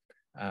human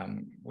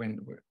when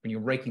you're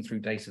raking through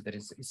data that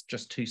is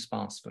just too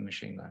sparse for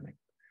machine learning.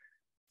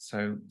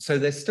 So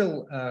there's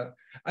still,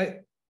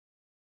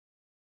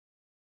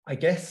 I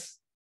guess,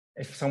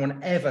 if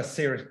someone ever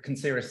can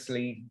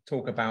seriously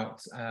talk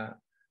about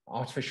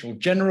artificial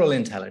general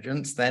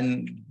intelligence,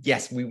 then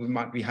yes, we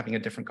might be having a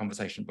different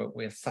conversation, but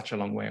we're such a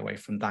long way away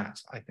from that.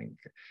 I think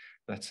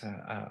that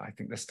I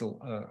think there's still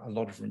a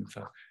lot of room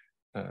for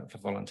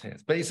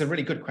volunteers. But it's a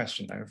really good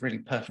question, though, a really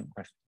pertinent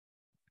question.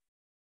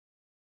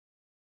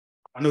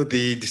 I know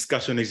the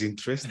discussion is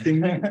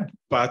interesting,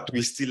 but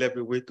we still have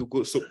a way to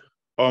go. So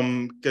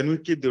can we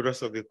keep the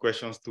rest of the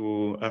questions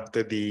to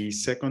after the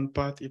second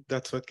part, if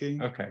that's okay?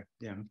 Okay.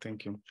 Yeah,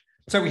 thank you.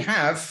 So we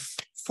have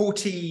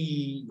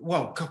 40,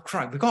 well, God,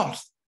 crap, we've got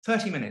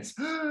 30 minutes.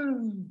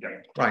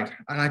 Right,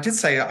 and I did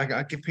say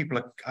I give people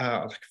like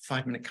a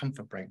 5-minute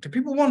comfort break. Do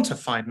people want a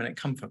 5-minute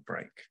comfort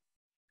break?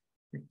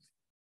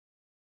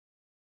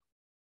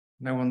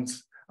 No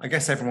one's, I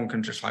guess everyone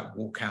can just like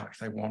walk out if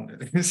they want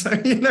it. So,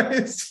 you know,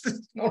 it's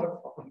not a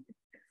problem.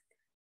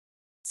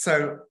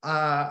 So,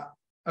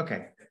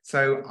 okay,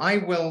 so I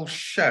will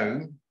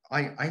show,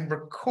 I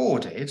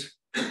recorded,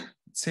 let's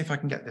see if I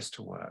can get this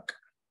to work.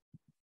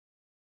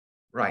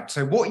 Right,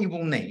 so what you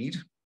will need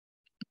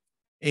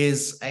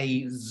is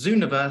a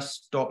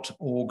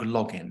zooniverse.org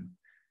login. I'm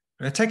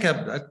going to take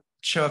a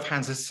show of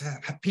hands.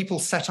 Have people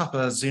set up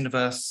a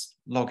Zooniverse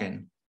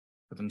login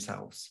for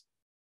themselves?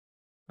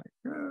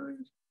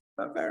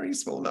 A very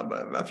small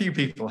number, a few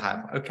people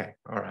have. Okay,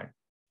 all right.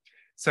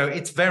 So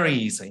it's very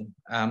easy.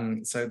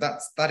 So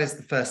that is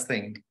the first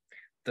thing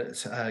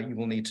that you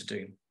will need to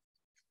do.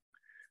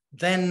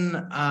 Then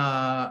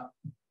the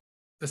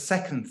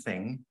second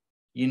thing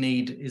you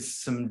need is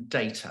some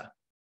data.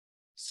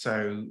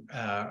 So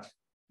I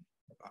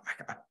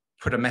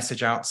put a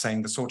message out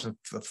saying the sort of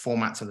the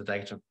formats of the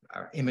data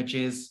are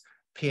images,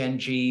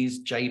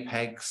 PNGs,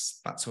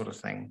 JPEGs, that sort of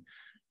thing.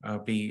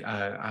 Be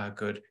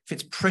good. If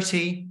it's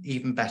pretty,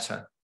 even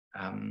better.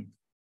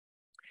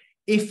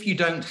 If you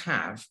don't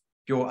have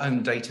your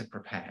own data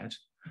prepared,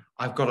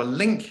 I've got a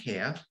link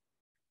here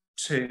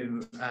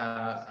to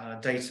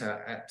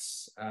data at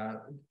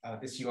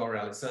this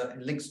URL. It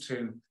links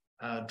to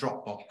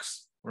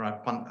Dropbox, where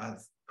I've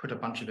put a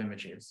bunch of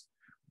images.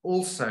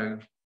 Also,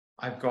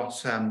 I've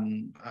got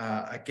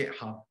a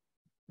GitHub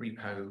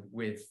repo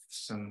with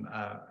some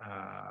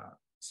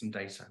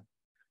data.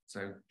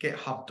 So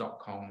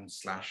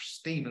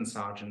github.com/Stephen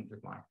Serjeant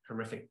with my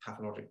horrific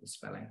pathological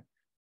spelling,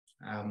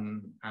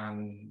 and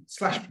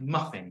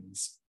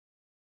 /muffins.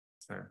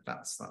 So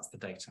that's the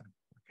data.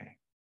 Okay.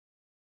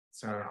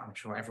 So I'm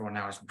sure everyone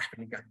now is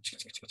rapidly going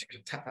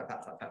tap.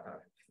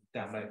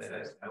 Download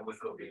it. I will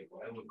copy it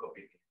in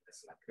the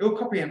Slack. You'll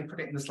copy and put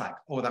it in the Slack.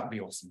 Oh, that would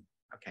be awesome.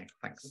 Okay,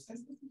 thanks.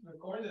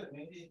 Recorded.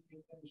 Maybe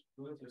you can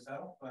do it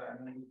yourself.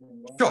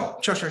 Sure.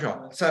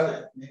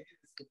 So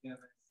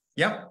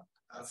yeah.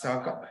 So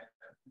I've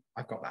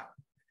got that.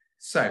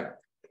 So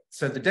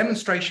the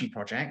demonstration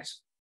project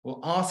will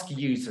ask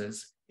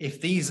users if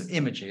these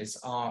images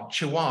are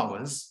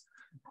chihuahuas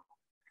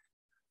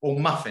or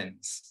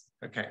muffins.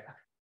 Okay.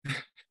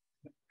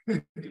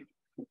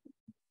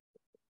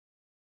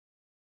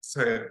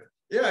 So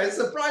yeah, it's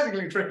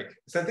surprisingly tricky.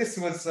 So this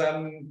was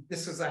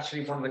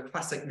actually one of the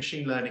classic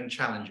machine learning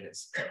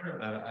challenges.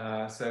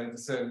 So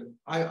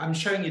I'm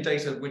showing you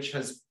data which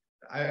has,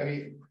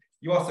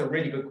 you asked a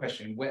really good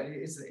question. Where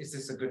is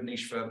this a good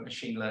niche for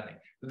machine learning?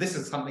 But this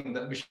is something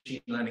that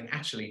machine learning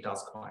actually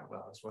does quite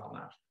well as well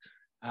now.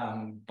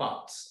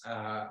 But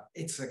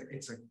it's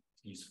a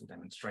useful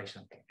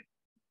demonstration.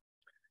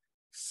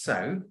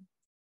 So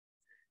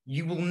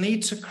you will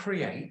need to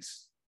create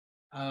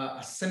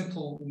a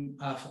simple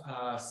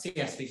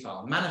CSV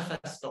file,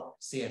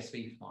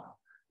 manifest.csv file,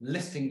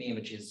 listing the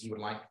images you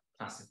would like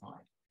classified.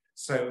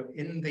 So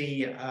in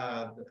the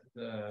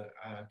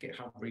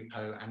GitHub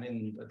repo and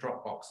in the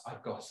Dropbox,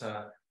 I've got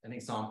an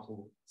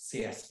example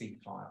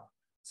CSV file.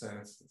 So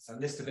it's a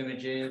list of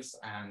images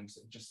and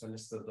just a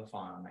list of the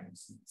file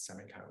names,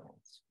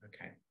 semicolons.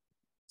 Okay,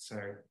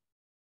 so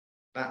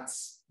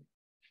that's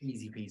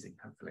easy peasy,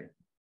 hopefully.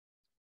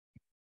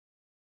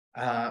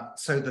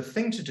 So the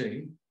thing to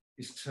do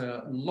is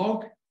to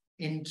log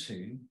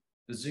into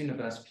the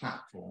Zooniverse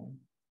platform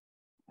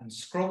and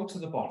scroll to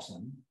the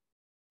bottom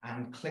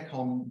and click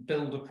on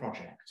Build a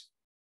Project,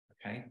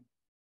 okay?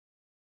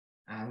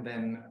 And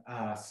then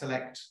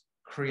select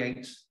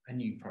Create a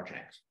New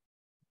Project.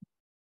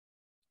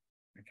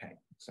 Okay,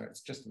 so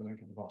it's just the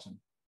link at the bottom.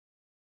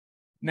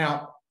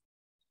 Now,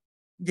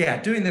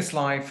 yeah, doing this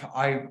live,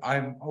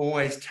 I'm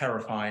always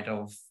terrified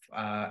of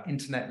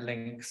internet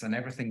links and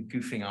everything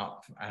goofing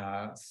up.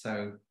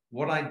 So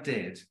what I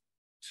did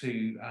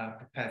to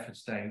prepare for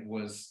today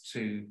was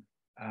to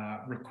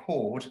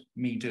record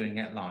me doing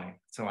it live.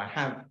 So I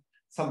have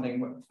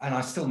something, and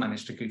I still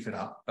managed to goof it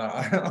up, but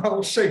I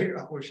will show you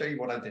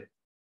what I did.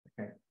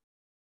 Okay.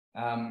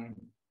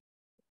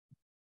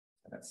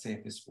 Let's see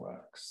if this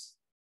works.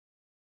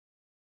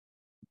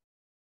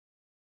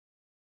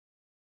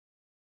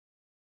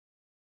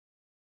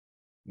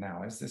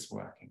 Now, is this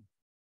working?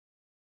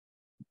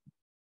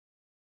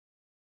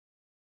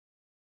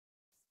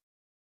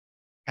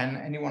 Can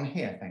anyone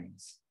hear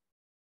things?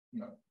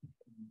 No.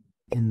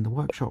 In the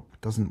workshop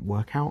doesn't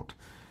work out,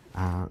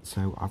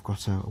 so I've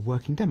got a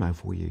working demo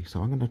for you.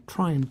 So I'm going to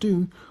try and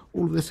do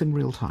all of this in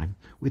real time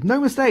with no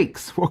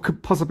mistakes. What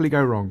could possibly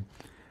go wrong?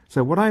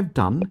 So what I've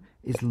done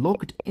is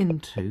logged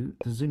into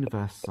the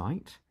Zooniverse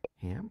site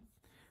here.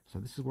 So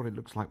this is what it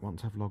looks like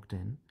once I've logged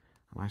in.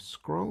 And I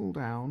scroll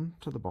down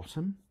to the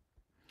bottom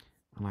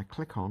and I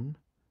click on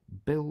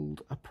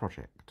build a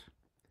project.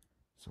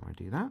 So I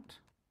do that.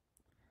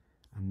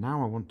 And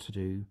now I want to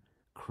do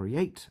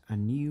create a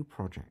new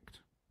project.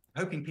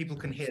 Hoping people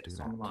can hear this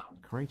online.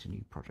 Create a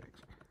new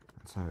project.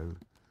 And so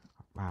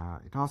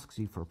it asks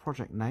you for a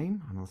project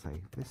name, and I'll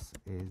say this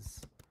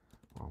is,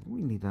 well,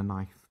 we need a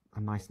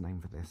nice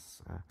name for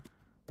this.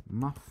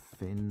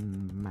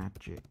 Muffin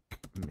Magic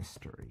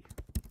Mystery,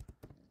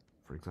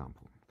 for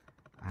example.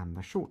 And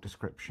the short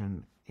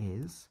description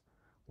is,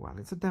 well,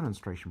 it's a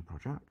demonstration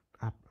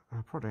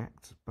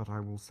project, but I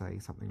will say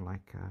something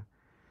like,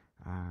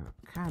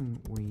 can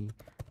we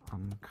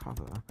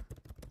uncover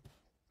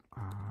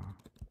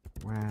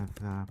where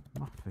the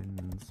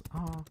muffins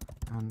are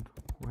and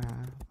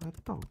where the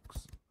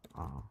dogs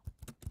are?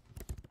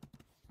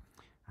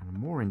 And a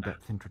more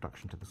in-depth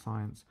introduction to the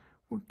science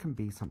can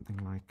be something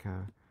like,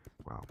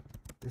 well,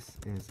 this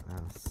is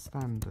a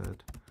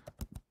standard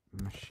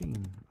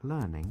machine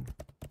learning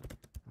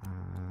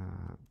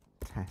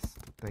test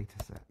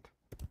dataset.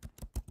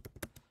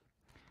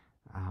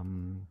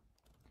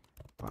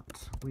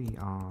 But we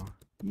are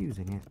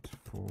using it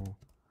for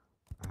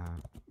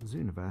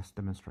Zooniverse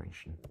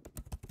demonstration.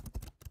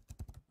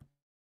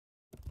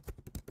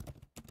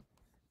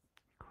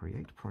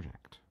 Create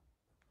project.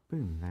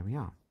 Boom, there we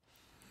are.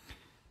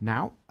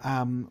 Now,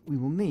 we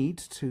will need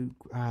to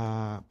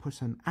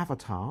put an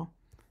avatar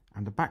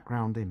and a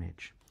background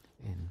image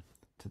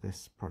into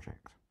this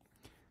project.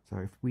 So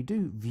if we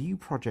do view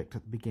project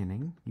at the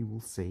beginning, you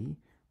will see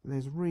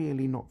there's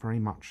really not very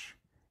much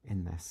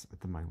in this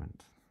at the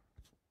moment.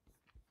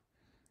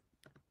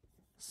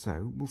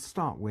 So we'll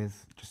start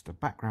with just a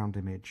background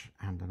image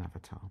and an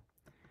avatar.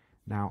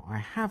 Now I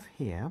have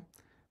here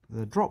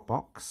the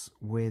Dropbox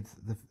with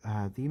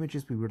the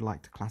images we would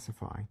like to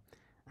classify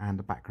and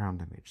a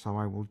background image. So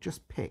I will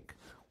just pick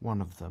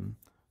one of them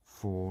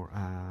for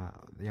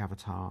the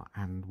avatar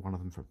and one of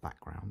them for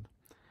background.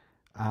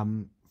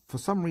 For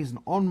some reason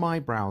on my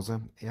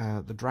browser,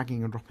 the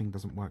dragging and dropping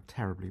doesn't work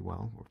terribly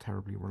well or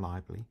terribly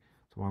reliably.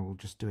 So I will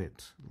just do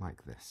it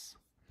like this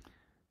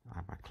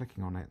by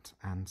clicking on it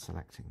and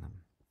selecting them.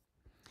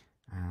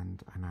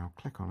 And I now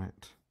click on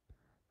it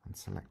and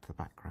select the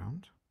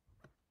background.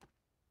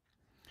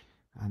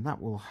 And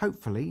that will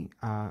hopefully,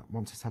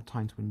 once it's had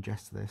time to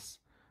ingest this,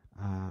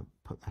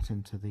 put that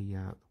into the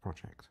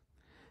project.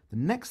 The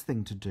next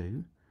thing to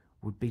do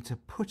would be to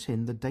put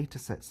in the data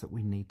sets that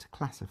we need to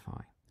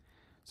classify.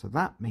 So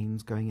that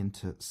means going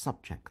into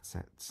subject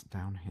sets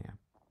down here.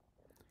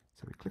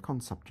 So we click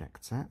on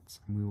subject sets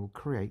and we will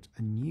create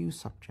a new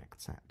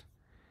subject set.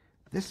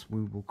 This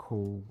we will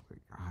call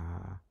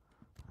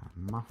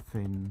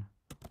muffin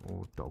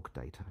or dog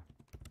data,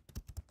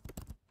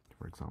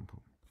 for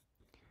example.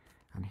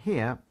 And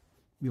here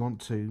we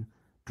want to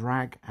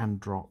drag and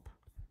drop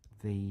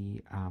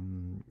the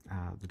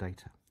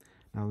data.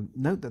 Now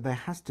note that there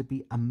has to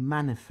be a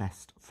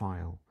manifest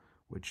file,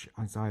 which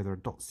is either a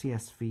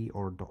 .csv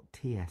or a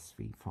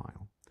 .tsv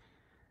file.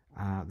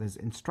 There's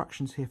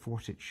instructions here for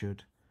what it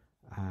should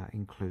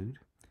include,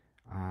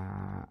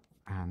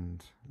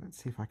 and let's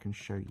see if I can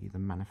show you the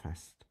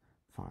manifest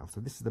file.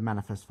 So this is the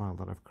manifest file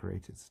that I've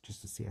created. It's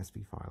just a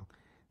CSV file.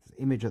 There's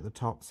an image at the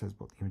top, says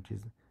what the image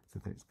is, so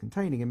that it's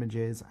containing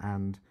images,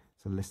 and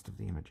it's a list of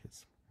the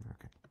images.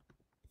 Okay.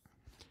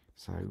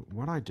 So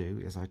what I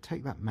do is I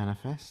take that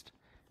manifest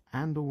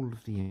and all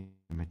of the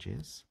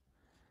images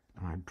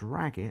and I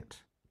drag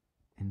it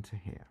into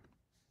here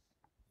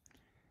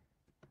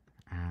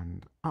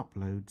and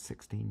upload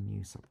 16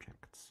 new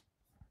subjects.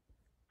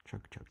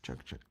 Chug, chug,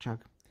 chug, chug,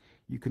 chug.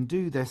 You can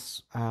do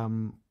this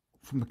from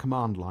the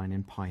command line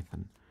in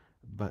Python,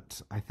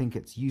 but I think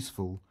it's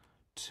useful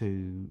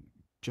to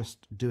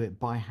just do it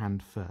by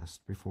hand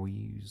first before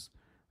you use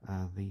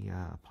the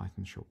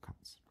Python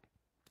shortcuts.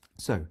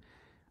 So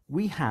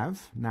we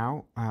have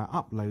now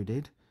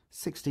uploaded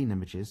 16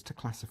 images to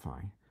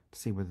classify, to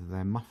see whether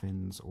they're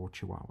muffins or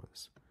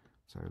chihuahuas.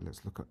 So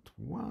let's look at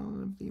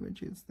one of the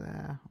images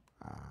there.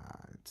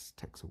 It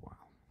takes a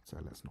while, so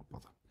let's not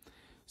bother.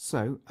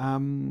 So,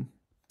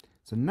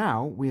 so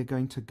now we are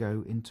going to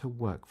go into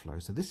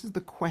workflow. So this is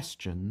the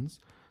questions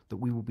that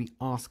we will be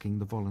asking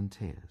the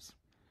volunteers.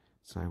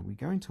 So we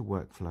go into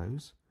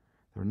workflows.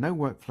 There are no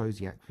workflows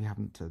yet. We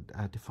haven't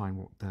defined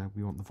what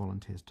we want the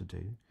volunteers to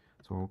do.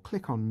 So I'll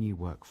click on new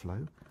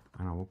workflow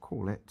and I will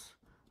call it,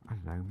 I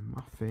don't know,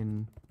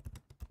 muffin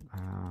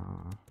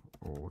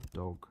or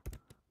dog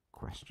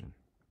question.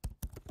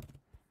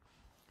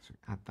 So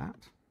add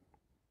that.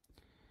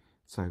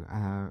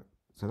 So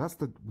so that's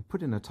we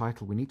put in a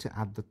title. We need to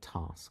add the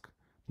task.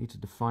 We need to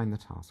define the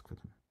task for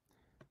them.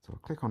 So I'll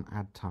click on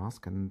add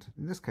task, and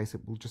in this case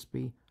it will just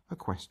be a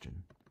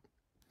question.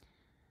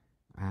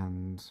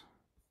 And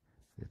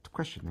the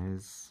question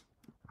is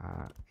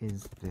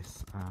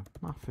this a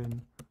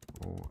muffin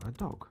or a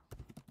dog?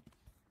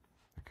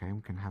 Okay,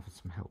 we can have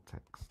some help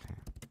text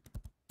here.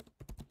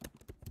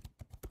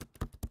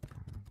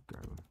 Go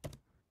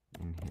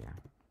in here.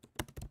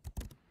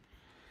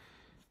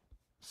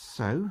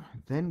 So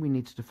then we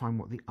need to define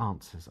what the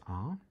answers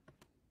are.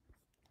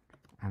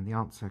 And the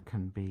answer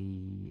can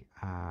be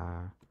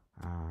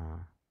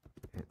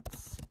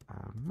it's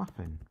a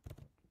muffin.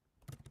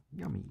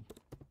 Yummy.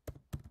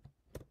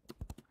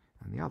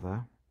 And the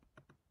other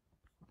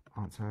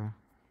answer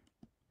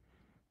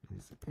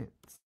is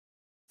it's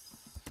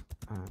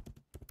a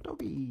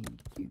doggy.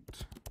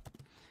 Cute.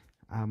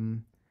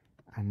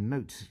 And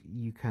note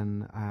you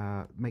can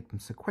make them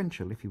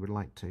sequential if you would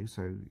like to.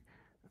 So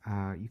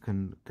you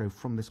can go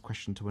from this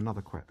question to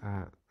another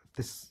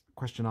this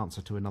question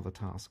answer to another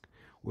task,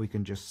 or you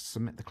can just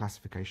submit the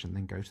classification,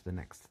 then go to the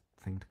next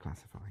thing to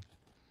classify.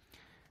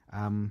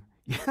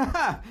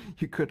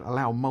 You could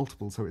allow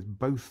multiple, so it's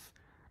both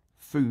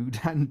food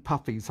and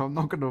puppy. So I'm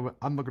not going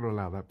to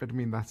allow that, but I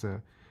mean that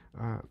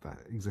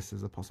exists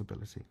as a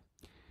possibility.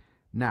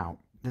 Now,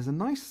 there's a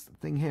nice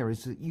thing here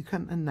is that you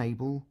can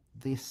enable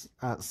this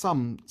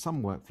some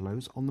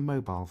workflows on the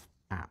mobile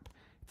app.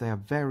 They are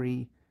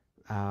very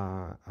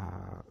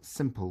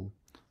simple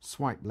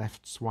swipe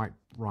left, swipe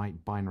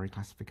right binary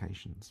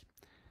classifications.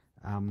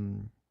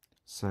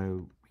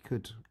 So we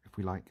could, if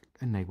we like,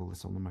 enable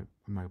this on the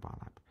mobile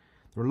app.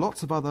 There are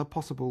lots of other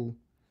possible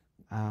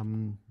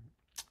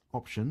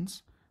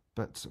options,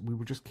 but we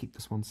will just keep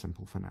this one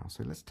simple for now.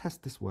 So let's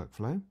test this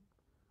workflow.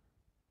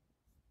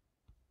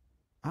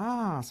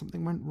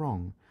 Something went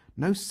wrong.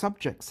 No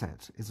subject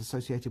set is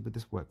associated with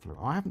this workflow.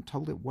 I haven't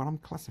told it what I'm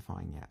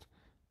classifying yet.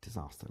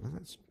 Disaster.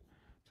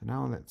 So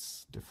now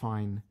let's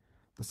define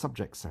the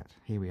subject set.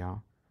 Here we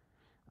are.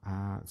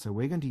 So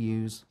we're going to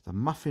use the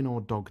muffin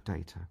or dog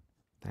data.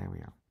 There we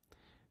are.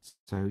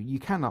 So you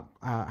can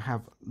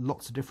have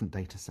lots of different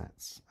data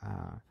sets.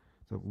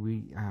 So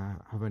we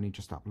have only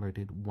just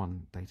uploaded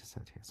one data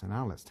set here. So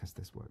now let's test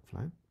this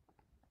workflow.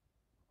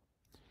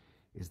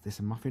 Is this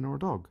a muffin or a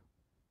dog?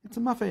 It's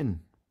a muffin.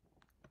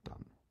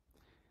 Done.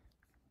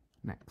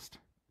 Next.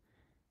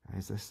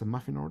 Is this a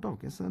muffin or a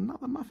dog? It's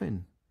another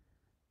muffin.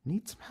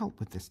 Need some help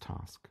with this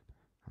task.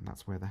 And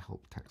that's where the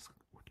help text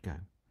would go.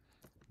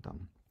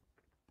 Done.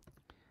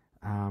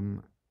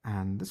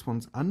 And this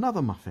one's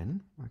another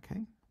muffin.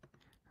 Okay.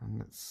 And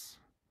let's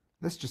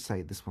just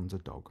say this one's a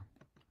dog.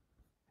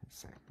 Let's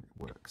say it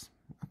works.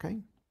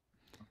 Okay.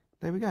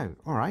 There we go.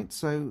 All right.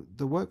 So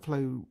the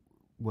workflow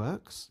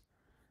works.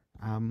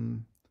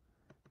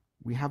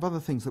 We have other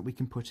things that we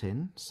can put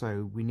in.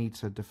 So we need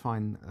to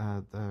define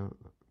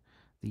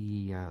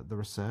the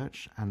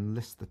research and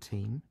list the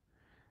team.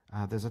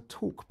 There's a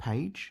talk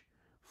page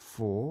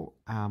for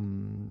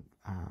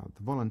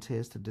the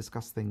volunteers to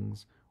discuss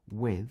things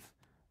with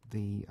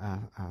the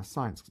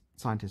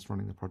scientists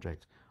running the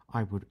project.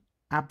 I would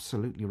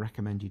absolutely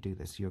recommend you do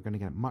this. You're going to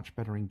get much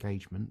better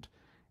engagement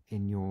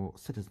in your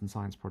citizen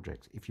science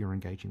project if you're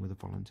engaging with the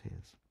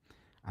volunteers.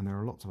 And there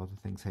are lots of other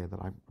things here that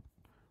I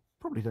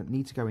probably don't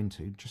need to go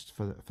into just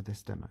for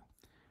this demo.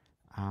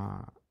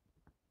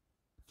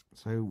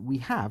 So we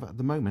have at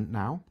the moment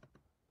now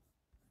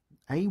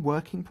a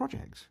working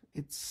project.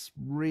 It's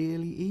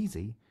really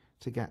easy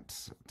to get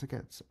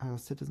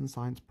citizen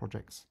science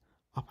projects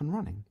up and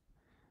running,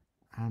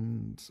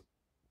 and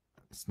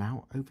it's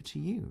now over to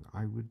you.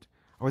 I would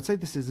say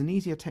this is an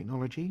easier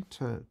technology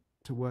to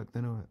work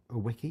than a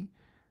wiki.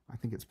 I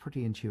think it's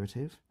pretty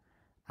intuitive,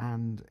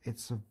 and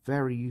it's a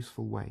very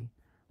useful way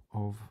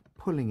of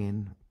pulling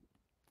in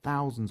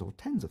thousands or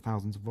tens of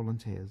thousands of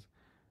volunteers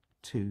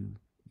to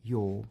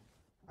your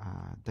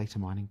data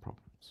mining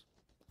problems.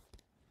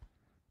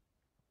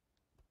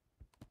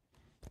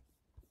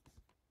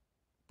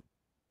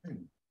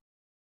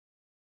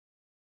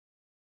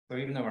 So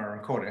even though I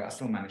recorded it, I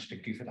still managed to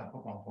goof it up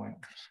at one point.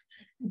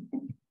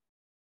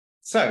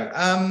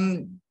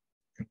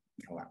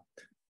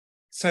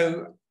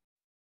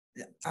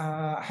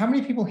 How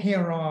many people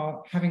here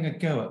are having a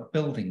go at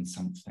building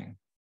something?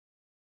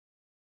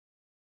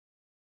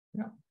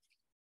 Yeah.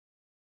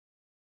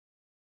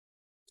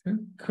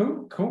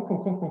 Cool.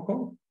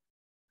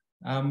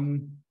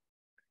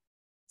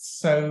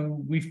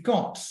 So we've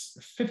got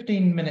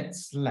 15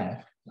 minutes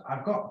left.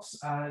 I've got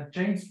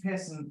James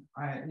Pearson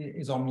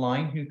is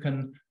online, who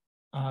can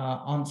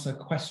answer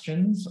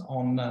questions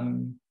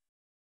on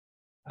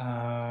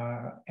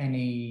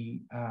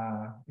any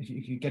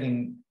if you're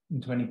getting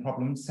into any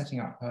problems setting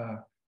up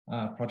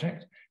a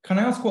project. Can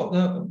I ask what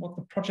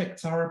the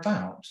projects are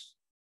about?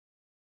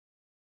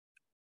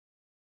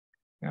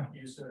 Yeah.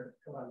 User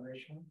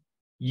evaluation.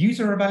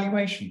 User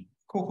evaluation.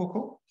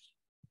 Cool.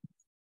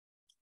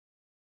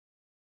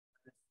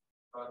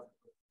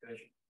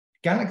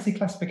 Galaxy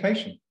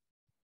classification.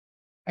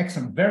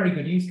 Excellent. Very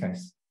good use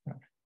case.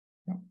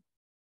 Yeah.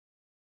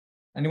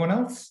 Anyone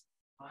else?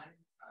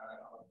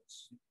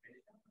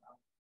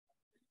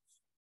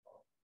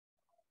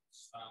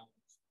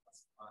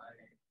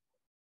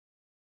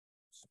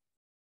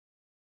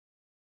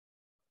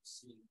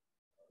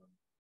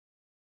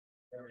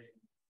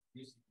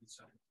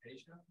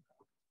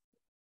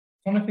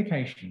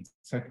 Quantification.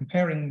 So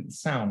comparing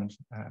sound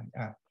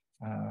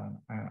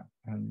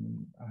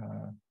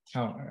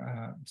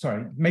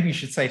sorry, maybe you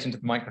should say it into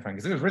the microphone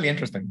because it was really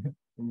interesting.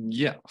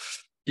 Yeah,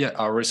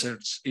 our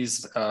research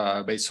is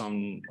based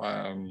on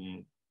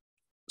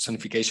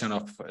sonification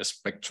of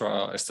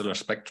stellar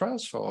spectra.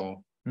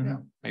 So Yeah,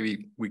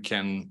 maybe we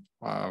can.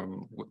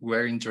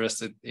 We're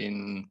interested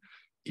in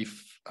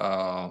if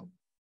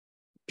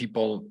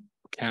people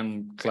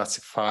can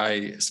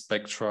classify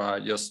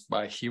spectra just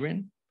by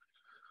hearing.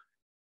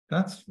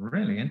 That's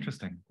really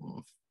interesting.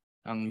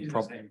 And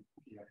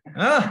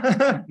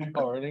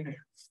Already.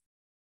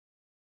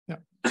 Yeah.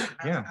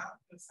 Yeah.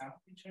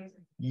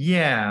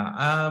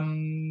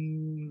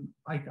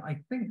 I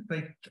think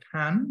they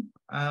can.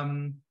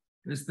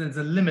 There's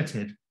a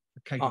limited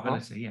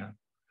capability. Yeah.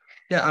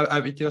 Yeah,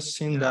 I've just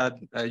seen that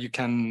you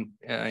can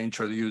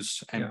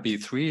introduce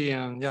MP3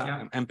 and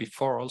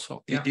MP4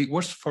 also. It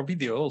works for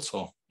video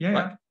also. Yeah,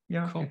 right?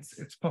 Yeah, cool.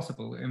 It's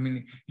possible. I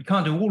mean, you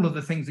can't do all of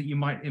the things that you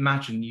might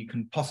imagine you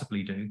can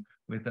possibly do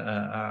with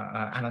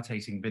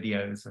annotating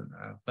videos,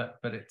 but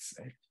it's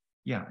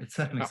it's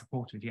certainly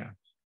supported. Yeah.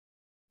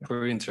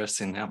 Very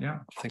interesting. Yeah.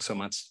 Thanks so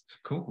much.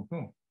 Cool.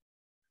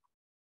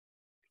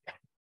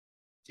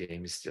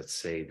 James just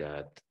say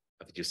that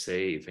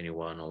if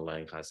anyone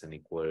online has any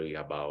query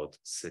about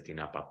setting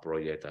up a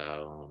project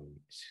on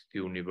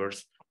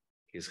Universe,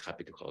 he's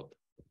happy to help.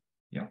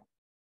 Yeah.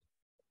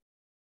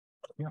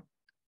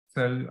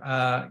 So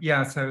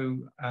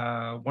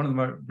one of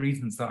the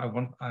reasons that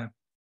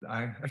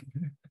I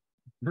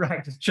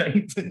dragged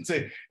James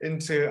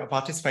into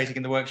participating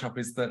in the workshop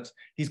is that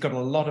he's got a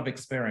lot of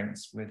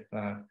experience with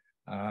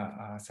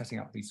setting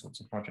up these sorts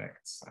of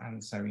projects,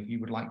 and so if you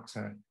would like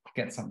to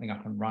get something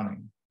up and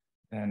running,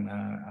 then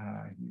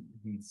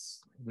he's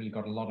really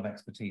got a lot of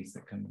expertise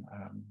that can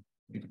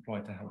be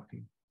deployed to help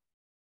you.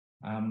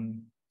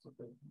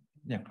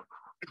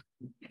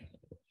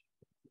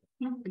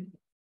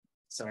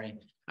 Sorry.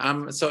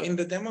 So in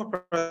the demo,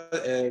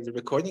 the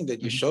recording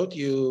that you showed,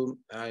 you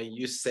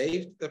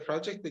saved the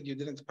project, but you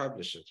didn't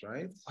publish it,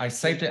 right? I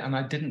saved it and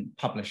I didn't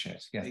publish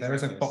it. Yes, there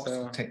is a box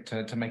to tick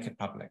to make it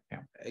public.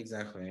 Yeah.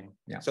 Exactly.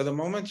 Yeah. So the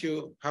moment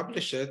you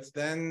publish it,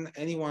 then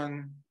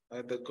anyone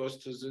that goes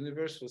to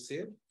Zooniverse will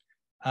see it?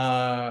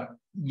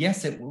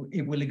 Yes, it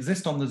will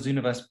exist on the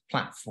Zooniverse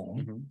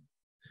platform,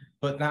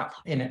 but that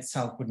in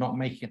itself would not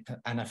make it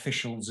an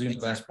official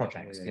Zooniverse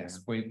project.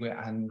 Yes,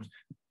 and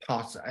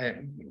part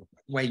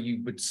where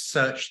you would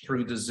search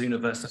through the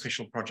Zooniverse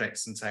official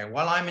projects and say,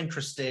 well, I'm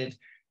interested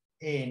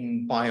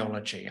in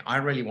biology. I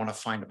really want to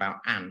find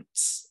about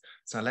ants.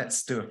 So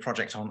let's do a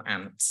project on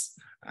ants.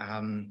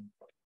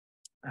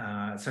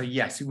 So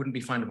yes, it wouldn't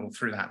be findable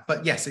through that,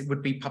 but yes, it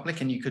would be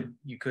public, and you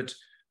could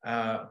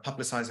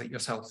publicize it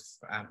yourself.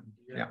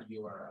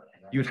 You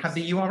would have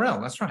the URL.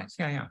 That's right.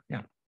 Yeah.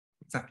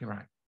 Exactly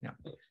right. Yeah.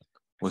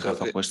 We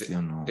have a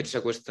question. It's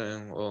a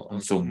question on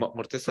Zoom.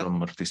 Morteza.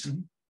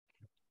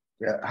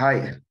 Yeah,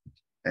 hi.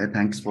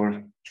 Thanks for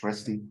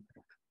interesting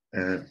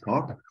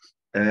talk.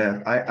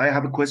 I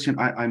have a question.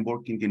 I'm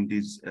working in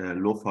this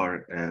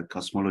LOFAR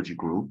cosmology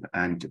group,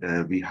 and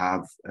we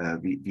had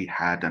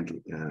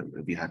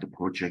a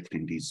project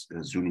in this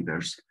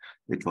Zooniverse.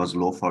 It was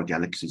LOFAR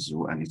Galaxy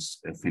Zoo, and it's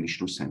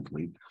finished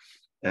recently.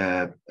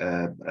 But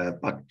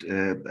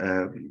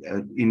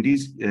in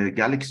these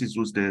galaxy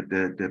zoos,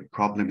 the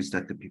problem is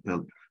that the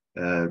people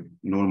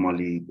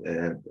normally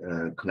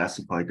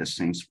classify the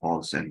things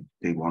false, and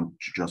they want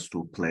just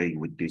to play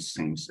with these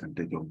things, and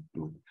they don't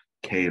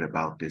care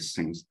about these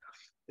things.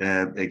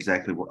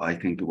 Exactly what I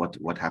think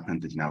what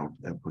happened in our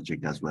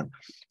project as well.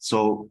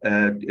 So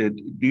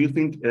do you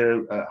think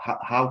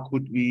how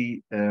could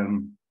we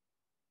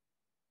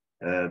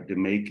the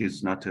make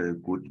is not a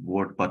good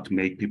word, but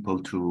make people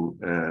to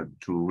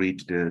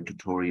read the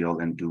tutorial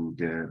and do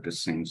the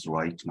things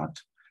right,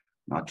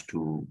 not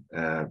to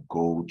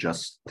go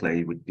just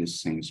play with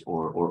these things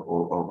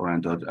or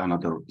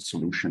another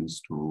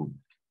solutions to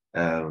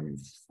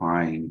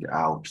find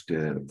out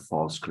the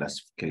false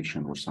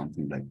classification or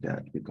something like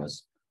that,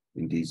 because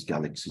in these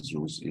galaxy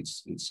zoos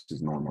it's the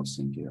normal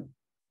thing here.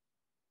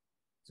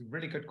 It's a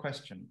really good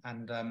question,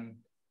 and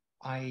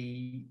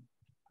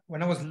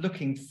when I was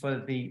looking for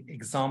the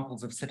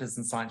examples of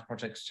citizen science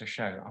projects to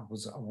show, I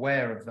was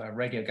aware of the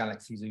Radio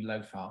Galaxy Zoo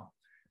LOFAR.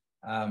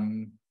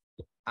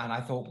 And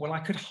I thought, well, I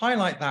could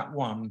highlight that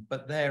one,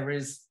 but there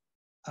is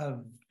a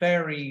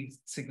very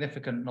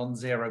significant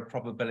non-zero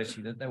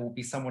probability that there will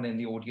be someone in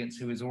the audience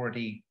who is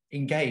already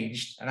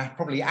engaged and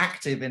probably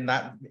active in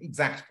that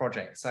exact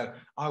project. So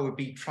I would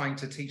be trying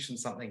to teach them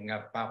something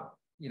about,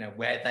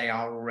 where they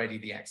are already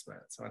the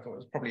experts. So I thought it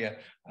was probably a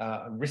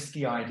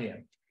risky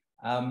idea.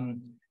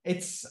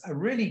 It's a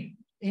really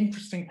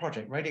interesting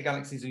project, Radio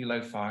Galaxy Zoo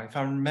LOFAR. If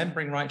I'm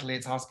remembering rightly,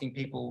 it's asking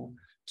people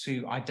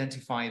to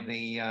identify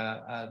the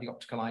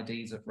optical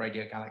IDs of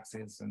radio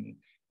galaxies, and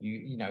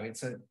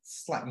it's a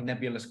slightly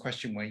nebulous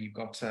question where you've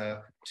got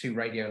 2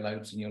 radio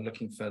lobes and you're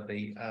looking for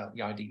the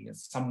ID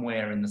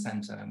somewhere in the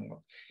center. And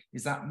what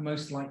is that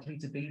most likely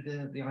to be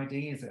the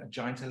ID? Is it a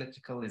giant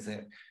elliptical? Is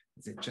it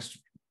just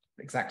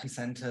exactly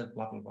centered?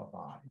 Blah blah blah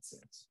blah. It's a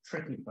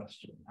tricky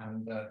question,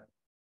 and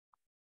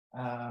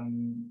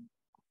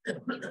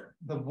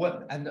the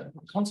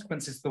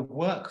consequences, the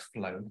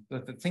workflow,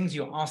 the things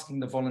you're asking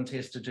the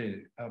volunteers to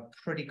do are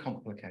pretty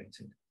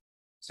complicated.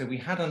 So we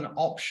had an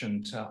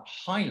option to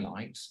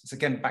highlight, so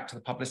again, back to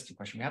the publicity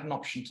question, we had an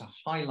option to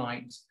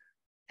highlight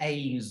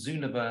a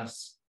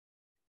Zooniverse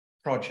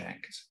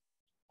project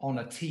on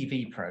a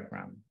TV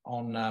program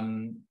on,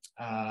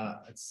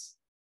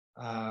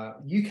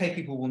 UK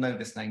people will know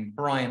this name,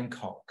 Brian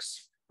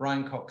Cox.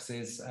 Brian Cox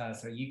is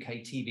so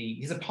UK TV,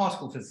 he's a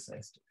particle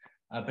physicist,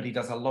 but he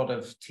does a lot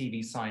of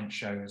TV science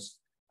shows,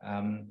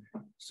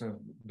 sort of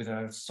with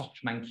a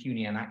soft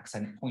Mancunian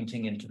accent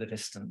pointing into the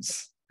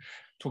distance,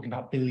 talking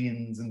about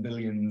billions and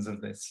billions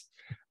of this.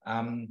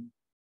 Anyway,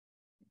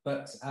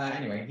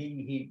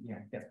 he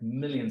gets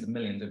millions and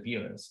millions of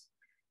viewers.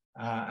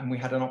 And we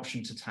had an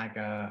option to tag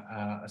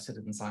a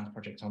citizen science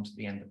project onto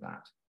the end of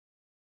that.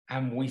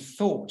 And we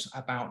thought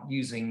about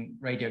using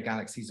Radio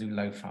Galaxy Zoo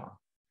LoFar,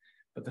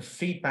 but the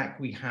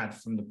feedback we had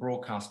from the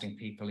broadcasting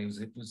people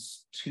it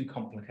was too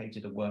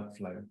complicated a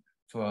workflow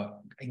for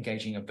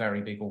engaging a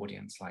very big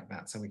audience like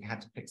that. So we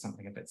had to pick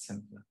something a bit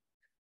simpler.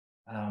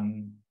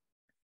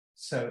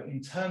 So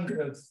in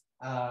terms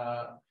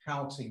of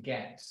how to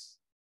get,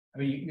 I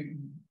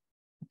mean,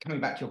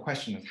 coming back to your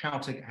question of how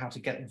to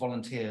get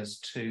volunteers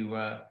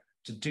to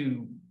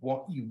do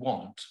what you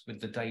want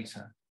with the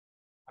data,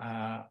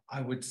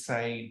 I would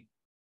say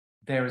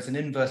there is an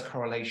inverse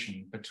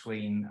correlation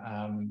between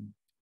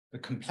the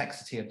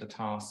complexity of the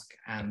task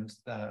and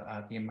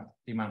the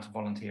amount of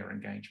volunteer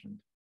engagement.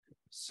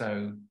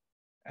 So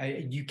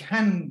you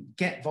can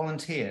get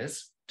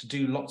volunteers to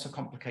do lots of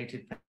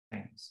complicated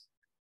things,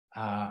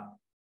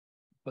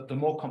 but the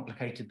more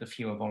complicated, the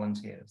fewer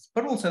volunteers,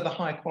 but also the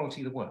higher quality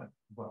of the work.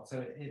 Well,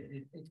 so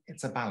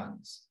it's a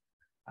balance.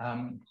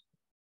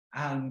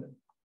 And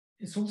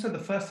it's also the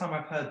first time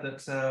I've heard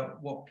that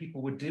what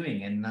people were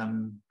doing in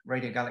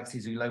Radio Galaxy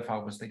Zoo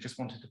LoFar was they just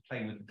wanted to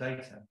play with the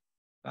data.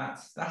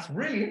 That's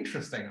really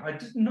interesting. I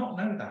did not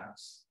know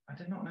that. I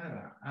did not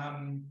know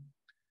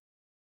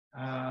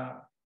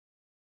that.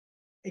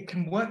 It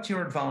can work to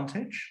your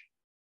advantage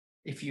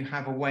if you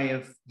have a way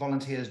of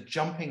volunteers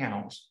jumping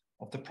out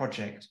of the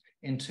project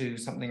into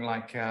something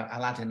like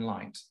Aladdin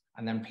Light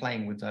and then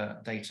playing with the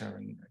data.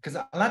 And because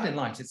Aladdin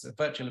Light is a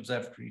virtual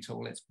observatory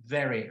tool, it's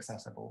very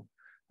accessible.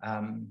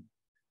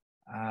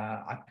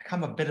 I've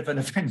become a bit of an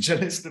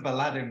evangelist of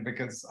Aladdin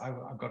because I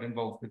got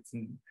involved with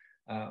some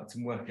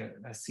work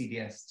at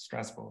CDS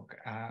Strasbourg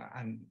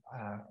and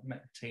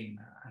met the team,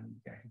 and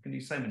yeah, you can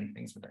do so many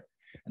things with it.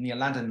 And the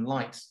Aladdin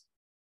Light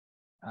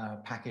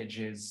package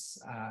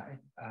is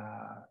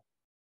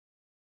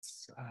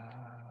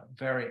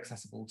very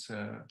accessible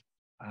to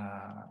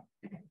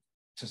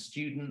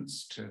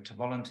students, to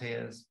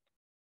volunteers.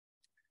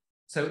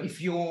 So if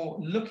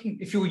your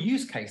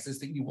use case is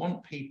that you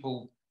want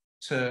people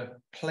to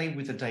play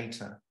with the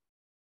data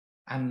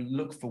and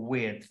look for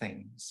weird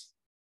things,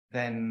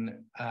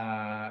 then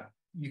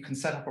you can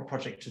set up a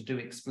project to do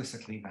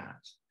explicitly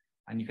that,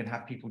 and you can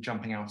have people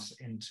jumping out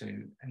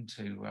into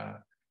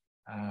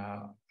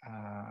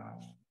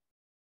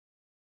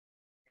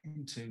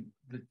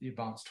the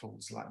advanced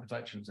tools like the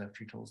virtual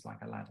observatory tools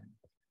like Aladdin.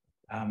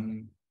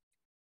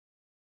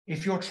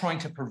 If you're trying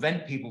to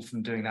prevent people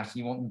from doing that and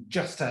you want them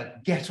just to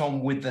get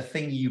on with the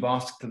thing you've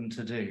asked them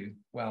to do,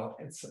 well,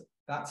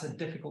 that's a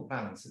difficult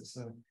balance. It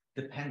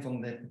depends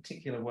on the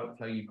particular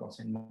workflow you've got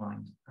in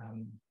mind.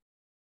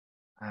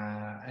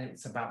 And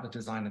it's about the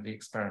design of the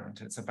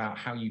experiment. It's about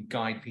how you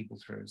guide people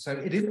through. So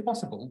it is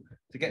possible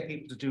to get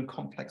people to do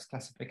complex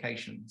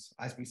classifications,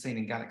 as we've seen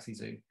in Galaxy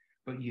Zoo,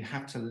 but you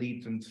have to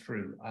lead them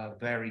through a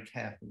very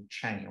careful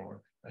chain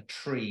or a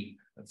tree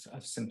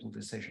of simple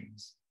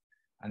decisions.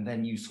 And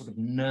then you sort of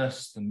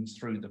nurse them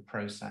through the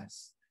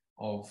process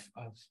of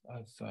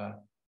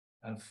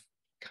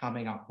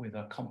coming up with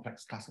a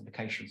complex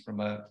classification from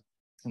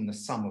the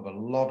sum of a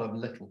lot of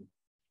little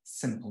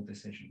simple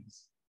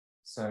decisions.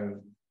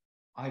 So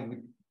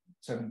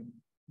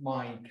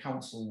my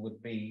counsel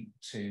would be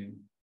to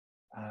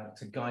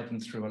guide them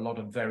through a lot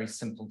of very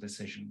simple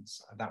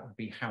decisions. That would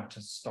be how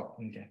to stop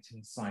them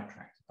getting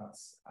sidetracked.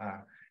 That's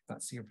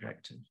the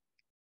objective.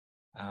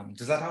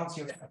 Does that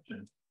answer your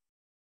question?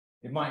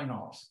 It might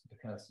not,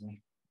 occurs to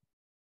me.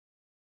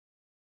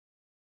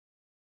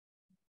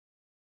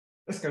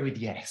 Let's go with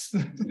yes.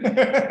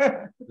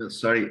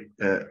 Sorry,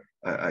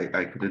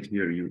 I couldn't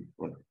hear you.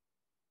 What?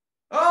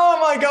 Oh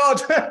my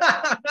God!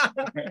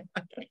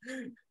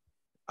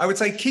 I would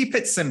say keep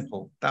it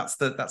simple. That's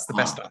the best.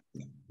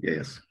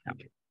 Yes.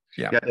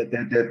 Yeah.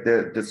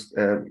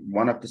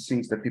 One of the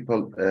things that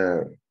people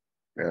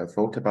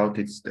thought about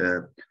is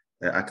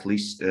at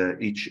least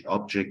each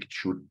object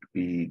should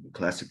be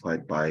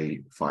classified by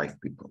 5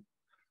 people.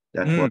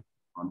 That was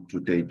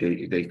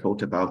they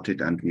thought about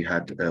it, and we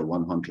had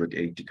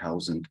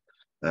 180,000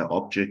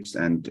 objects,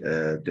 and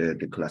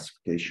the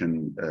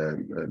classification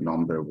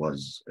number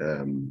was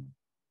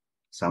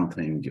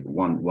something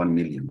 1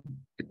 million.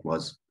 It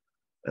was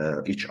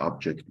each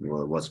object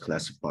was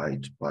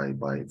classified by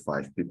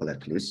 5 people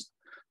at least.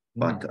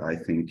 But I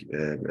think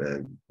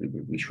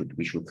we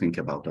should think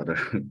about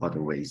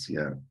other ways.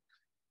 Yeah.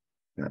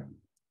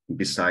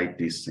 Beside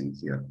these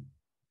things.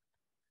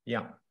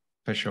 Yeah,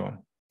 for sure.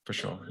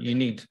 You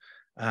need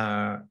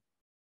 5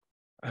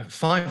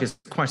 is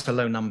quite a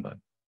low number.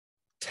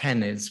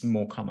 10 is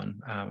more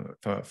common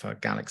for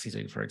Galaxy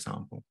Zoo, for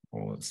example,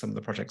 or some of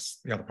the projects,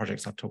 the other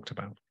projects I've talked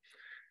about.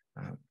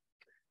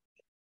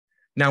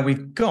 Now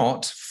we've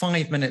got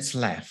 5 minutes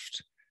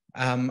left.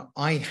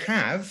 I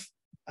have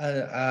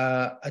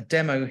a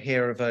demo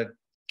here of a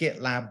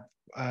GitLab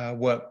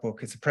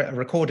workbook. It's a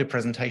recorded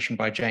presentation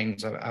by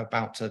James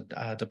about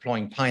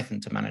deploying Python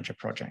to manage a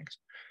project.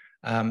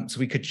 So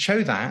we could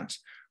show that,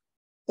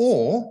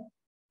 or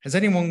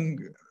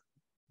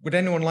would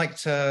anyone like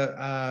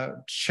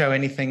to show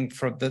anything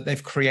that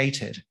they've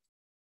created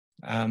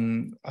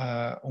on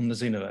the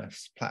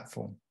Zooniverse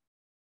platform?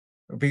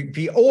 It would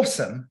be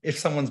awesome if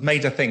someone's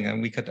made a thing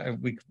and we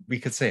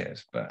could see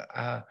it, but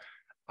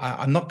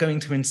I'm not going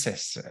to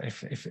insist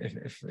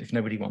if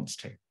nobody wants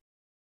to.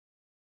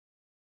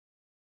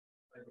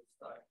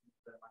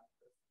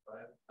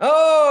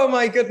 Oh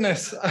my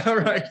goodness! All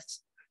right.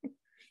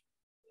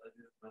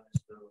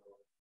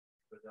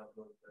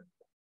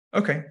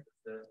 Okay.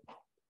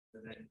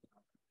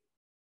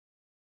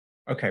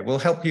 Okay, we'll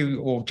help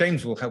you, or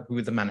James will help you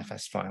with the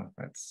manifest file.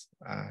 That's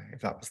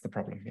if that was the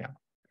problem. Yeah.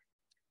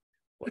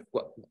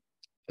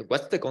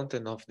 What's the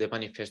content of the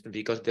manifest?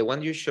 Because the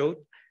one you showed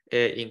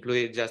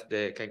included just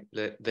the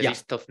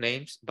list of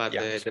names, but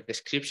the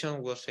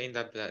description was saying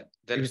that there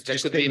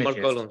could be more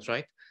columns,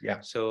 right?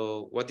 Yeah.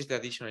 So what is the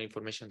additional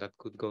information that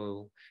could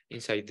go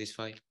inside this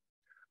file?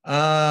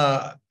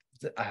 I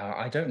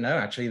don't know,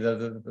 actually,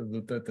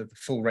 the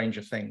full range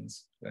of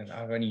things.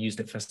 I've only used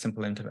it for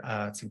simple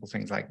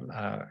things like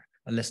a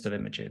list of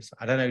images.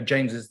 I don't know,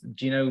 James,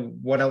 do you know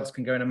what else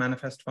can go in a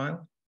manifest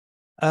file?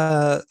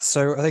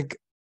 So I think,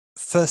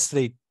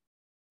 firstly,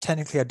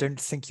 technically, I don't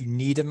think you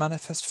need a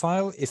manifest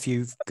file if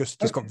you've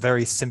just got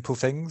very simple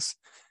things.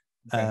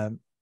 Okay. A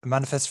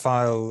manifest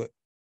file,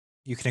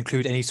 you can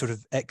include any sort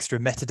of extra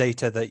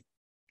metadata that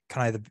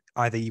can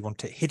either you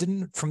want it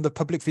hidden from the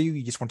public view,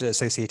 you just want it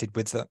associated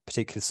with that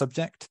particular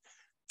subject.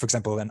 For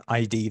example, an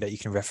ID that you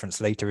can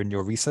reference later in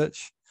your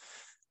research.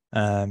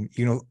 You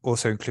can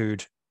also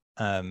include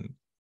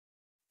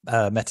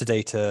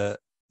metadata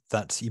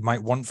that you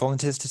might want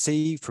volunteers to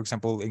see. For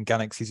example, in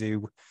Galaxy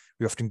Zoo,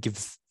 we often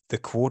give the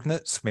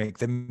coordinates, make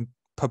them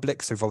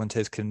public so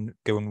volunteers can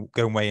go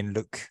away and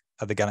look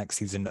at the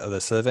galaxies in other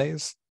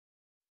surveys.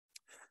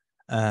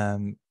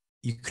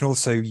 You can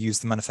also use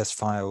the manifest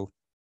file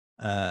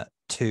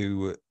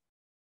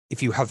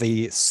if you have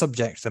a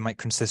subject that might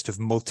consist of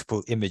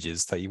multiple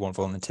images that you want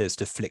volunteers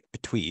to flick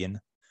between.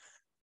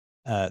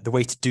 The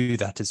way to do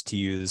that is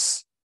to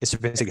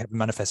basically have a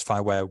manifest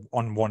file where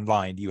on one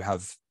line you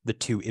have the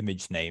 2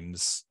 image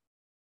names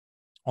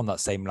on that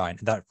same line.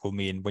 And that will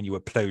mean when you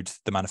upload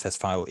the manifest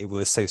file, it will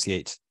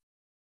associate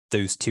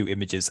those 2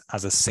 images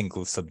as a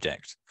single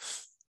subject.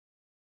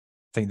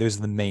 I think those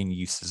are the main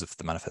uses of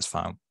the manifest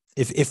file.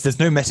 If there's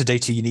no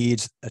metadata you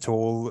need at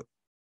all,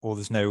 or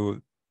there's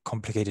no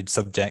complicated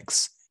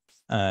subjects,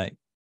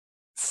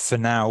 for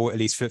now, at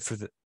least for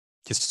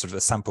just sort of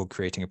a sample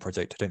creating a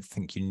project, I don't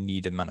think you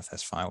need a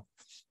manifest file.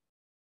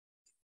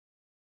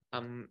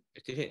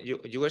 Stephen,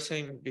 you were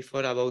saying before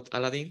about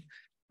Aladdin.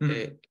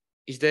 Mm-hmm.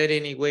 Is there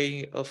any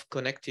way of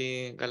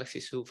connecting Galaxy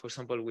Zoo, for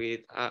example,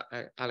 with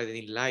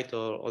Aladdin Lite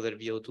or other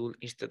VO tool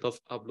instead of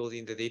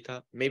uploading the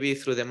data? Maybe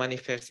through the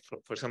manifest,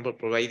 for example,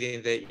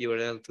 providing the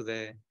URL to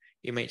the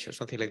image or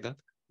something like that?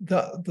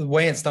 The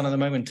way it's done at the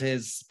moment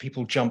is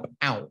people jump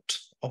out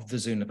of the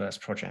Zooniverse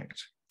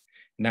project.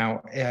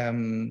 Now,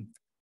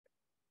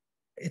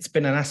 it's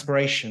been an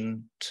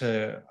aspiration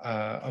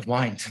of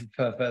mine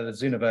for the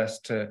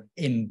Zooniverse to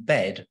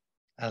embed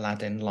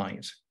Aladdin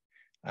Lite.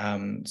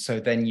 So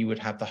then you would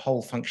have the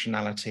whole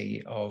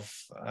functionality of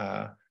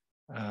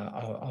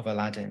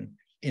Aladdin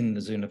in the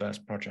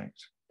Zooniverse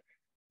project.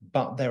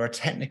 But there are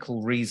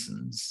technical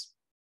reasons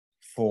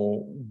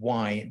for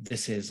why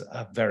this is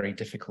a very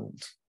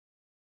difficult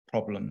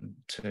problem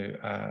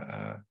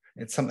to,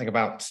 it's something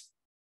about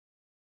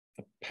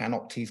the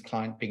Panoptes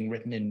client being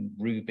written in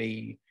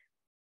Ruby,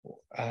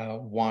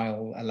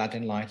 while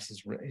Aladdin Lite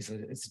is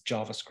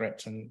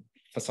JavaScript, and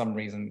for some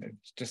reason,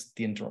 it's just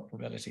the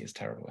interoperability is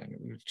terrible and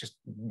it just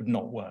would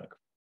not work.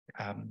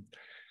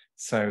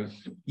 So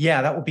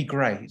yeah, that would be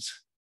great,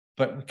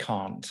 but we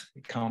can't.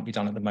 It can't be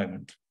done at the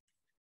moment.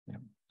 Yeah.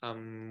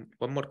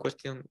 One more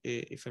question,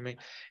 if I may.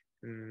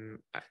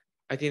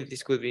 I think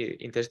this could be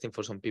interesting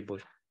for some people.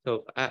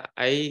 So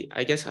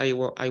I guess I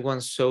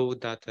once saw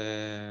that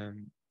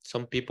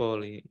some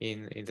people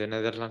in the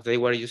Netherlands, they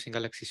were using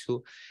Galaxy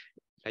Zoo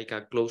like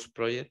a closed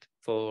project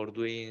for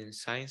doing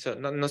science, so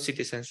not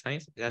citizen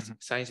science, just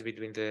science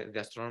between the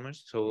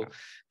astronomers. So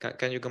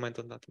can you comment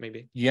on that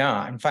maybe?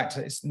 Yeah, in fact,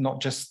 it's not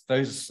just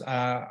those.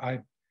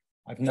 I've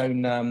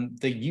known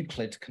the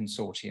Euclid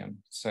consortium.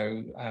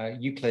 So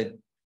Euclid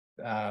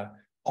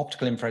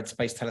Optical Infrared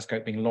Space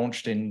Telescope being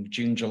launched in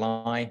June,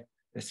 July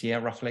this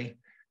year, roughly.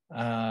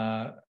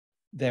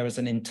 There is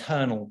an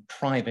internal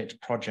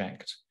private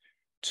project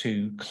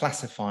to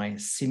classify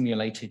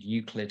simulated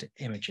Euclid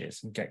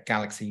images and get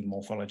galaxy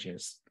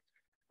morphologies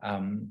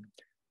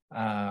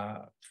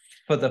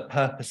for the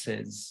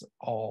purposes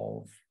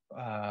of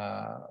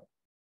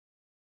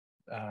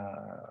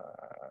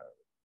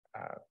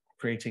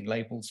creating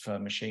labels for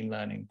machine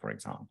learning, for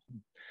example.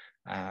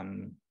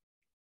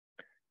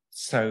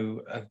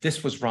 So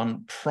this was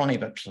run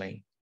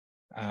privately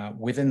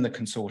within the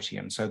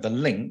consortium. So the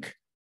link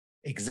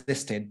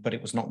existed, but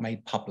it was not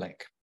made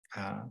public.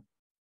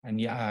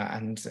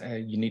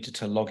 You needed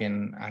to log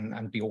in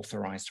and be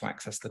authorized to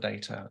access the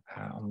data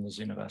on the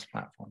Zooniverse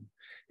platform.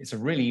 It's a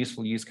really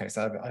useful use case.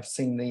 I've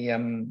seen the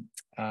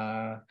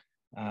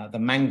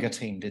manga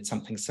team did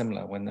something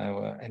similar when they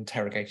were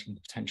interrogating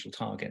potential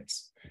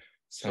targets.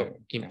 So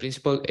in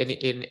principle,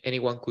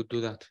 anyone could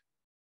do that.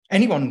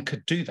 Anyone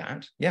could do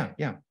that. Yeah,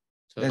 yeah.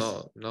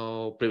 So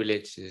no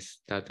privileges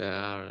that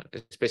are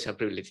special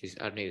privileges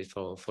are needed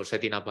for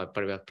setting up a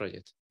private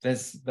project. There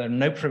are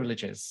no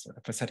privileges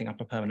for setting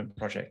up a permanent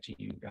project.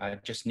 You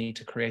just need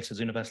to create a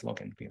Zooniverse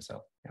login for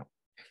yourself. Yeah.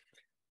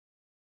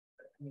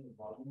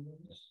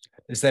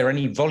 Is there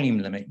any volume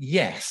limit?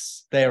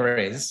 Yes, there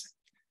is.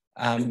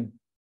 You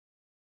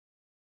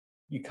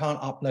can't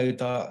upload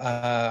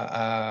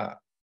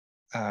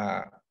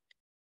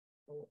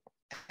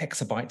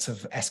exabytes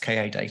of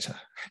SKA data.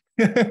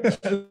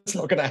 It's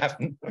not going to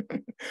happen.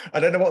 I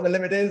don't know what the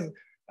limit is,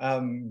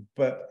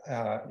 but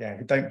yeah,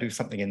 if you don't do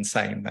something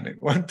insane, then it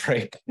won't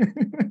break.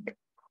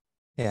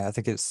 Yeah, I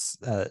think it's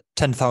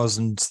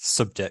 10,000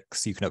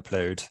 subjects you can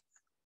upload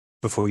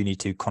before you need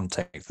to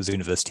contact the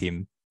Zooniverse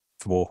team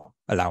for more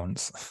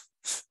allowance.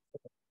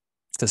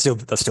 That's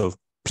still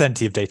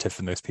plenty of data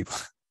for most people.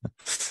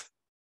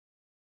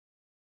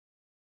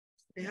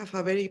 I have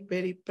a very,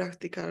 very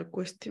practical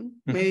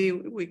question. Maybe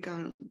we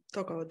can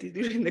talk about it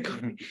during the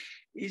coffee.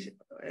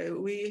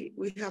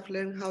 We have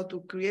learned how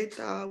to create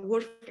a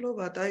workflow,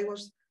 but I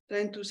was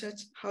trying to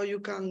search how you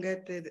can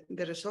get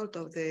the result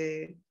of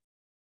the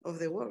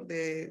work,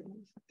 the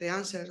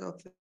answers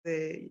of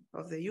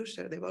the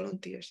user, the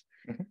volunteers.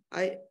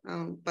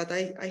 But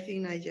I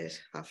think I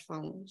just have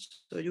found,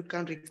 so you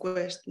can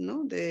request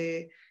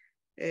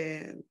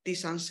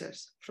these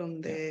answers from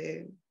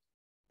the.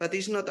 But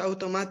it's not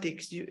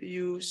automatic.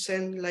 You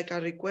send like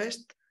a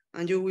request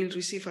and you will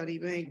receive an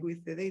email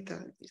with the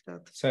data. Is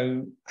that...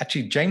 So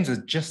actually, James has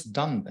just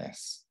done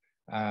this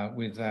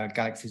with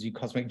Galaxy Zoo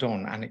Cosmic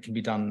Dawn, and it can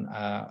be done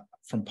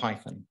from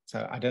Python.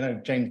 So I don't know,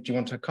 James, do you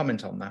want to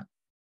comment on that?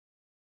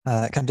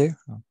 I can do.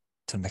 I'll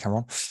turn my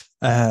camera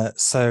on.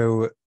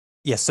 So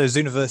yes, so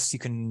Zooniverse, you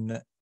can,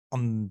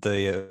 on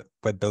the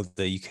web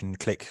builder, you can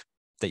click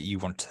that you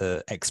want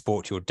to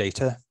export your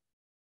data,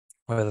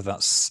 whether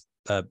that's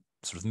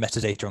sort of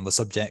metadata on the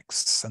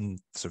subjects and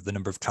sort of the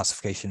number of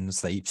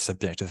classifications that each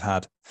subject have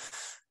had,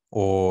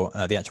 or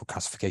the actual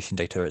classification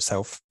data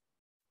itself.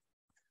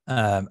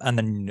 And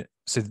then,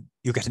 so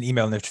you'll get an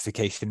email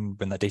notification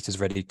when that data is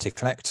ready to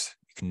collect.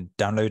 You can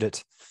download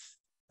it.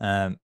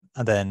 And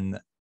then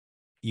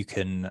you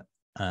can,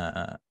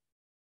 and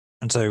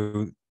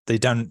so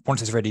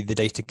once it's ready, the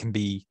data can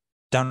be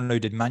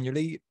downloaded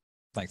manually,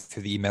 like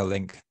through the email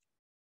link,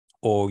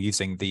 or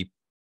using the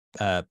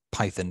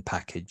Python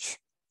package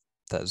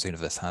that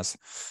Zooniverse has.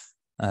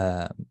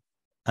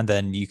 And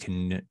then you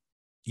can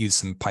use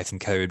some Python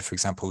code, for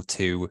example,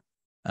 to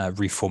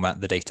reformat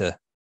the data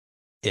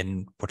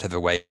in whatever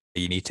way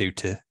you need to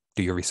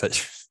do your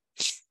research.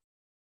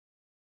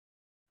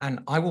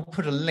 And I will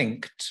put a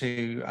link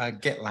to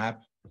GitLab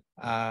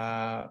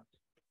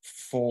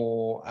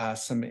for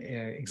some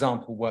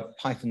example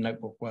Python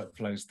notebook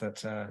workflows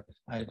that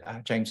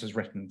James has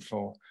written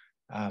for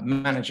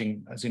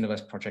managing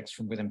Zooniverse projects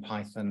from within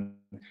Python,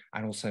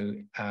 and also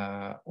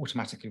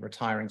automatically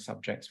retiring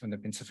subjects when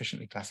they've been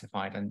sufficiently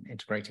classified, and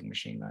integrating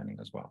machine learning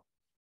as well.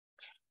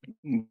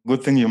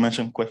 Good thing you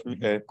mentioned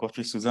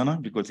coffee, Susanna,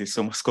 because it's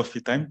almost coffee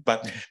time.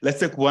 But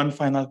let's take one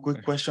final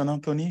quick question,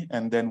 Anthony,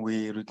 and then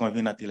we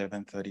reconvene at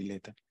 11:30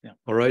 later. Yeah.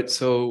 All right.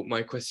 So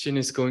my question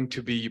is going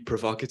to be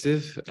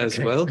provocative as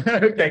well.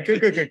 Okay,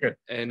 good.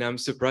 And I'm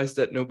surprised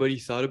that nobody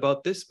thought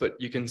about this, but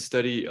you can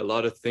study a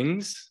lot of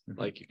things.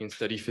 Like you can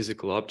study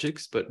physical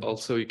objects, but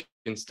also you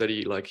can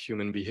study like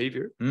human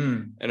behavior.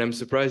 And I'm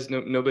surprised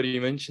nobody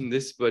mentioned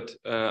this, but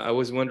I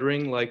was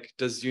wondering, like,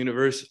 does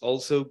Zooniverse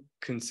also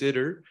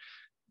consider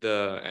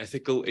the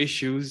ethical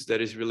issues that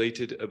is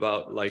related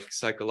about like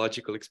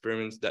psychological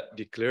experiments that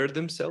declare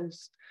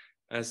themselves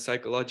as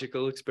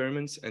psychological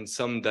experiments, and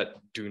some that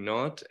do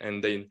not,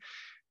 and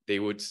they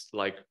would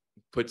like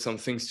put some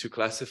things to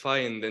classify,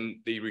 and then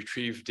they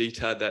retrieve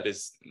data that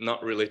is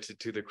not related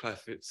to the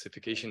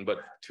classification, but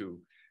to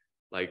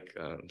like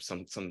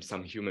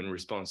some human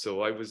response.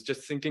 So I was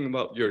just thinking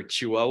about your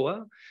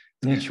Chihuahua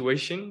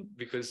situation,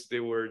 because they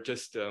were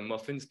just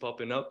muffins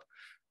popping up.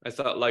 I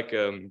thought like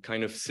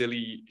kind of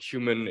silly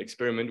human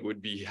experiment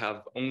would be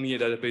have only a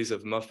database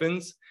of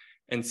muffins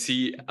and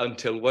see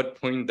until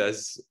what point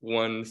does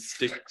one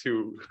stick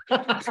to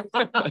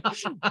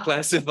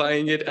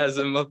classifying it as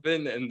a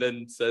muffin, and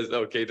then says,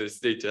 okay, this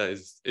data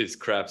is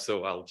crap,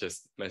 so I'll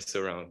just mess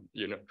around,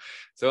 you know.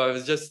 So I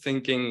was just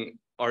thinking,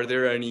 are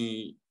there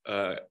any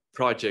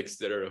projects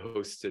that are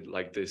hosted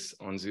like this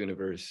on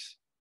Zooniverse?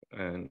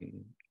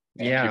 And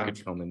Yeah, you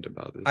could comment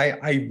about this.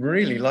 I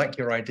really like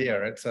your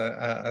idea. It's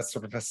a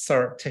sort of a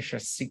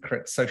surreptitious,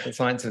 secret social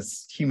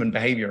sciences human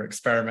behavior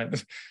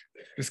experiment.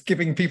 Just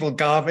giving people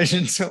garbage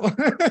until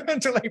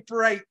until they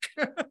break.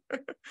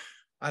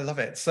 I love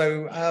it.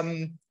 So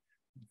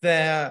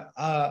there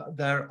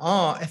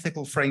are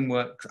ethical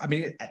frameworks. I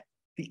mean,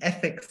 the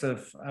ethics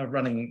of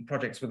running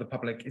projects with the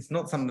public is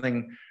not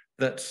something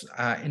that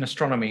in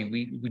astronomy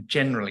we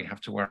generally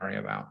have to worry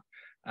about.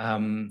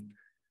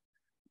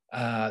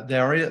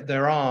 There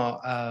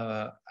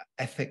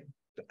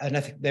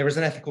is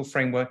an ethical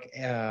framework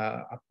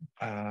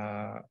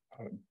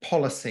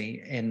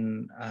policy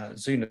in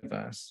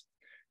Zooniverse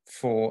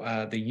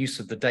for the use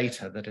of the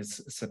data that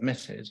is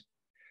submitted.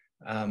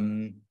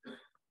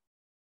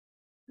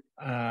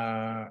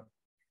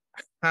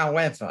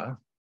 However,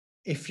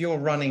 if you're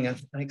running an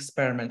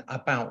experiment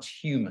about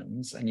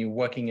humans and you're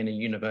working in a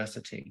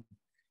university,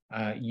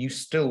 you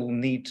still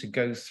need to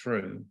go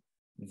through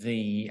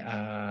the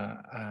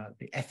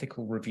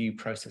ethical review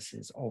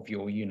processes of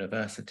your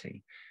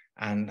university.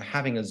 And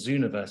having a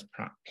Zooniverse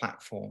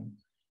platform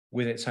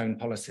with its own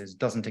policies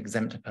doesn't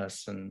exempt a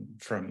person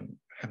from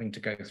having to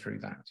go through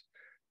that.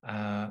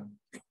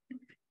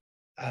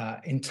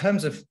 In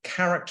terms of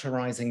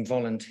characterizing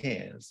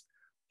volunteers,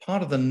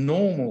 part of the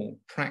normal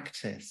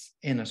practice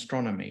in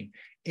astronomy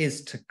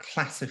is to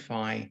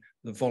classify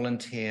the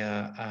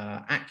volunteer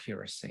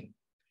accuracy,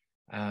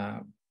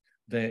 the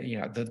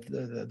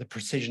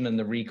precision and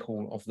the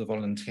recall of the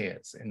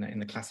volunteers in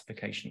the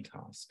classification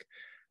task.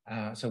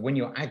 So when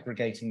you're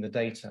aggregating the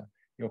data,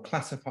 you're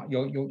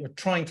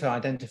trying to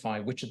identify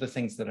which of the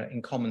things that are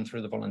in common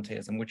through the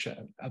volunteers and which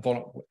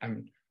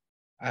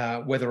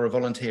whether a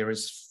volunteer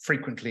is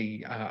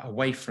frequently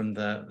away from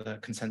the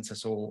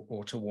consensus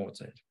or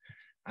towards it.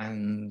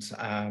 And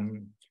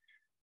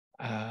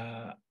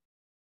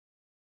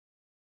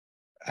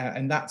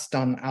that's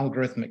done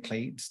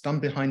algorithmically. It's done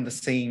behind the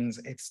scenes.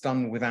 It's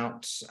done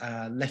without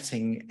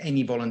letting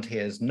any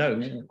volunteers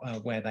know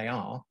where they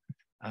are.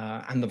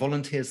 And the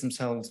volunteers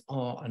themselves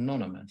are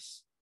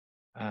anonymous.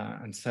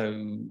 And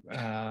so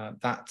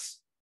that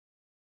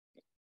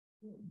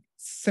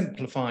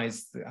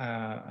simplifies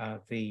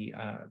the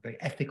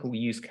ethical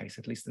use case,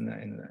 at least in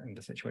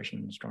the situation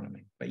in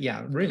astronomy. But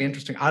yeah, really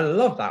interesting. I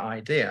love that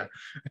idea.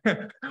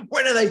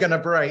 When are they going to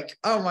break?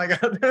 Oh my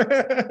God.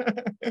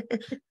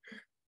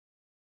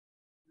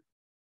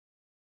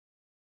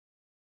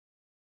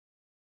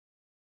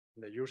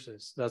 The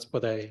users, that's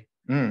what I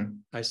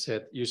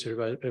said,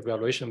 user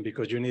evaluation,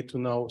 because you need to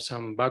know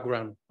some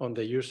background on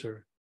the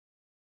user.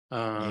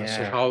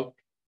 So how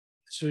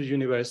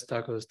Zooniverse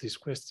tackles this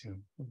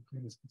question?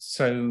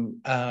 So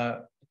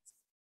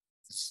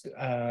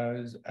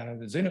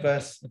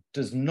Zooniverse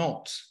does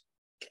not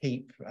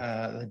keep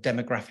the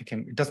demographic,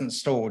 it doesn't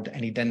store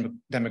any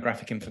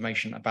demographic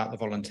information about the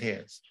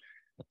volunteers.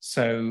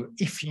 So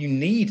if you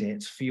need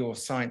it for your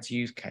science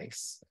use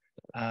case,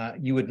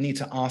 you would need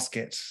to ask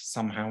it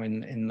somehow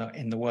in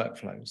the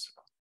workflows.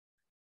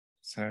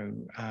 So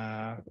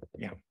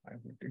yeah,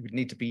 it would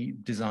need to be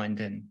designed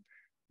in,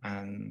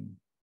 and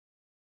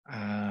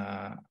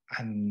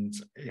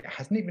it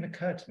hasn't even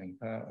occurred to me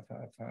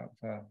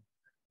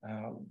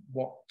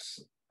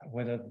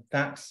whether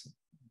that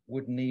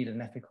would need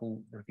an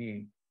ethical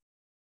review.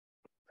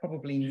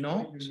 Probably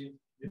not.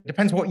 It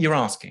depends what you're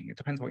asking. It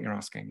depends what you're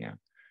asking. Yeah.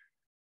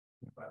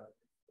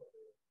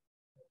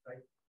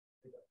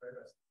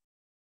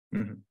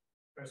 Mm-hmm.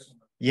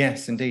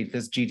 Yes, indeed.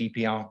 There's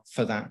GDPR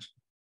for that.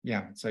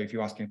 Yeah. So if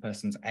you're asking a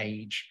person's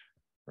age,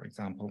 for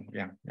example,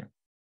 yeah,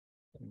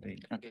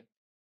 indeed. Okay.